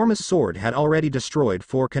 The enormous sword had already destroyed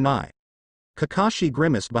 4 kunai. Kakashi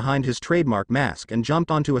grimaced behind his trademark mask and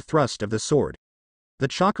jumped onto a thrust of the sword. The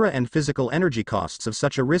chakra and physical energy costs of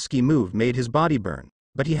such a risky move made his body burn,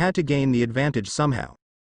 but he had to gain the advantage somehow.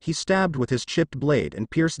 He stabbed with his chipped blade and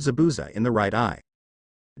pierced Zabuza in the right eye.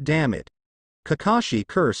 Damn it! Kakashi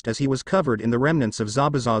cursed as he was covered in the remnants of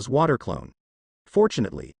Zabuza's water clone.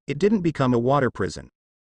 Fortunately, it didn't become a water prison.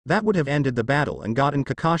 That would have ended the battle and gotten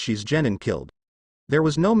Kakashi's genin killed. There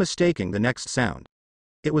was no mistaking the next sound.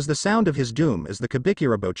 It was the sound of his doom as the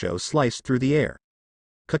Kabikirabocho sliced through the air.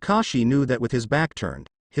 Kakashi knew that with his back turned,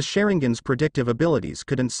 his Sharingan's predictive abilities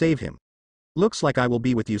couldn't save him. Looks like I will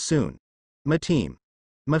be with you soon. My team.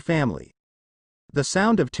 My family. The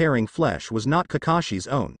sound of tearing flesh was not Kakashi's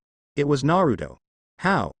own. It was Naruto.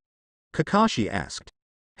 How? Kakashi asked.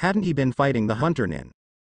 Hadn't he been fighting the hunter nin?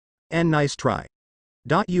 Nice try.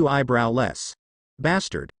 You eyebrowless.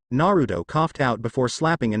 Bastard, Naruto coughed out before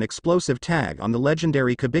slapping an explosive tag on the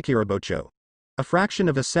legendary Kabikirabocho. A fraction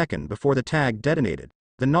of a second before the tag detonated,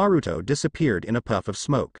 the Naruto disappeared in a puff of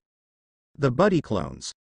smoke. The buddy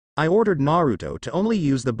clones. I ordered Naruto to only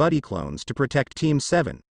use the buddy clones to protect Team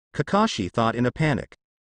 7, Kakashi thought in a panic.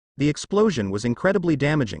 The explosion was incredibly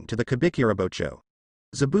damaging to the Kabikirabocho.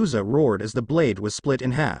 Zabuza roared as the blade was split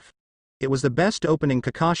in half. It was the best opening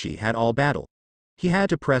Kakashi had all battle. He had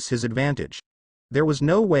to press his advantage. There was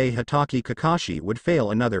no way Hatake Kakashi would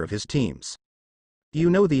fail another of his teams. You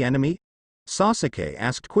know the enemy? Sasuke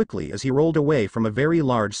asked quickly as he rolled away from a very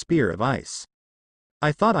large spear of ice.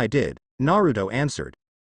 I thought I did, Naruto answered.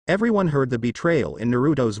 Everyone heard the betrayal in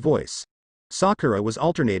Naruto's voice. Sakura was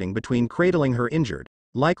alternating between cradling her injured,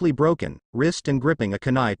 likely broken, wrist and gripping a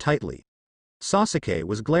kunai tightly. Sasuke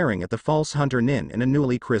was glaring at the false hunter Nin in a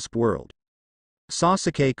newly crisp world.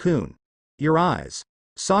 Sasuke-kun. Your eyes.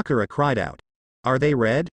 Sakura cried out. Are they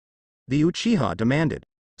red? The Uchiha demanded.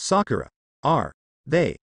 Sakura. Are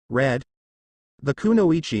they red? The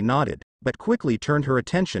kunoichi nodded, but quickly turned her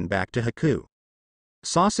attention back to Haku.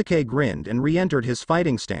 Sasuke grinned and re-entered his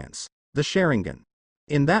fighting stance, the Sharingan.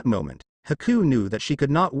 In that moment, Haku knew that she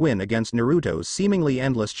could not win against Naruto's seemingly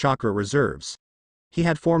endless chakra reserves. He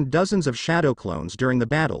had formed dozens of shadow clones during the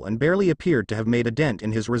battle and barely appeared to have made a dent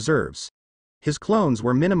in his reserves. His clones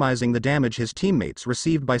were minimizing the damage his teammates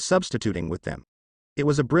received by substituting with them. It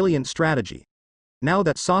was a brilliant strategy. Now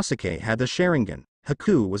that Sasuke had the Sharingan,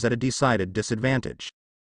 Haku was at a decided disadvantage.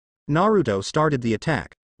 Naruto started the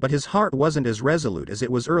attack, but his heart wasn't as resolute as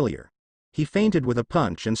it was earlier. He feinted with a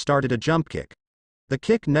punch and started a jump kick. The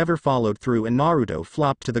kick never followed through and Naruto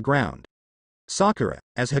flopped to the ground. Sakura,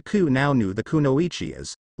 as Haku now knew the kunoichi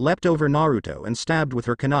as, leapt over Naruto and stabbed with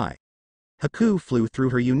her kunai. Haku flew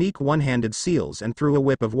through her unique one-handed seals and threw a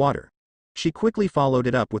whip of water. She quickly followed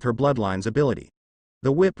it up with her Bloodline's ability.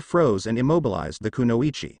 The whip froze and immobilized the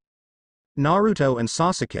kunoichi. Naruto and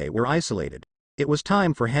Sasuke were isolated. It was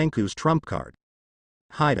time for Hanku's trump card.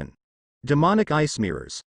 Hiden. Demonic Ice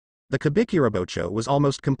Mirrors. The Kabikirabocho was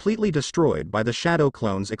almost completely destroyed by the Shadow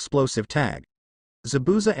Clone's explosive tag.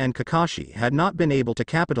 Zabuza and Kakashi had not been able to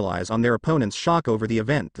capitalize on their opponent's shock over the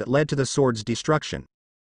event that led to the sword's destruction.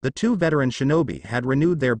 The two veteran shinobi had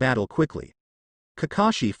renewed their battle quickly.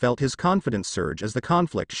 Kakashi felt his confidence surge as the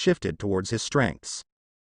conflict shifted towards his strengths.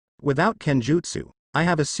 Without Kenjutsu, I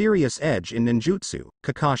have a serious edge in ninjutsu,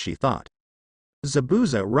 Kakashi thought.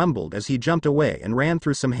 Zabuza rumbled as he jumped away and ran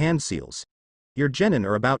through some hand seals. Your genin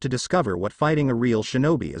are about to discover what fighting a real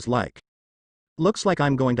shinobi is like. Looks like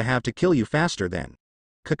I'm going to have to kill you faster then.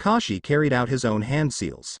 Kakashi carried out his own hand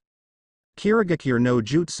seals. Kirigakure no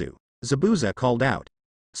Jutsu, Zabuza called out.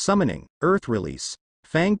 Summoning, Earth Release,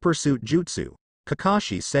 Fang Pursuit Jutsu,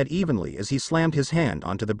 Kakashi said evenly as he slammed his hand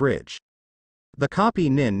onto the bridge. The copy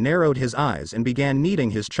Nin narrowed his eyes and began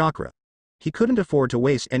kneading his chakra. He couldn't afford to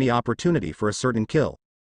waste any opportunity for a certain kill.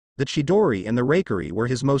 The Chidori and the Reikiri were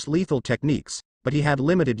his most lethal techniques, but he had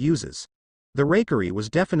limited uses. The Reikiri was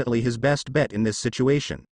definitely his best bet in this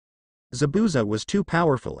situation. Zabuza was too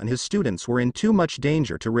powerful and his students were in too much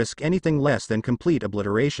danger to risk anything less than complete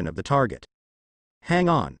obliteration of the target. Hang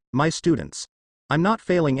on, my students. I'm not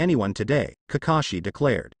failing anyone today, Kakashi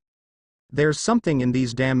declared. There's something in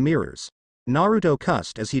these damn mirrors. Naruto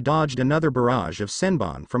cussed as he dodged another barrage of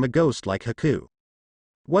senbon from a ghost like Haku.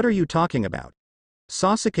 What are you talking about?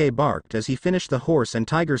 Sasuke barked as he finished the horse and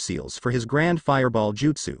tiger seals for his grand fireball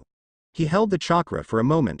jutsu. He held the chakra for a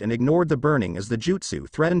moment and ignored the burning as the jutsu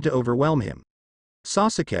threatened to overwhelm him.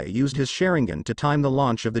 Sasuke used his Sharingan to time the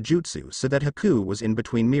launch of the jutsu so that Haku was in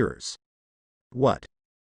between mirrors. What?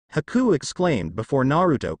 Haku exclaimed before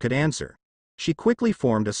Naruto could answer. She quickly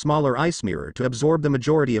formed a smaller ice mirror to absorb the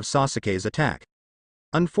majority of Sasuke's attack.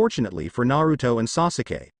 Unfortunately for Naruto and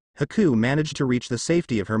Sasuke, Haku managed to reach the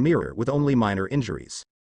safety of her mirror with only minor injuries.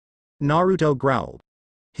 Naruto growled.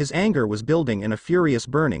 His anger was building and a furious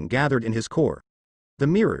burning gathered in his core. The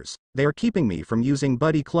mirrors, they are keeping me from using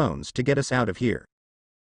buddy clones to get us out of here.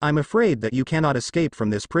 I'm afraid that you cannot escape from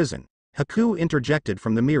this prison, Haku interjected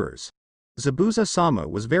from the mirrors. Zabuza-sama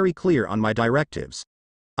was very clear on my directives.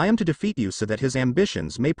 I am to defeat you so that his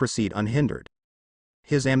ambitions may proceed unhindered.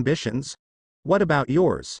 His ambitions? What about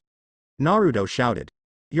yours? Naruto shouted.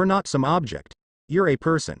 You're not some object. You're a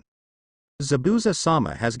person.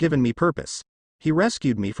 Zabuza-sama has given me purpose. He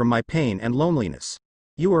rescued me from my pain and loneliness.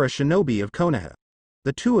 You are a shinobi of Konoha.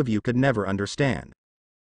 The two of you could never understand.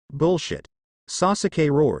 Bullshit. Sasuke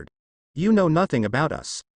roared. You know nothing about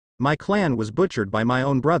us. My clan was butchered by my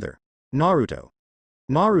own brother, Naruto.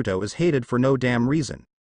 Naruto is hated for no damn reason.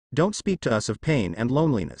 Don't speak to us of pain and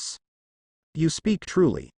loneliness. You speak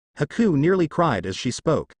truly. Haku nearly cried as she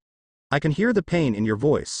spoke. I can hear the pain in your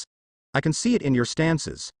voice. I can see it in your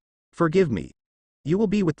stances. Forgive me. You will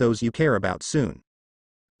be with those you care about soon.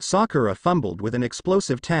 Sakura fumbled with an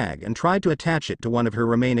explosive tag and tried to attach it to one of her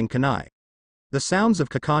remaining kunai. The sounds of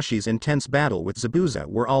Kakashi's intense battle with Zabuza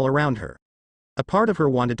were all around her. A part of her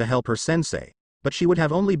wanted to help her sensei, but she would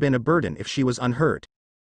have only been a burden if she was unhurt.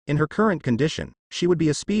 In her current condition, she would be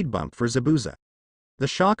a speed bump for Zabuza. The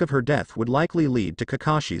shock of her death would likely lead to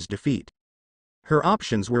Kakashi's defeat. Her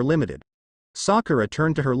options were limited. Sakura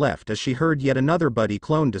turned to her left as she heard yet another buddy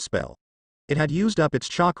clone dispel. It had used up its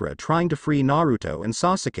chakra trying to free Naruto and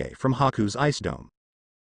Sasuke from Haku's ice dome.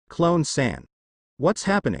 Clone-san. What's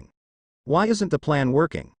happening? Why isn't the plan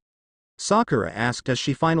working? Sakura asked as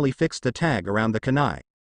she finally fixed the tag around the kunai.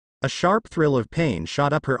 A sharp thrill of pain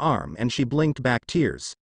shot up her arm and she blinked back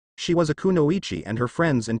tears. She was a kunoichi and her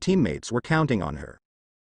friends and teammates were counting on her.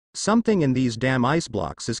 Something in these damn ice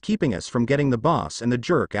blocks is keeping us from getting the boss and the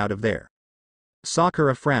jerk out of there.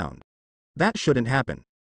 Sakura frowned. That shouldn't happen.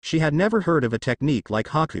 She had never heard of a technique like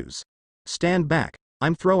Haku's. Stand back,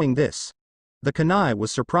 I'm throwing this. The kunai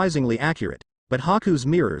was surprisingly accurate, but Haku's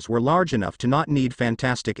mirrors were large enough to not need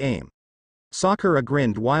fantastic aim. Sakura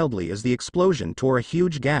grinned wildly as the explosion tore a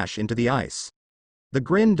huge gash into the ice. The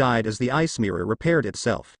grin died as the ice mirror repaired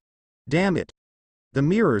itself. Damn it. The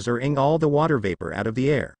mirrors are ing all the water vapor out of the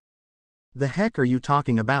air. The heck are you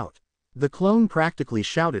talking about? The clone practically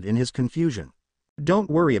shouted in his confusion. Don't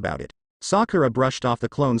worry about it. Sakura brushed off the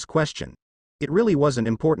clone's question. It really wasn't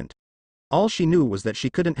important. All she knew was that she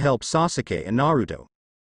couldn't help Sasuke and Naruto.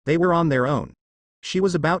 They were on their own. She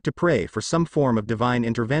was about to pray for some form of divine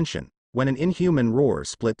intervention, when an inhuman roar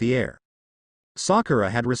split the air.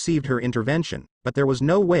 Sakura had received her intervention, but there was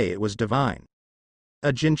no way it was divine.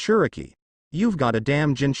 A Jinchuriki. You've got a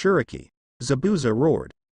damn Jinchuriki. Zabuza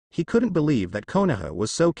roared. He couldn't believe that Konoha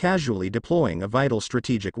was so casually deploying a vital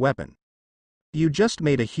strategic weapon. You just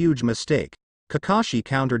made a huge mistake, Kakashi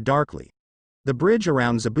countered darkly. The bridge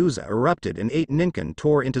around Zabuza erupted and 8 ninkin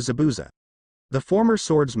tore into Zabuza. The former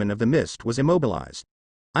swordsman of the mist was immobilized.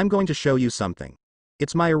 I'm going to show you something.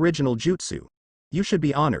 It's my original jutsu. You should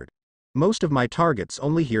be honored. Most of my targets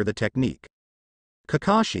only hear the technique.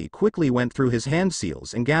 Kakashi quickly went through his hand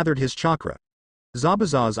seals and gathered his chakra.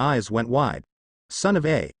 Zabuza's eyes went wide. Son of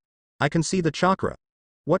A. I can see the chakra.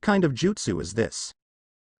 What kind of jutsu is this?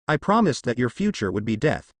 I promised that your future would be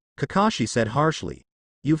death, Kakashi said harshly.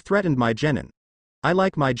 You've threatened my genin. I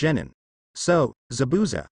like my genin. So,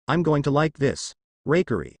 Zabuza, I'm going to like this.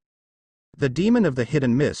 Rakery. The demon of the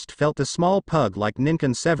hidden mist felt the small pug-like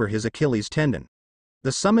ninkin sever his Achilles tendon.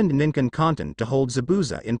 The summoned ninkin content to hold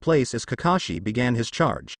Zabuza in place as Kakashi began his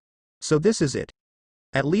charge. So this is it.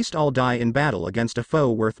 At least I'll die in battle against a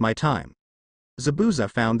foe worth my time. Zabuza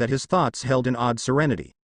found that his thoughts held an odd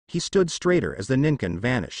serenity. He stood straighter as the ninkin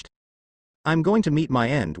vanished. I'm going to meet my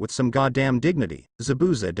end with some goddamn dignity,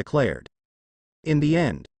 Zabuza declared. In the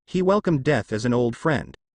end, he welcomed death as an old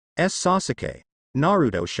friend. Sasuke.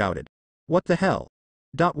 Naruto shouted. What the hell?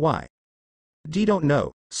 Why? Don't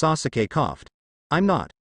know, Sasuke coughed. I'm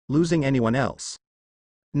not losing anyone else.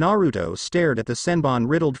 Naruto stared at the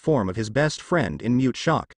senbon-riddled form of his best friend in mute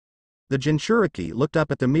shock. The Jinchuriki looked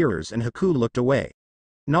up at the mirrors and Haku looked away.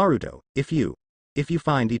 Naruto, if you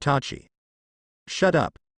find Itachi. Shut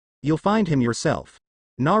up. You'll find him yourself.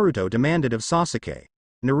 Naruto demanded of Sasuke.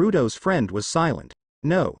 Naruto's friend was silent.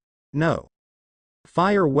 No.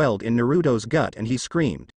 Fire welled in Naruto's gut and he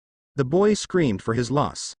screamed. The boy screamed for his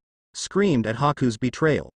loss. Screamed at Haku's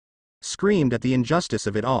betrayal. Screamed at the injustice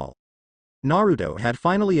of it all. Naruto had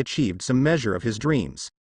finally achieved some measure of his dreams.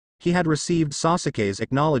 He had received Sasuke's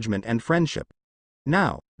acknowledgement and friendship.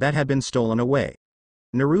 Now, that had been stolen away.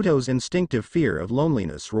 Naruto's instinctive fear of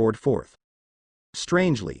loneliness roared forth.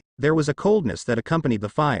 Strangely, there was a coldness that accompanied the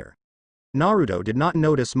fire. Naruto did not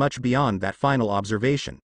notice much beyond that final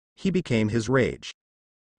observation. He became his rage.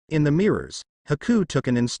 In the mirrors, Haku took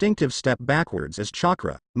an instinctive step backwards as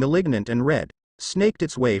chakra, malignant and red, snaked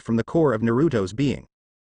its way from the core of Naruto's being.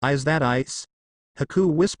 Is that ice?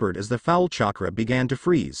 Haku whispered as the foul chakra began to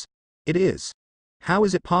freeze. It is. How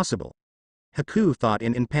is it possible? Haku thought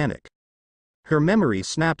in panic. Her memory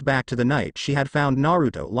snapped back to the night she had found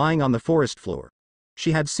Naruto lying on the forest floor.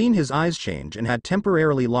 She had seen his eyes change and had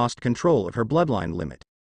temporarily lost control of her bloodline limit.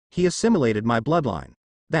 He assimilated my bloodline.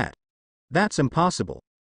 That's impossible.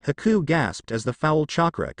 Haku gasped as the foul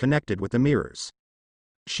chakra connected with the mirrors.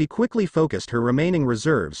 She quickly focused her remaining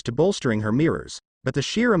reserves to bolstering her mirrors, but the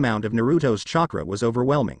sheer amount of Naruto's chakra was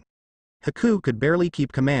overwhelming. Haku could barely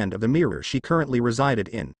keep command of the mirror she currently resided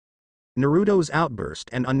in. Naruto's outburst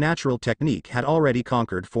and unnatural technique had already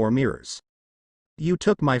conquered 4 mirrors. You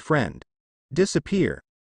took my friend. Disappear.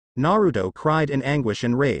 Naruto cried in anguish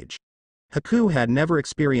and rage. Haku had never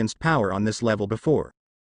experienced power on this level before.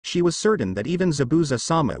 She was certain that even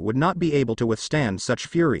Zabuza-sama would not be able to withstand such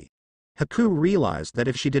fury. Haku realized that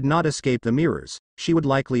if she did not escape the mirrors, she would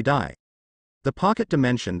likely die. The pocket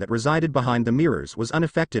dimension that resided behind the mirrors was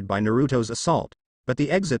unaffected by Naruto's assault, but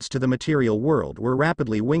the exits to the material world were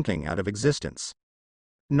rapidly winking out of existence.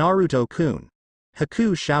 Naruto-kun.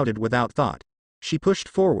 Haku shouted without thought. She pushed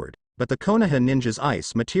forward, but the Konoha ninja's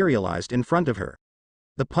ice materialized in front of her.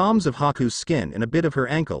 The palms of Haku's skin and a bit of her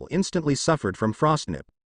ankle instantly suffered from frostnip.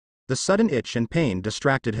 The sudden itch and pain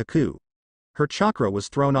distracted Haku. Her chakra was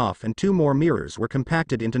thrown off and 2 more mirrors were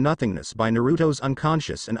compacted into nothingness by Naruto's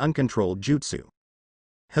unconscious and uncontrolled jutsu.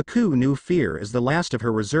 Haku knew fear as the last of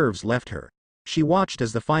her reserves left her. She watched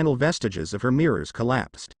as the final vestiges of her mirrors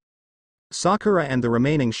collapsed. Sakura and the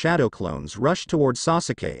remaining shadow clones rushed toward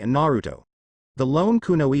Sasuke and Naruto. The lone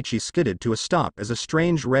kunoichi skidded to a stop as a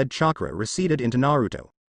strange red chakra receded into Naruto.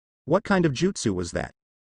 What kind of jutsu was that?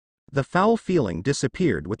 The foul feeling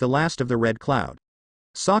disappeared with the last of the red cloud.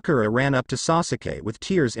 Sakura ran up to Sasuke with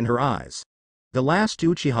tears in her eyes. The last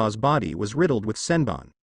Uchiha's body was riddled with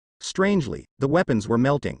senbon. Strangely, the weapons were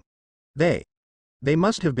melting. They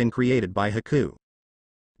must have been created by Haku.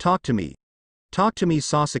 Talk to me. Talk to me,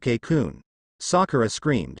 Sasuke-kun. Sakura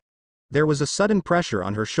screamed. There was a sudden pressure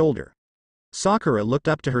on her shoulder. Sakura looked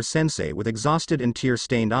up to her sensei with exhausted and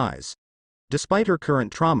tear-stained eyes. Despite her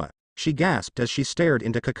current trauma, she gasped as she stared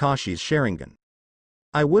into Kakashi's Sharingan.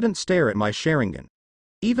 I wouldn't stare at my Sharingan.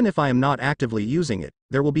 Even if I am not actively using it,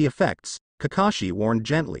 there will be effects, Kakashi warned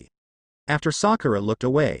gently. After Sakura looked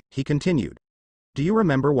away, he continued. Do you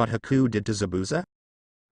remember what Haku did to Zabuza?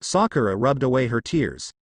 Sakura rubbed away her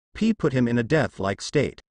tears. He put him in a death-like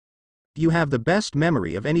state. You have the best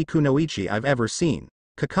memory of any kunoichi I've ever seen,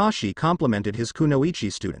 Kakashi complimented his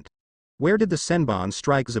kunoichi student. Where did the senbon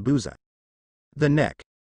strike Zabuza? The neck.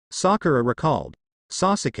 Sakura recalled.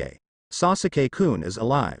 Sasuke-kun is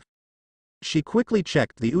alive. She quickly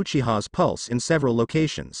checked the Uchiha's pulse in several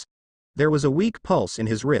locations. There was a weak pulse in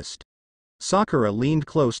his wrist. Sakura leaned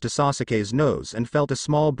close to Sasuke's nose and felt a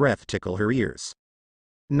small breath tickle her ears.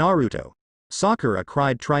 Naruto. Sakura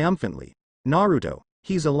cried triumphantly. Naruto,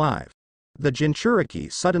 he's alive. The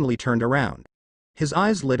Jinchuriki suddenly turned around. His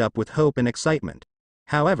eyes lit up with hope and excitement.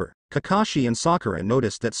 However, Kakashi and Sakura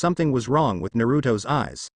noticed that something was wrong with Naruto's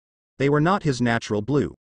eyes. They were not his natural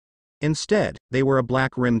blue. Instead, they were a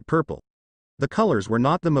black-rimmed purple. The colors were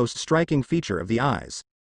not the most striking feature of the eyes.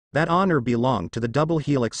 That honor belonged to the double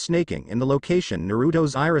helix snaking in the location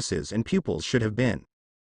Naruto's irises and pupils should have been.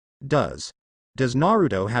 Does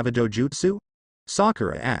Naruto have a dojutsu?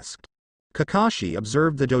 Sakura asked. Kakashi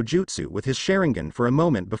observed the dojutsu with his Sharingan for a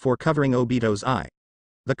moment before covering Obito's eye.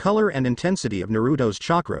 The color and intensity of Naruto's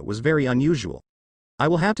chakra was very unusual. I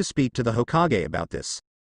will have to speak to the Hokage about this.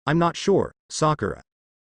 I'm not sure, Sakura.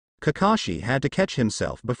 Kakashi had to catch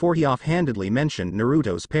himself before he offhandedly mentioned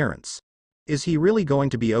Naruto's parents. Is he really going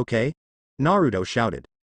to be okay? Naruto shouted.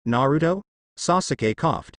 Naruto? Sasuke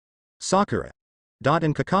coughed. Sakura.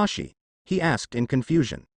 And Kakashi? He asked in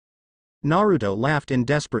confusion. Naruto laughed in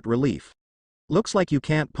desperate relief. Looks like you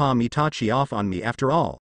can't palm Itachi off on me after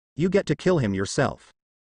all. You get to kill him yourself.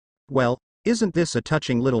 Well, isn't this a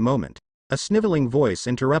touching little moment? A sniveling voice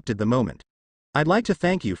interrupted the moment. I'd like to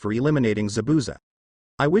thank you for eliminating Zabuza.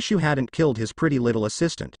 I wish you hadn't killed his pretty little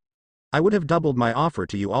assistant. I would have doubled my offer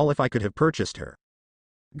to you all if I could have purchased her.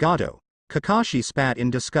 Gato. Kakashi spat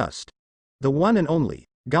in disgust. The one and only,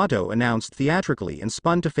 Gato announced theatrically and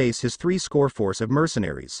spun to face his 3-score force of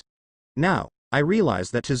mercenaries. Now, I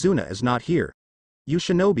realize that Tizuna is not here. You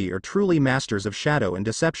shinobi are truly masters of shadow and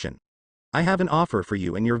deception. I have an offer for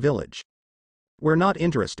you in your village. We're not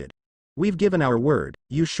interested. We've given our word,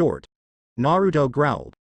 you short. Naruto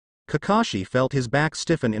growled. Kakashi felt his back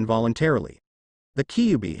stiffen involuntarily. The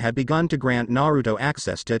Kyuubi had begun to grant Naruto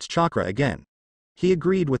access to its chakra again. He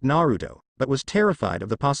agreed with Naruto, but was terrified of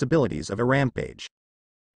the possibilities of a rampage.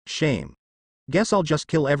 Shame. Guess I'll just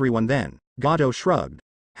kill everyone then, Gato shrugged.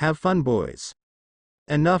 Have fun, boys.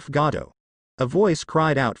 Enough, Gato. A voice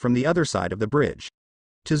cried out from the other side of the bridge.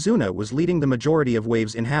 Tizuna was leading the majority of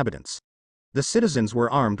Wave's inhabitants. The citizens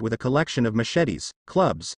were armed with a collection of machetes,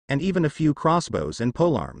 clubs, and even a few crossbows and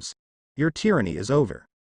polearms. Your tyranny is over.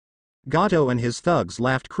 Gato and his thugs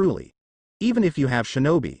laughed cruelly. Even if you have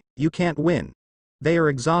shinobi, you can't win. They are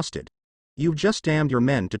exhausted. You've just damned your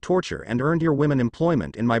men to torture and earned your women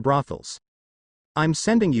employment in my brothels. I'm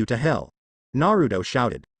sending you to hell. Naruto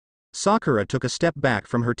shouted. Sakura took a step back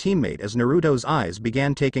from her teammate as Naruto's eyes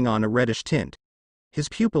began taking on a reddish tint. His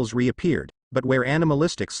pupils reappeared, but were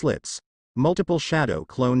animalistic slits. Multiple shadow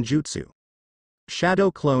clone jutsu. Shadow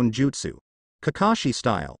clone jutsu. Kakashi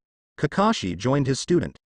style. Kakashi joined his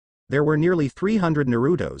student. There were nearly 300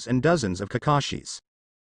 Narutos and dozens of Kakashis.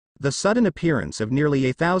 The sudden appearance of nearly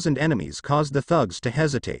 1,000 enemies caused the thugs to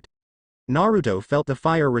hesitate. Naruto felt the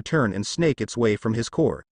fire return and snake its way from his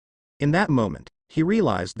core. In that moment, he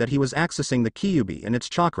realized that he was accessing the Kyuubi and its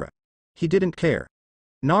chakra. He didn't care.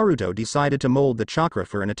 Naruto decided to mold the chakra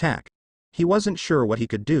for an attack. He wasn't sure what he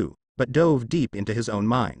could do, but dove deep into his own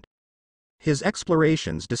mind. His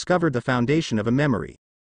explorations discovered the foundation of a memory.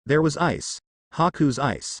 There was ice. Haku's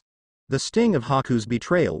ice. The sting of Haku's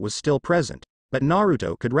betrayal was still present, but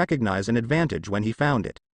Naruto could recognize an advantage when he found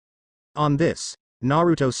it. On this,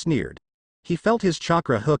 Naruto sneered. He felt his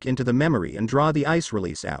chakra hook into the memory and draw the ice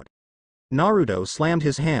release out. Naruto slammed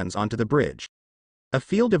his hands onto the bridge. A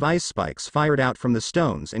field of ice spikes fired out from the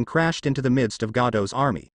stones and crashed into the midst of Gado's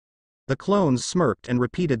army. The clones smirked and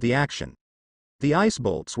repeated the action. The ice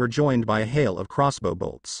bolts were joined by a hail of crossbow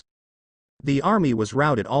bolts. The army was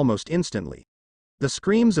routed almost instantly. The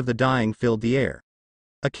screams of the dying filled the air.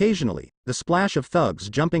 Occasionally, the splash of thugs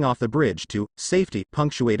jumping off the bridge to safety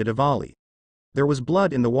punctuated a volley. There was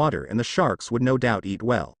blood in the water and the sharks would no doubt eat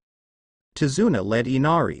well. Tizuna led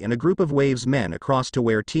Inari and a group of Waves men across to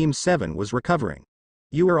where Team 7 was recovering.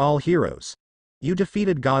 You are all heroes. You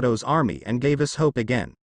defeated Gado's army and gave us hope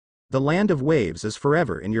again. The land of Waves is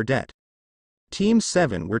forever in your debt. Team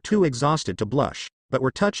 7 were too exhausted to blush, but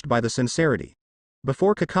were touched by the sincerity.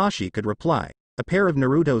 Before Kakashi could reply, a pair of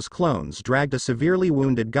Naruto's clones dragged a severely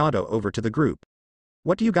wounded Gado over to the group.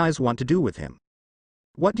 What do you guys want to do with him?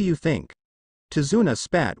 What do you think? Tizuna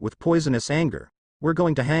spat with poisonous anger. We're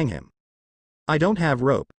going to hang him. I don't have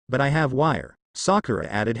rope, but I have wire, Sakura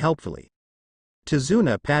added helpfully.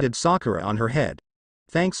 Tizuna patted Sakura on her head.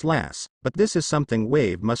 Thanks lass, but this is something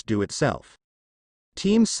Wave must do itself.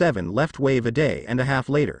 Team 7 left Wave a day and a half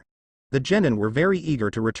later. The genin were very eager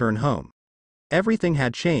to return home. Everything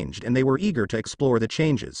had changed and they were eager to explore the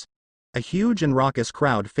changes. A huge and raucous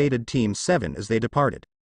crowd feted Team 7 as they departed.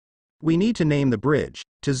 We need to name the bridge,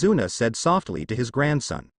 Tizuna said softly to his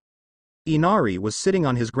grandson. Inari was sitting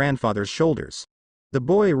on his grandfather's shoulders. The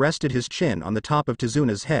boy rested his chin on the top of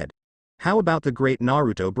Tizuna's head. How about the Great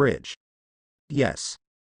Naruto Bridge? Yes.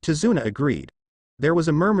 Tizuna agreed. There was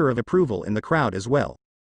a murmur of approval in the crowd as well.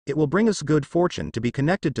 It will bring us good fortune to be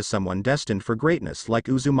connected to someone destined for greatness like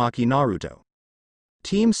Uzumaki Naruto.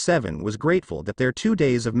 Team 7 was grateful that their 2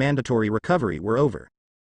 days of mandatory recovery were over.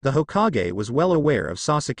 The Hokage was well aware of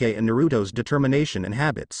Sasuke and Naruto's determination and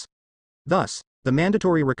habits. Thus, the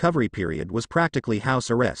mandatory recovery period was practically house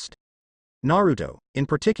arrest. Naruto, in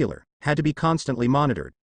particular, had to be constantly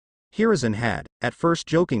monitored. Hiruzen had, at first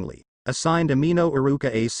jokingly, assigned a Mino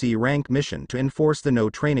Iruka AC rank mission to enforce the no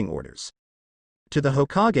training orders. To the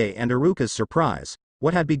Hokage and Iruka's surprise,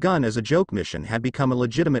 what had begun as a joke mission had become a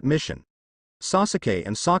legitimate mission. Sasuke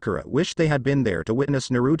and Sakura wished they had been there to witness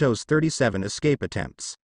Naruto's 37 escape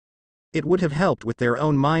attempts. It would have helped with their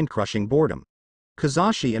own mind-crushing boredom.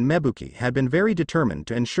 Kazashi and Mebuki had been very determined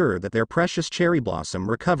to ensure that their precious cherry blossom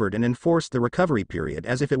recovered and enforced the recovery period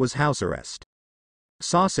as if it was house arrest.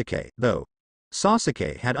 Sasuke, though.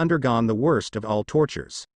 Sasuke had undergone the worst of all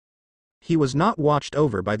tortures. He was not watched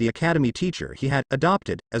over by the academy teacher he had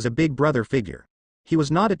adopted as a big brother figure. He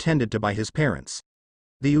was not attended to by his parents.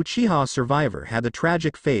 The Uchiha survivor had the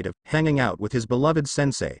tragic fate of hanging out with his beloved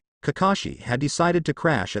sensei. Kakashi had decided to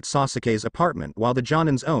crash at Sasuke's apartment while the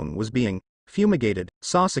Jonin's own was being fumigated.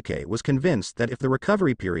 Sasuke was convinced that if the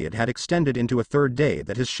recovery period had extended into a third day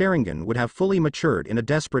that his Sharingan would have fully matured in a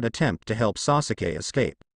desperate attempt to help Sasuke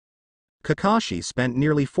escape. Kakashi spent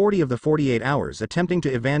nearly 40 of the 48 hours attempting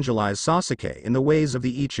to evangelize Sasuke in the ways of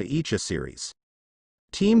the Icha Icha series.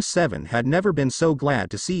 Team 7 had never been so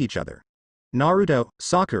glad to see each other. Naruto,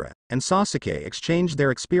 Sakura, and Sasuke exchanged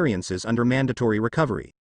their experiences under mandatory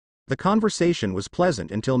recovery. The conversation was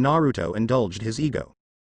pleasant until Naruto indulged his ego.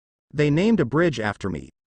 They named a bridge after me.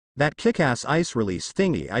 That kick-ass ice release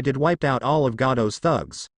thingy I did wiped out all of Gado's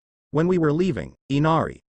thugs. When we were leaving,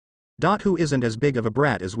 Inari, who isn't as big of a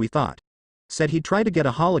brat as we thought, said he'd try to get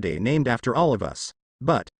a holiday named after all of us,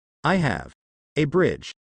 but I have a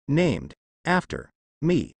bridge named after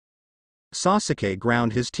me. Sasuke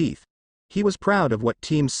ground his teeth. He was proud of what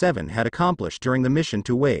Team 7 had accomplished during the mission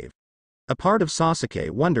to Wave. A part of Sasuke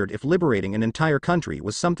wondered if liberating an entire country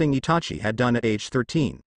was something Itachi had done at age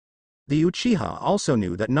 13. The Uchiha also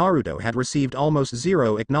knew that Naruto had received almost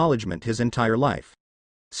zero acknowledgement his entire life.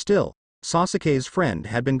 Still, Sasuke's friend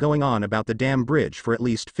had been going on about the damn bridge for at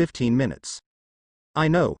least 15 minutes. I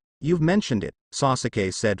know, you've mentioned it,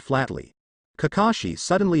 Sasuke said flatly. Kakashi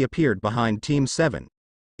suddenly appeared behind Team 7.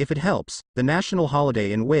 If it helps, the national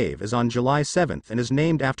holiday in Wave is on July 7th and is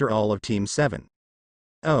named after all of Team 7.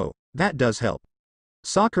 Oh, that does help.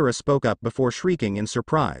 Sakura spoke up before shrieking in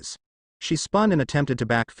surprise. She spun and attempted to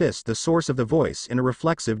back-fist the source of the voice in a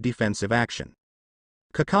reflexive defensive action.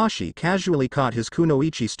 Kakashi casually caught his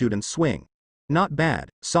kunoichi student's swing. Not bad,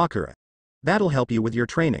 Sakura. That'll help you with your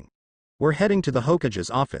training. We're heading to the Hokage's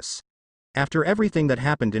office. After everything that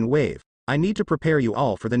happened in Wave, I need to prepare you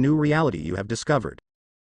all for the new reality you have discovered.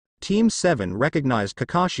 Team 7 recognized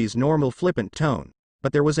Kakashi's normal flippant tone,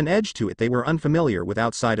 but there was an edge to it they were unfamiliar with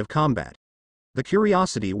outside of combat. The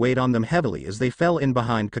curiosity weighed on them heavily as they fell in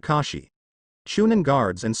behind Kakashi. Chunin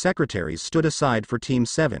guards and secretaries stood aside for Team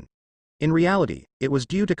 7. In reality, it was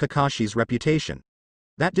due to Kakashi's reputation.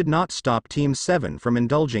 That did not stop Team 7 from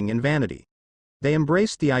indulging in vanity. They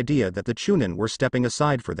embraced the idea that the Chunin were stepping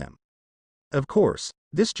aside for them. Of course,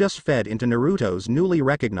 this just fed into Naruto's newly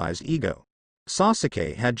recognized ego.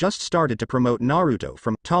 Sasuke had just started to promote Naruto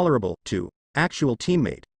from tolerable to actual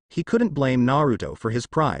teammate. He couldn't blame Naruto for his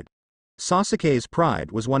pride. Sasuke's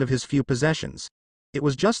pride was one of his few possessions. It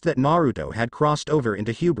was just that Naruto had crossed over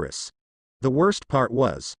into hubris. The worst part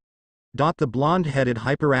was, the blonde-headed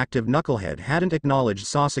hyperactive knucklehead hadn't acknowledged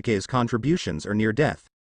Sasuke's contributions or near death.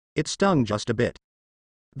 It stung just a bit.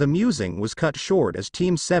 The musing was cut short as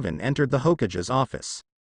Team 7 entered the Hokage's office.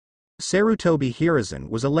 Sarutobi Hiruzen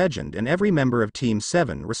was a legend and every member of Team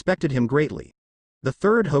 7 respected him greatly. The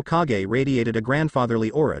third Hokage radiated a grandfatherly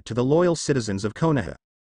aura to the loyal citizens of Konoha.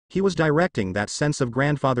 He was directing that sense of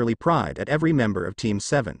grandfatherly pride at every member of Team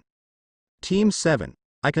 7. Team 7,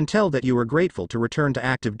 I can tell that you are grateful to return to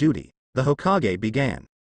active duty, the Hokage began.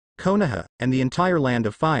 Konoha, and the entire Land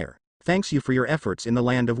of Fire, thanks you for your efforts in the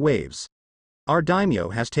Land of Waves. Our daimyo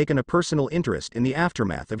has taken a personal interest in the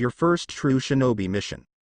aftermath of your first true shinobi mission.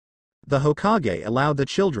 The Hokage allowed the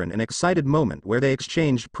children an excited moment where they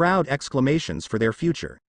exchanged proud exclamations for their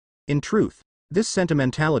future. In truth, this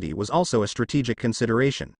sentimentality was also a strategic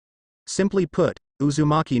consideration. Simply put,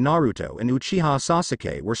 Uzumaki Naruto and Uchiha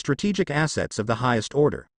Sasuke were strategic assets of the highest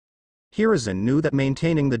order. Hiruzen knew that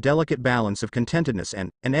maintaining the delicate balance of contentedness and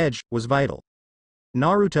an edge was vital.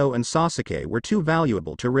 Naruto and Sasuke were too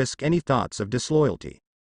valuable to risk any thoughts of disloyalty.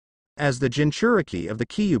 As the Jinchuriki of the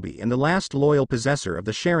Kyuubi and the last loyal possessor of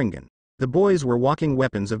the Sharingan, the boys were walking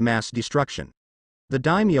weapons of mass destruction. The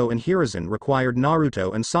daimyo and Hiruzen required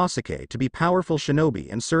Naruto and Sasuke to be powerful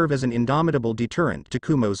shinobi and serve as an indomitable deterrent to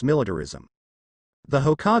Kumo's militarism. The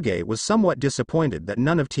Hokage was somewhat disappointed that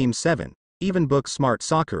none of Team 7, even book-smart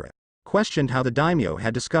Sakura, questioned how the daimyo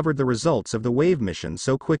had discovered the results of the wave mission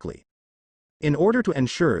so quickly. In order to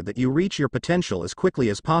ensure that you reach your potential as quickly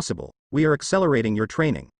as possible, we are accelerating your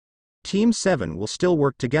training. Team 7 will still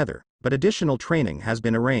work together, but additional training has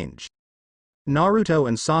been arranged. Naruto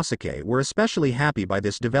and Sasuke were especially happy by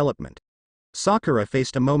this development. Sakura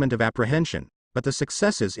faced a moment of apprehension, but the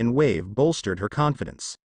successes in Wave bolstered her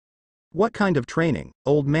confidence. What kind of training,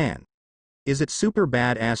 old man? Is it super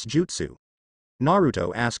badass jutsu?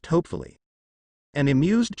 Naruto asked hopefully. An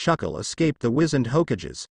amused chuckle escaped the wizened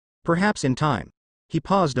Hokages. Perhaps in time. He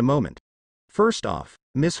paused a moment. First off,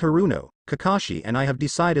 Miss Haruno, Kakashi and I have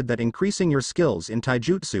decided that increasing your skills in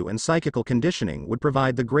taijutsu and psychical conditioning would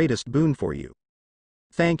provide the greatest boon for you.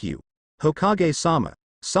 Thank you. Hokage-sama,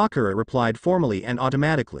 Sakura replied formally and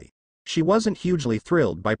automatically. She wasn't hugely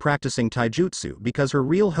thrilled by practicing taijutsu because her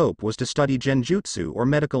real hope was to study genjutsu or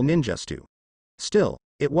medical ninjutsu. Still,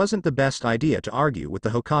 it wasn't the best idea to argue with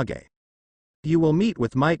the Hokage. You will meet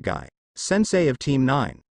with Might Guy, sensei of Team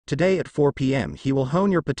 9. Today at 4 p.m. he will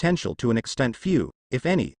hone your potential to an extent few, if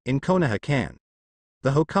any, in Konoha can.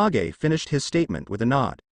 The Hokage finished his statement with a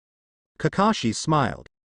nod. Kakashi smiled.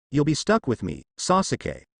 You'll be stuck with me,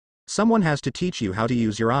 Sasuke. Someone has to teach you how to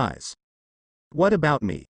use your eyes. What about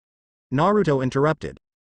me? Naruto interrupted.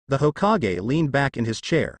 The Hokage leaned back in his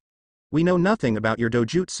chair. We know nothing about your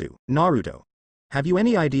dojutsu, Naruto. Have you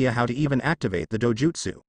any idea how to even activate the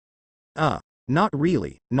dojutsu? Not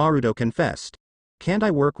really, Naruto confessed. Can't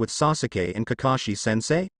I work with Sasuke and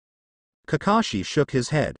Kakashi-sensei? Kakashi shook his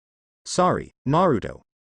head. Sorry, Naruto.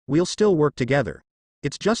 We'll still work together.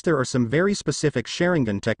 It's just there are some very specific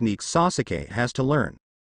Sharingan techniques Sasuke has to learn.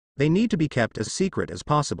 They need to be kept as secret as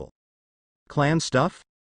possible. Clan stuff?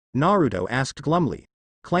 Naruto asked glumly.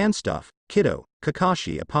 Clan stuff, kiddo,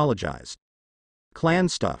 Kakashi apologized. Clan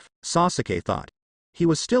stuff, Sasuke thought. He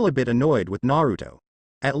was still a bit annoyed with Naruto.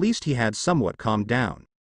 At least he had somewhat calmed down.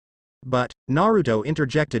 But, Naruto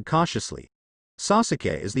interjected cautiously.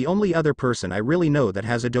 Sasuke is the only other person I really know that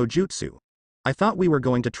has a dojutsu. I thought we were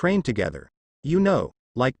going to train together. You know,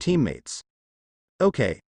 like teammates.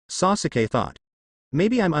 Okay, Sasuke thought.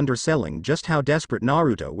 Maybe I'm underselling just how desperate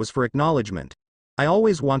Naruto was for acknowledgement. I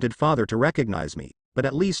always wanted father to recognize me, but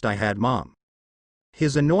at least I had mom.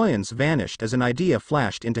 His annoyance vanished as an idea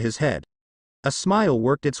flashed into his head. A smile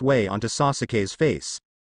worked its way onto Sasuke's face.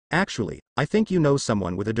 Actually, I think you know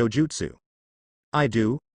someone with a dojutsu. I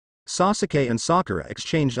do? Sasuke and Sakura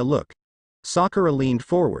exchanged a look. Sakura leaned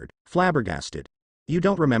forward, flabbergasted. You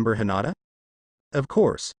don't remember Hinata? Of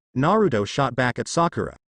course, Naruto shot back at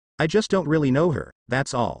Sakura. I just don't really know her,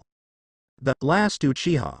 that's all. The last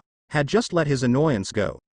Uchiha had just let his annoyance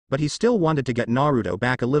go, but he still wanted to get Naruto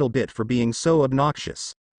back a little bit for being so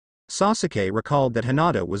obnoxious. Sasuke recalled that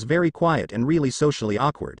Hinata was very quiet and really socially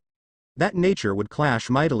awkward. That nature would clash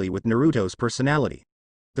mightily with Naruto's personality.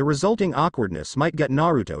 The resulting awkwardness might get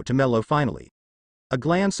Naruto to mellow finally. A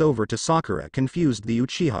glance over to Sakura confused the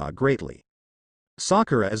Uchiha greatly.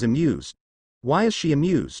 Sakura is amused. Why is she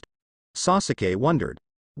amused? Sasuke wondered.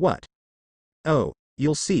 What? Oh,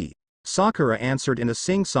 you'll see. Sakura answered in a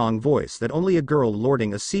sing-song voice that only a girl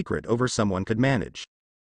lording a secret over someone could manage.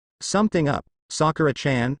 Something up,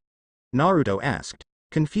 Sakura-chan? Naruto asked,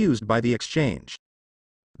 confused by the exchange.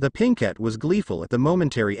 The pinkette was gleeful at the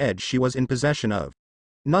momentary edge she was in possession of.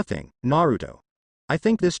 Nothing, Naruto. I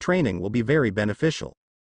think this training will be very beneficial.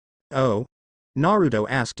 Oh? Naruto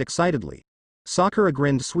asked excitedly. Sakura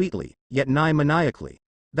grinned sweetly, yet nigh maniacally.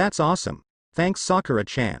 That's awesome. Thanks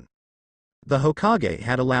Sakura-chan. The Hokage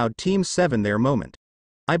had allowed Team 7 their moment.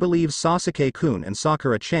 I believe Sasuke-kun and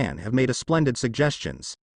Sakura-chan have made a splendid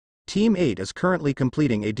suggestions. Team 8 is currently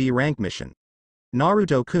completing a D-rank mission.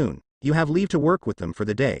 Naruto-kun, you have leave to work with them for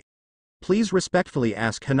the day. Please respectfully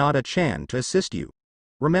ask Hinata-chan to assist you.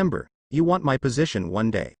 Remember, you want my position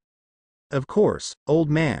one day. Of course, old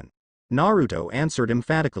man. Naruto answered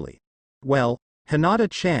emphatically. Well,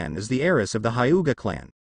 Hinata-chan is the heiress of the Hyuga clan.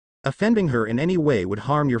 Offending her in any way would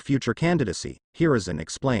harm your future candidacy, Hiruzen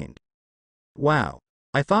explained. Wow.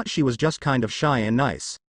 I thought she was just kind of shy and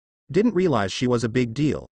nice. Didn't realize she was a big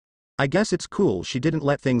deal. I guess it's cool she didn't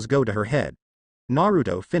let things go to her head.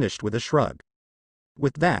 Naruto finished with a shrug.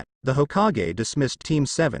 With that, the Hokage dismissed Team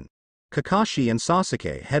 7. Kakashi and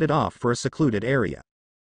Sasuke headed off for a secluded area.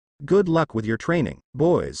 Good luck with your training,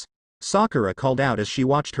 boys. Sakura called out as she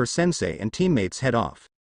watched her sensei and teammates head off.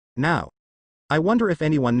 Now, I wonder if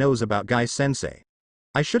anyone knows about Gai-sensei.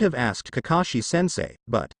 I should have asked Kakashi-sensei,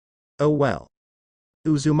 but oh well.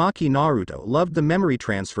 Uzumaki Naruto loved the memory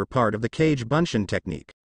transfer part of the Kage Bunshin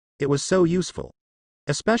technique. It was so useful.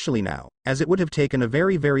 Especially now, as it would have taken a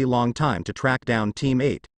very long time to track down Team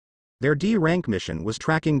 8. Their D-rank mission was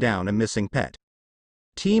tracking down a missing pet.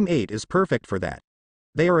 Team 8 is perfect for that.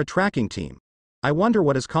 They are a tracking team. I wonder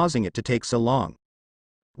what is causing it to take so long.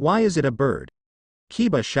 Why is it a bird?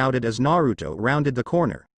 Kiba shouted as Naruto rounded the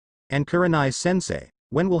corner. And Kurenai-sensei,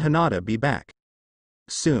 when will Hinata be back?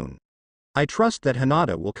 Soon. I trust that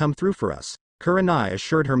Hinata will come through for us, Kurenai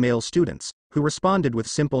assured her male students, who responded with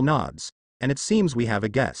simple nods, and it seems we have a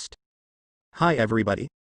guest. Hi everybody.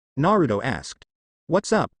 Naruto asked.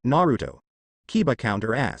 What's up, Naruto? Kiba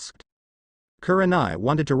counter-asked. Kurenai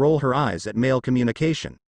wanted to roll her eyes at male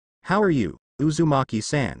communication. How are you,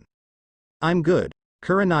 Uzumaki-san? I'm good,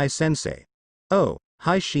 Kurenai-sensei. Oh,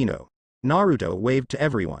 hi Shino. Naruto waved to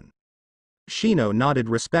everyone. Shino nodded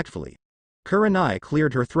respectfully. Kurenai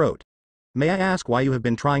cleared her throat. May I ask why you have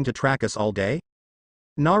been trying to track us all day?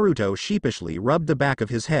 Naruto sheepishly rubbed the back of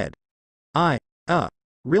his head. I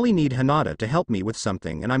really need Hinata to help me with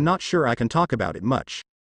something and I'm not sure I can talk about it much.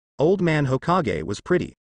 Old man Hokage was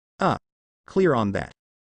pretty clear on that.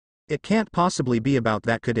 It can't possibly be about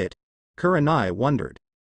that, could it? Kurenai wondered.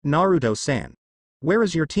 Naruto-san. Where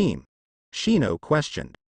is your team? Shino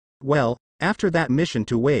questioned. Well, after that mission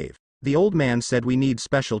to Wave, the old man said we need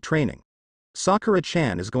special training.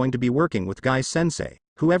 Sakura-chan is going to be working with Gai-sensei,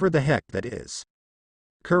 whoever the heck that is.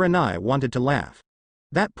 Kurenai wanted to laugh.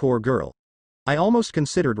 That poor girl. I almost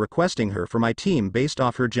considered requesting her for my team based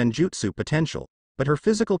off her genjutsu potential, but her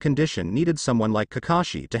physical condition needed someone like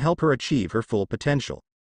Kakashi to help her achieve her full potential.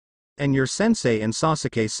 And your sensei and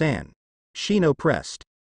Sasuke-san? Shino pressed.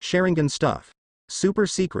 Sharingan stuff. Super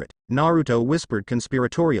secret, Naruto whispered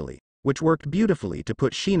conspiratorially, which worked beautifully to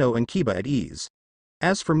put Shino and Kiba at ease.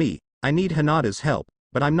 As for me, I need Hinata's help,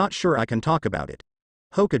 but I'm not sure I can talk about it.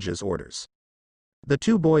 Hokage's orders. The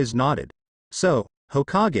two boys nodded. So,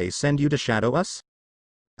 Hokage send you to shadow us?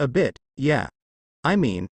 A bit, yeah. I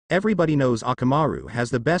mean, everybody knows Akamaru has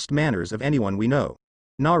the best manners of anyone we know.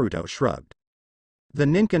 Naruto shrugged. The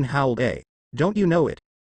Ninken howled, don't you know it?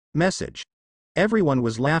 Message. Everyone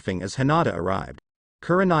was laughing as Hinata arrived.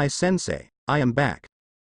 Kurenai-sensei, I am back.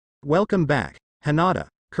 Welcome back, Hinata,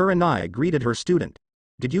 Kurenai greeted her student.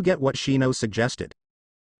 Did you get what Shino suggested?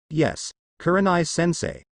 Yes,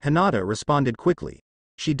 Kurenai-sensei, Hinata responded quickly.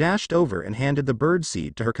 She dashed over and handed the bird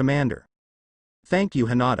seed to her commander. Thank you,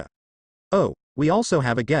 Hinata. Oh, we also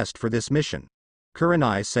have a guest for this mission.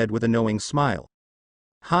 Kurenai said with a knowing smile.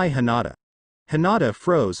 Hi Hinata. Hinata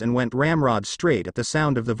froze and went ramrod straight at the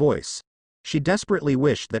sound of the voice. She desperately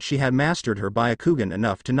wished that she had mastered her Byakugan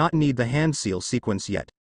enough to not need the hand seal sequence yet.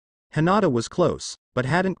 Hinata was close, but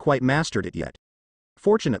hadn't quite mastered it yet.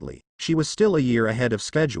 Fortunately, she was still a year ahead of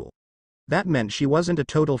schedule. That meant she wasn't a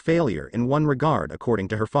total failure in one regard according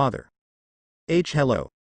to her father. Hello.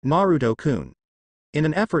 Naruto-kun. In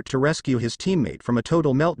an effort to rescue his teammate from a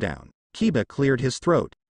total meltdown, Kiba cleared his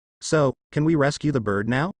throat. So, can we rescue the bird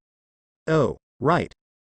now? Oh, right.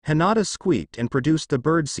 Hinata squeaked and produced the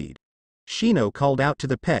birdseed. Shino called out to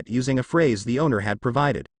the pet using a phrase the owner had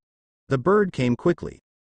provided. The bird came quickly.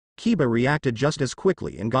 Kiba reacted just as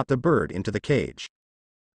quickly and got the bird into the cage.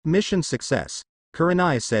 Mission success,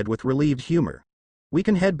 Kurenai said with relieved humor. We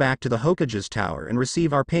can head back to the Hokage's tower and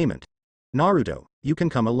receive our payment. Naruto, you can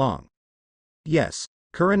come along. Yes,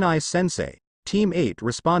 Kurenai-sensei, Team 8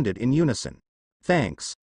 responded in unison.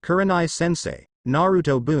 Thanks, Kurenai-sensei,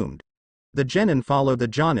 Naruto boomed. The genin followed the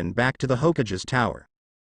Jonin back to the Hokage's tower.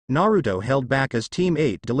 Naruto held back as Team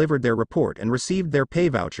 8 delivered their report and received their pay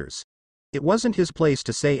vouchers. It wasn't his place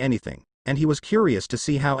to say anything, and he was curious to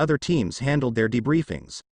see how other teams handled their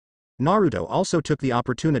debriefings. Naruto also took the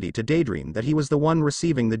opportunity to daydream that he was the one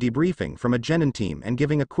receiving the debriefing from a genin team and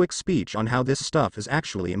giving a quick speech on how this stuff is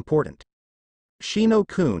actually important.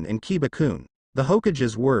 Shino-kun and Kiba-kun, the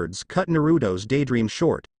Hokage's words cut Naruto's daydream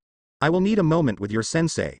short. I will need a moment with your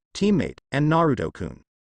sensei, teammate, and Naruto-kun.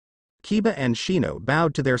 Kiba and Shino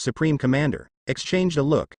bowed to their supreme commander, exchanged a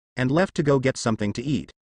look, and left to go get something to eat.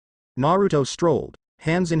 Naruto strolled,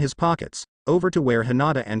 hands in his pockets, over to where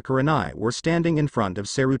Hinata and Kurenai were standing in front of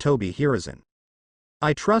Sarutobi Hiruzen.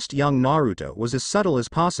 I trust young Naruto was as subtle as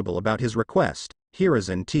possible about his request,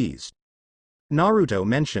 Hiruzen teased. Naruto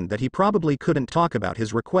mentioned that he probably couldn't talk about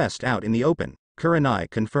his request out in the open, Kurenai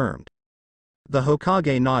confirmed. The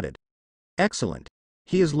Hokage nodded. Excellent.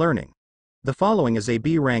 He is learning. The following is a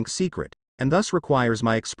B-rank secret, and thus requires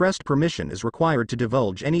my expressed permission is required to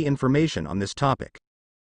divulge any information on this topic.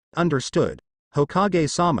 Understood.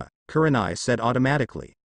 Hokage-sama, Kurenai said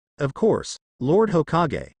automatically. Of course, Lord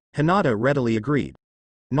Hokage, Hinata readily agreed.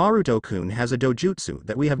 Naruto-kun has a dojutsu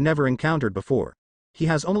that we have never encountered before. He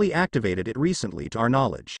has only activated it recently to our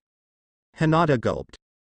knowledge. Hinata gulped.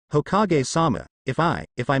 Hokage-sama, if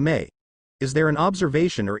I may. Is there an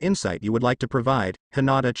observation or insight you would like to provide,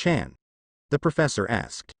 Hinata-chan? The professor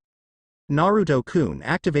asked. Naruto-kun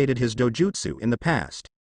activated his dojutsu in the past.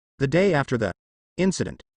 The day after the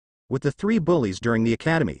incident with the 3 bullies during the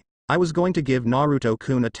academy, I was going to give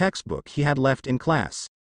Naruto-kun a textbook he had left in class.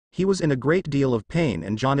 He was in a great deal of pain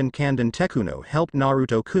and Jonin Kanden Tekuno helped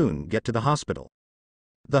Naruto-kun get to the hospital.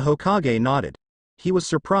 The Hokage nodded. He was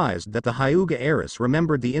surprised that the Hyuga heiress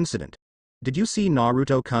remembered the incident. Did you see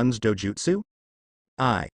Naruto-kun's dojutsu?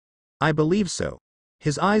 I believe so.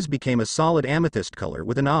 His eyes became a solid amethyst color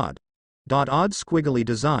with an odd squiggly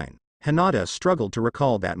design. Hinata struggled to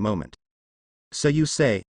recall that moment. So you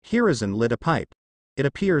say, Hiruzen lit a pipe. It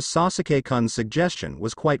appears Sasuke-kun's suggestion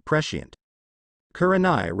was quite prescient.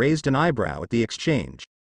 Kurenai raised an eyebrow at the exchange.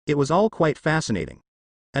 It was all quite fascinating.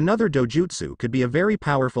 Another dojutsu could be a very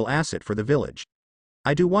powerful asset for the village.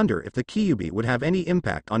 I do wonder if the Kyuubi would have any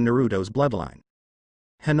impact on Naruto's bloodline.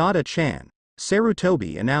 Hinata-chan,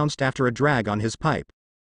 Sarutobi announced after a drag on his pipe.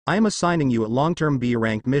 I am assigning you a long-term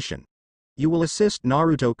B-rank mission. You will assist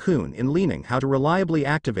Naruto-kun in learning how to reliably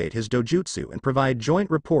activate his dojutsu and provide joint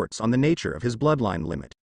reports on the nature of his bloodline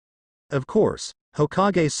limit. Of course,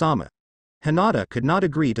 Hokage-sama. Hinata could not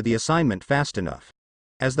agree to the assignment fast enough.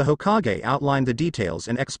 As the Hokage outlined the details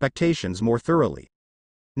and expectations more thoroughly,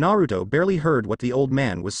 Naruto barely heard what the old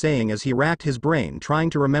man was saying as he racked his brain trying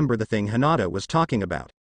to remember the thing Hinata was talking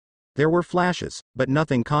about. There were flashes, but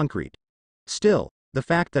nothing concrete. Still, the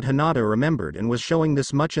fact that Hinata remembered and was showing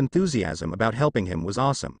this much enthusiasm about helping him was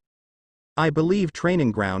awesome. I believe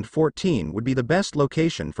Training Ground 14 would be the best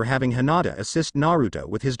location for having Hinata assist Naruto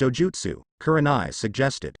with his dojutsu, Kurenai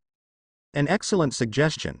suggested. An excellent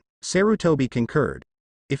suggestion, Sarutobi concurred.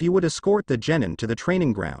 If you would escort the genin to the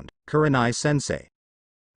training ground, Kurenai-sensei.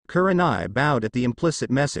 Kurenai bowed at the implicit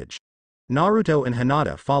message. Naruto and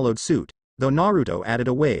Hinata followed suit, though Naruto added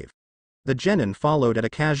a wave. The genin followed at a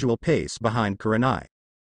casual pace behind Kurenai.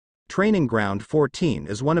 Training Ground 14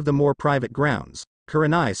 is one of the more private grounds,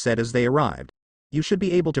 Kurenai said as they arrived. You should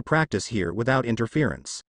be able to practice here without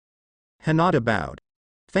interference. Hinata bowed.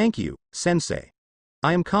 Thank you, sensei.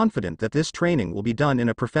 I am confident that this training will be done in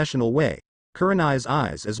a professional way. Kurenai's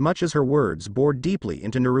eyes as much as her words bored deeply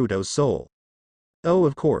into Naruto's soul. Oh,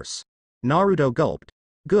 of course. Naruto gulped.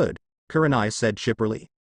 Good, Kurenai said chipperly.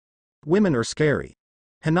 Women are scary.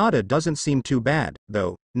 Hinata doesn't seem too bad,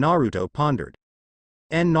 though, Naruto pondered.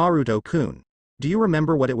 And Naruto-kun, do you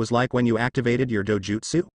remember what it was like when you activated your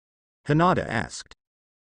dojutsu? Hinata asked.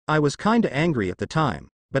 I was kinda angry at the time,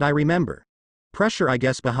 but I remember. Pressure I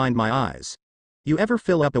guess behind my eyes. You ever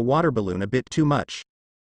fill up a water balloon a bit too much?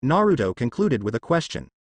 Naruto concluded with a question.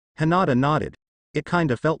 Hinata nodded. It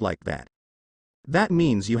kinda felt like that. That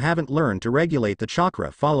means you haven't learned to regulate the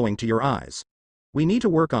chakra following to your eyes. We need to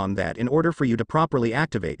work on that in order for you to properly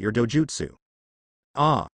activate your dojutsu.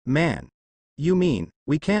 Ah, man. You mean,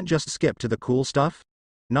 we can't just skip to the cool stuff?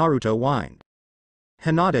 Naruto whined.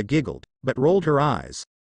 Hinata giggled, but rolled her eyes.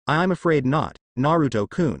 I'm afraid not,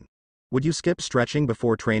 Naruto-kun. Would you skip stretching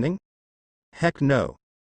before training? Heck no.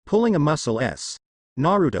 Pulling a muscle s.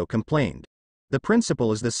 Naruto complained. The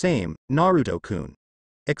principle is the same, Naruto-kun.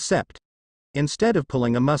 Except. Instead of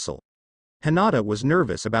pulling a muscle. Hinata was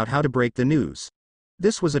nervous about how to break the news.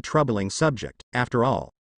 This was a troubling subject, after all.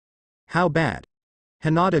 How bad?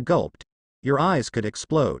 Hinata gulped. Your eyes could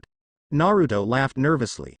explode. Naruto laughed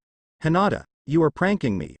nervously. Hinata, you are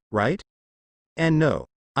pranking me, right? And no.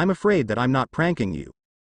 I'm afraid that I'm not pranking you.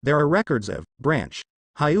 There are records of branch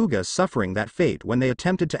Hyugas suffering that fate when they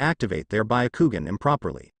attempted to activate their Byakugan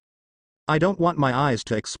improperly. I don't want my eyes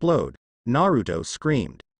to explode, Naruto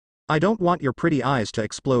screamed. I don't want your pretty eyes to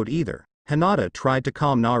explode either, Hinata tried to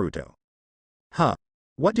calm Naruto. Huh.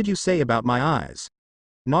 What did you say about my eyes?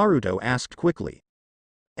 Naruto asked quickly.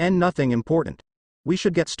 And nothing important. We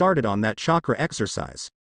should get started on that chakra exercise,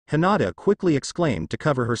 Hinata quickly exclaimed to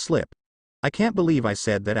cover her slip. I can't believe I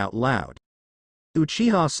said that out loud.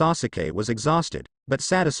 Uchiha Sasuke was exhausted, but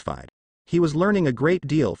satisfied. He was learning a great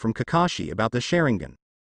deal from Kakashi about the Sharingan.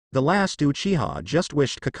 The last Uchiha just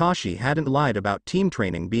wished Kakashi hadn't lied about team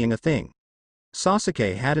training being a thing.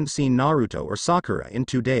 Sasuke hadn't seen Naruto or Sakura in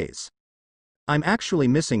 2 days. I'm actually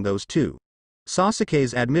missing those two.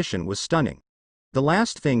 Sasuke's admission was stunning. The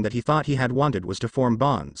last thing that he thought he had wanted was to form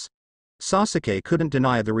bonds. Sasuke couldn't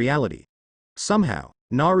deny the reality. Somehow,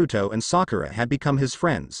 Naruto and Sakura had become his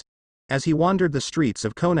friends. As he wandered the streets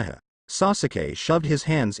of Konoha, Sasuke shoved his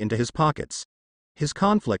hands into his pockets. His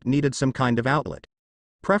conflict needed some kind of outlet.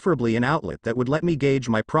 Preferably an outlet that would let me gauge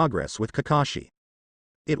my progress with Kakashi.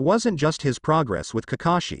 It wasn't just his progress with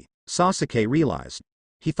Kakashi, Sasuke realized.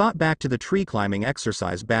 He thought back to the tree climbing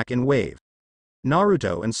exercise back in Wave.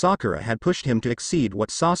 Naruto and Sakura had pushed him to exceed what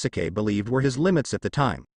Sasuke believed were his limits at the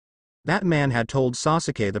time. That man had told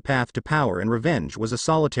Sasuke the path to power and revenge was a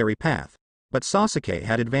solitary path, but Sasuke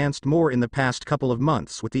had advanced more in the past couple of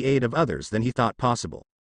months with the aid of others than he thought possible.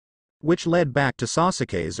 Which led back to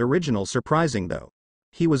Sasuke's original surprising though.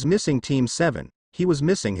 He was missing Team 7, he was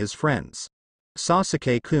missing his friends.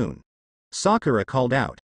 Sasuke-kun. Sakura called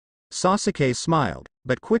out. Sasuke smiled,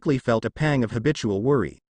 but quickly felt a pang of habitual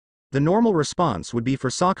worry. The normal response would be for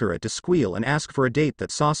Sakura to squeal and ask for a date that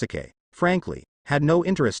Sasuke, frankly, had no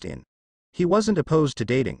interest in. He wasn't opposed to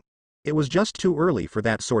dating. It was just too early for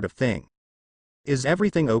that sort of thing. Is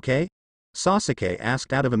everything okay? Sasuke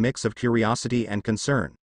asked out of a mix of curiosity and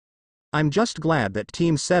concern. I'm just glad that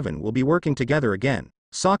Team 7 will be working together again,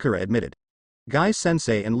 Sakura admitted.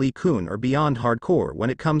 Guy-sensei and Lee-kun are beyond hardcore when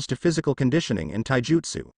it comes to physical conditioning and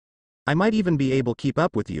taijutsu. I might even be able to keep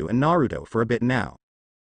up with you and Naruto for a bit now.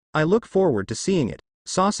 I look forward to seeing it,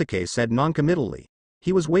 Sasuke said noncommittally.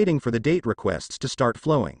 He was waiting for the date requests to start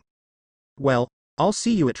flowing. Well, I'll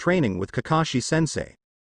see you at training with Kakashi-sensei.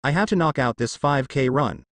 I have to knock out this 5K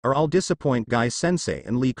run, or I'll disappoint Guy-sensei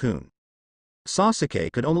and Lee-kun.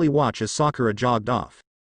 Sasuke could only watch as Sakura jogged off.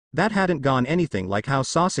 That hadn't gone anything like how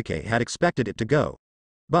Sasuke had expected it to go.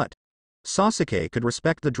 But Sasuke could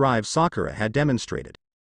respect the drive Sakura had demonstrated.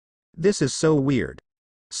 This is so weird.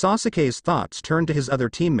 Sasuke's thoughts turned to his other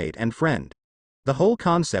teammate and friend. The whole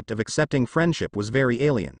concept of accepting friendship was very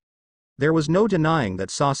alien. There was no denying that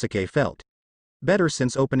Sasuke felt better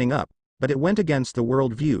since opening up, but it went against the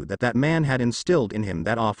worldview that man had instilled in him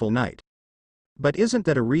that awful night. But isn't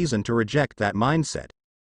that a reason to reject that mindset?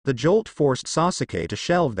 The jolt forced Sasuke to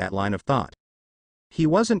shelve that line of thought. He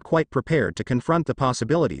wasn't quite prepared to confront the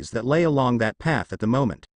possibilities that lay along that path at the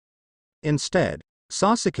moment. Instead,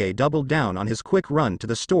 Sasuke doubled down on his quick run to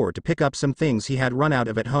the store to pick up some things he had run out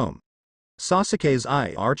of at home. Sasuke's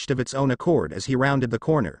eye arched of its own accord as he rounded the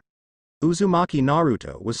corner. Uzumaki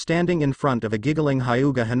Naruto was standing in front of a giggling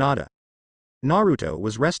Hyuga Hinata. Naruto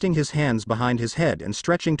was resting his hands behind his head and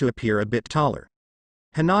stretching to appear a bit taller.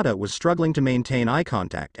 Hinata was struggling to maintain eye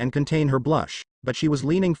contact and contain her blush, but she was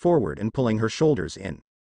leaning forward and pulling her shoulders in.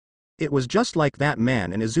 It was just like that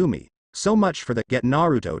man and Izumi, so much for get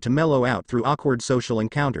Naruto to mellow out through awkward social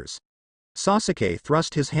encounters. Sasuke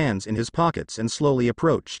thrust his hands in his pockets and slowly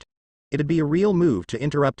approached. It'd be a real move to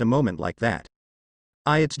interrupt a moment like that.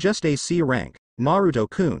 It's just a C rank,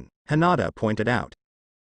 Naruto-kun, Hinata pointed out.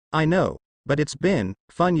 I know, but it's been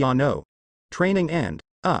fun ya know. Training and,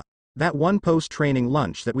 that one post-training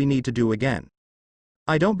lunch that we need to do again.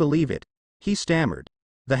 I don't believe it, he stammered.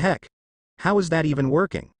 The heck? How is that even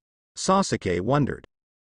working? Sasuke wondered.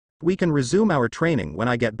 We can resume our training when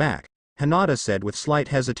I get back, Hinata said with slight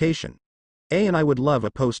hesitation. And I would love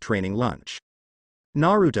a post-training lunch.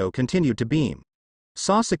 Naruto continued to beam.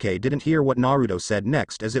 Sasuke didn't hear what Naruto said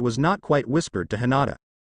next as it was not quite whispered to Hinata.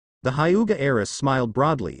 The Hyuga heiress smiled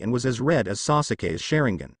broadly and was as red as Sasuke's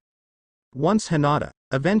Sharingan. Once Hinata,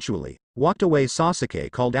 eventually, walked away,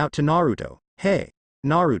 Sasuke called out to Naruto, "Hey,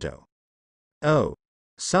 Naruto." "Oh.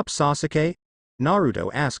 Sup, Sasuke?"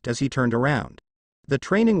 Naruto asked as he turned around. "The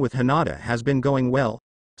training with Hinata has been going well?"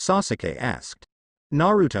 Sasuke asked.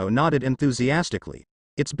 Naruto nodded enthusiastically.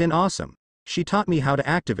 "It's been awesome. She taught me how to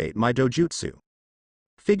activate my dojutsu."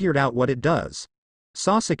 "Figured out what it does?"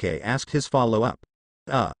 Sasuke asked his follow-up.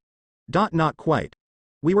 Not quite.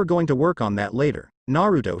 We were going to work on that later,"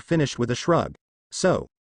 Naruto finished with a shrug. "So,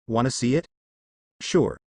 wanna see it?"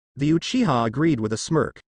 "Sure." The Uchiha agreed with a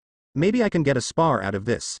smirk. "Maybe I can get a spar out of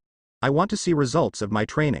this. I want to see results of my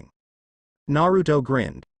training." Naruto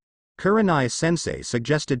grinned. Kurenai-sensei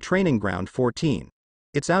suggested training ground 14.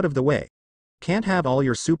 "It's out of the way. Can't have all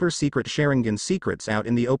your super secret Sharingan secrets out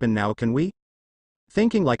in the open now, can we?"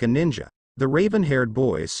 Thinking like a ninja, the raven-haired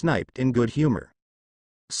boy sniped in good humor.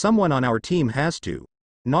 "Someone on our team has to,"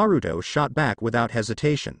 Naruto shot back without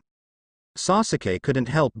hesitation. Sasuke couldn't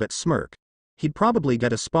help but smirk. He'd probably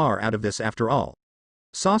get a spar out of this after all.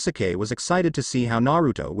 Sasuke was excited to see how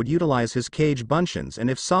Naruto would utilize his cage bunshin and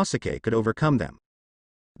if Sasuke could overcome them.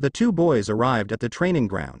 The two boys arrived at the training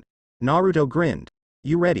ground. Naruto grinned.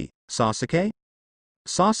 "You ready, Sasuke?"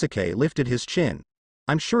 Sasuke lifted his chin.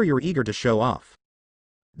 "I'm sure you're eager to show off."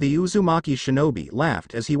 The Uzumaki shinobi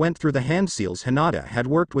laughed as he went through the hand seals Hinata had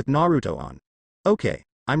worked with Naruto on. "Okay,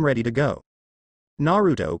 I'm ready to go."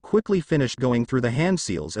 Naruto quickly finished going through the hand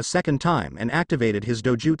seals a second time and activated his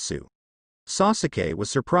dojutsu. Sasuke was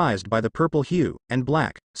surprised by the purple hue and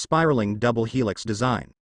black, spiraling double helix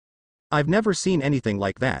design. "I've never seen anything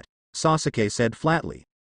like that," Sasuke said flatly.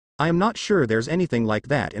 "I am not sure there's anything like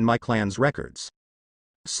that in my clan's records."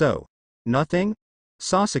 "So, nothing?"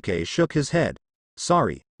 Sasuke shook his head.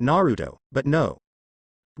 "Sorry, Naruto, but no.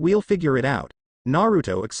 We'll figure it out."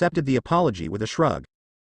 Naruto accepted the apology with a shrug.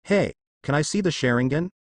 "Hey, can I see the Sharingan?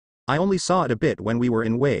 I only saw it a bit when we were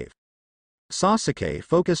in wave." Sasuke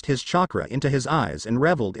focused his chakra into his eyes and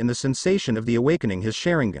reveled in the sensation of the awakening his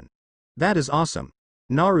Sharingan. "That is awesome,"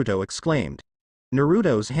 Naruto exclaimed.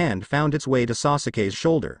 Naruto's hand found its way to Sasuke's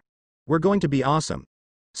shoulder. "We're going to be awesome."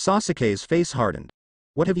 Sasuke's face hardened.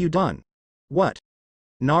 "What have you done?" "What?"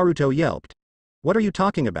 Naruto yelped. "What are you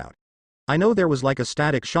talking about? I know there was like a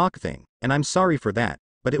static shock thing, and I'm sorry for that,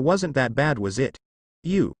 but it wasn't that bad, was it?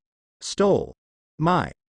 You stole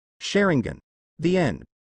my Sharingan." The end.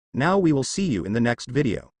 Now we will see you in the next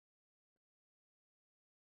video.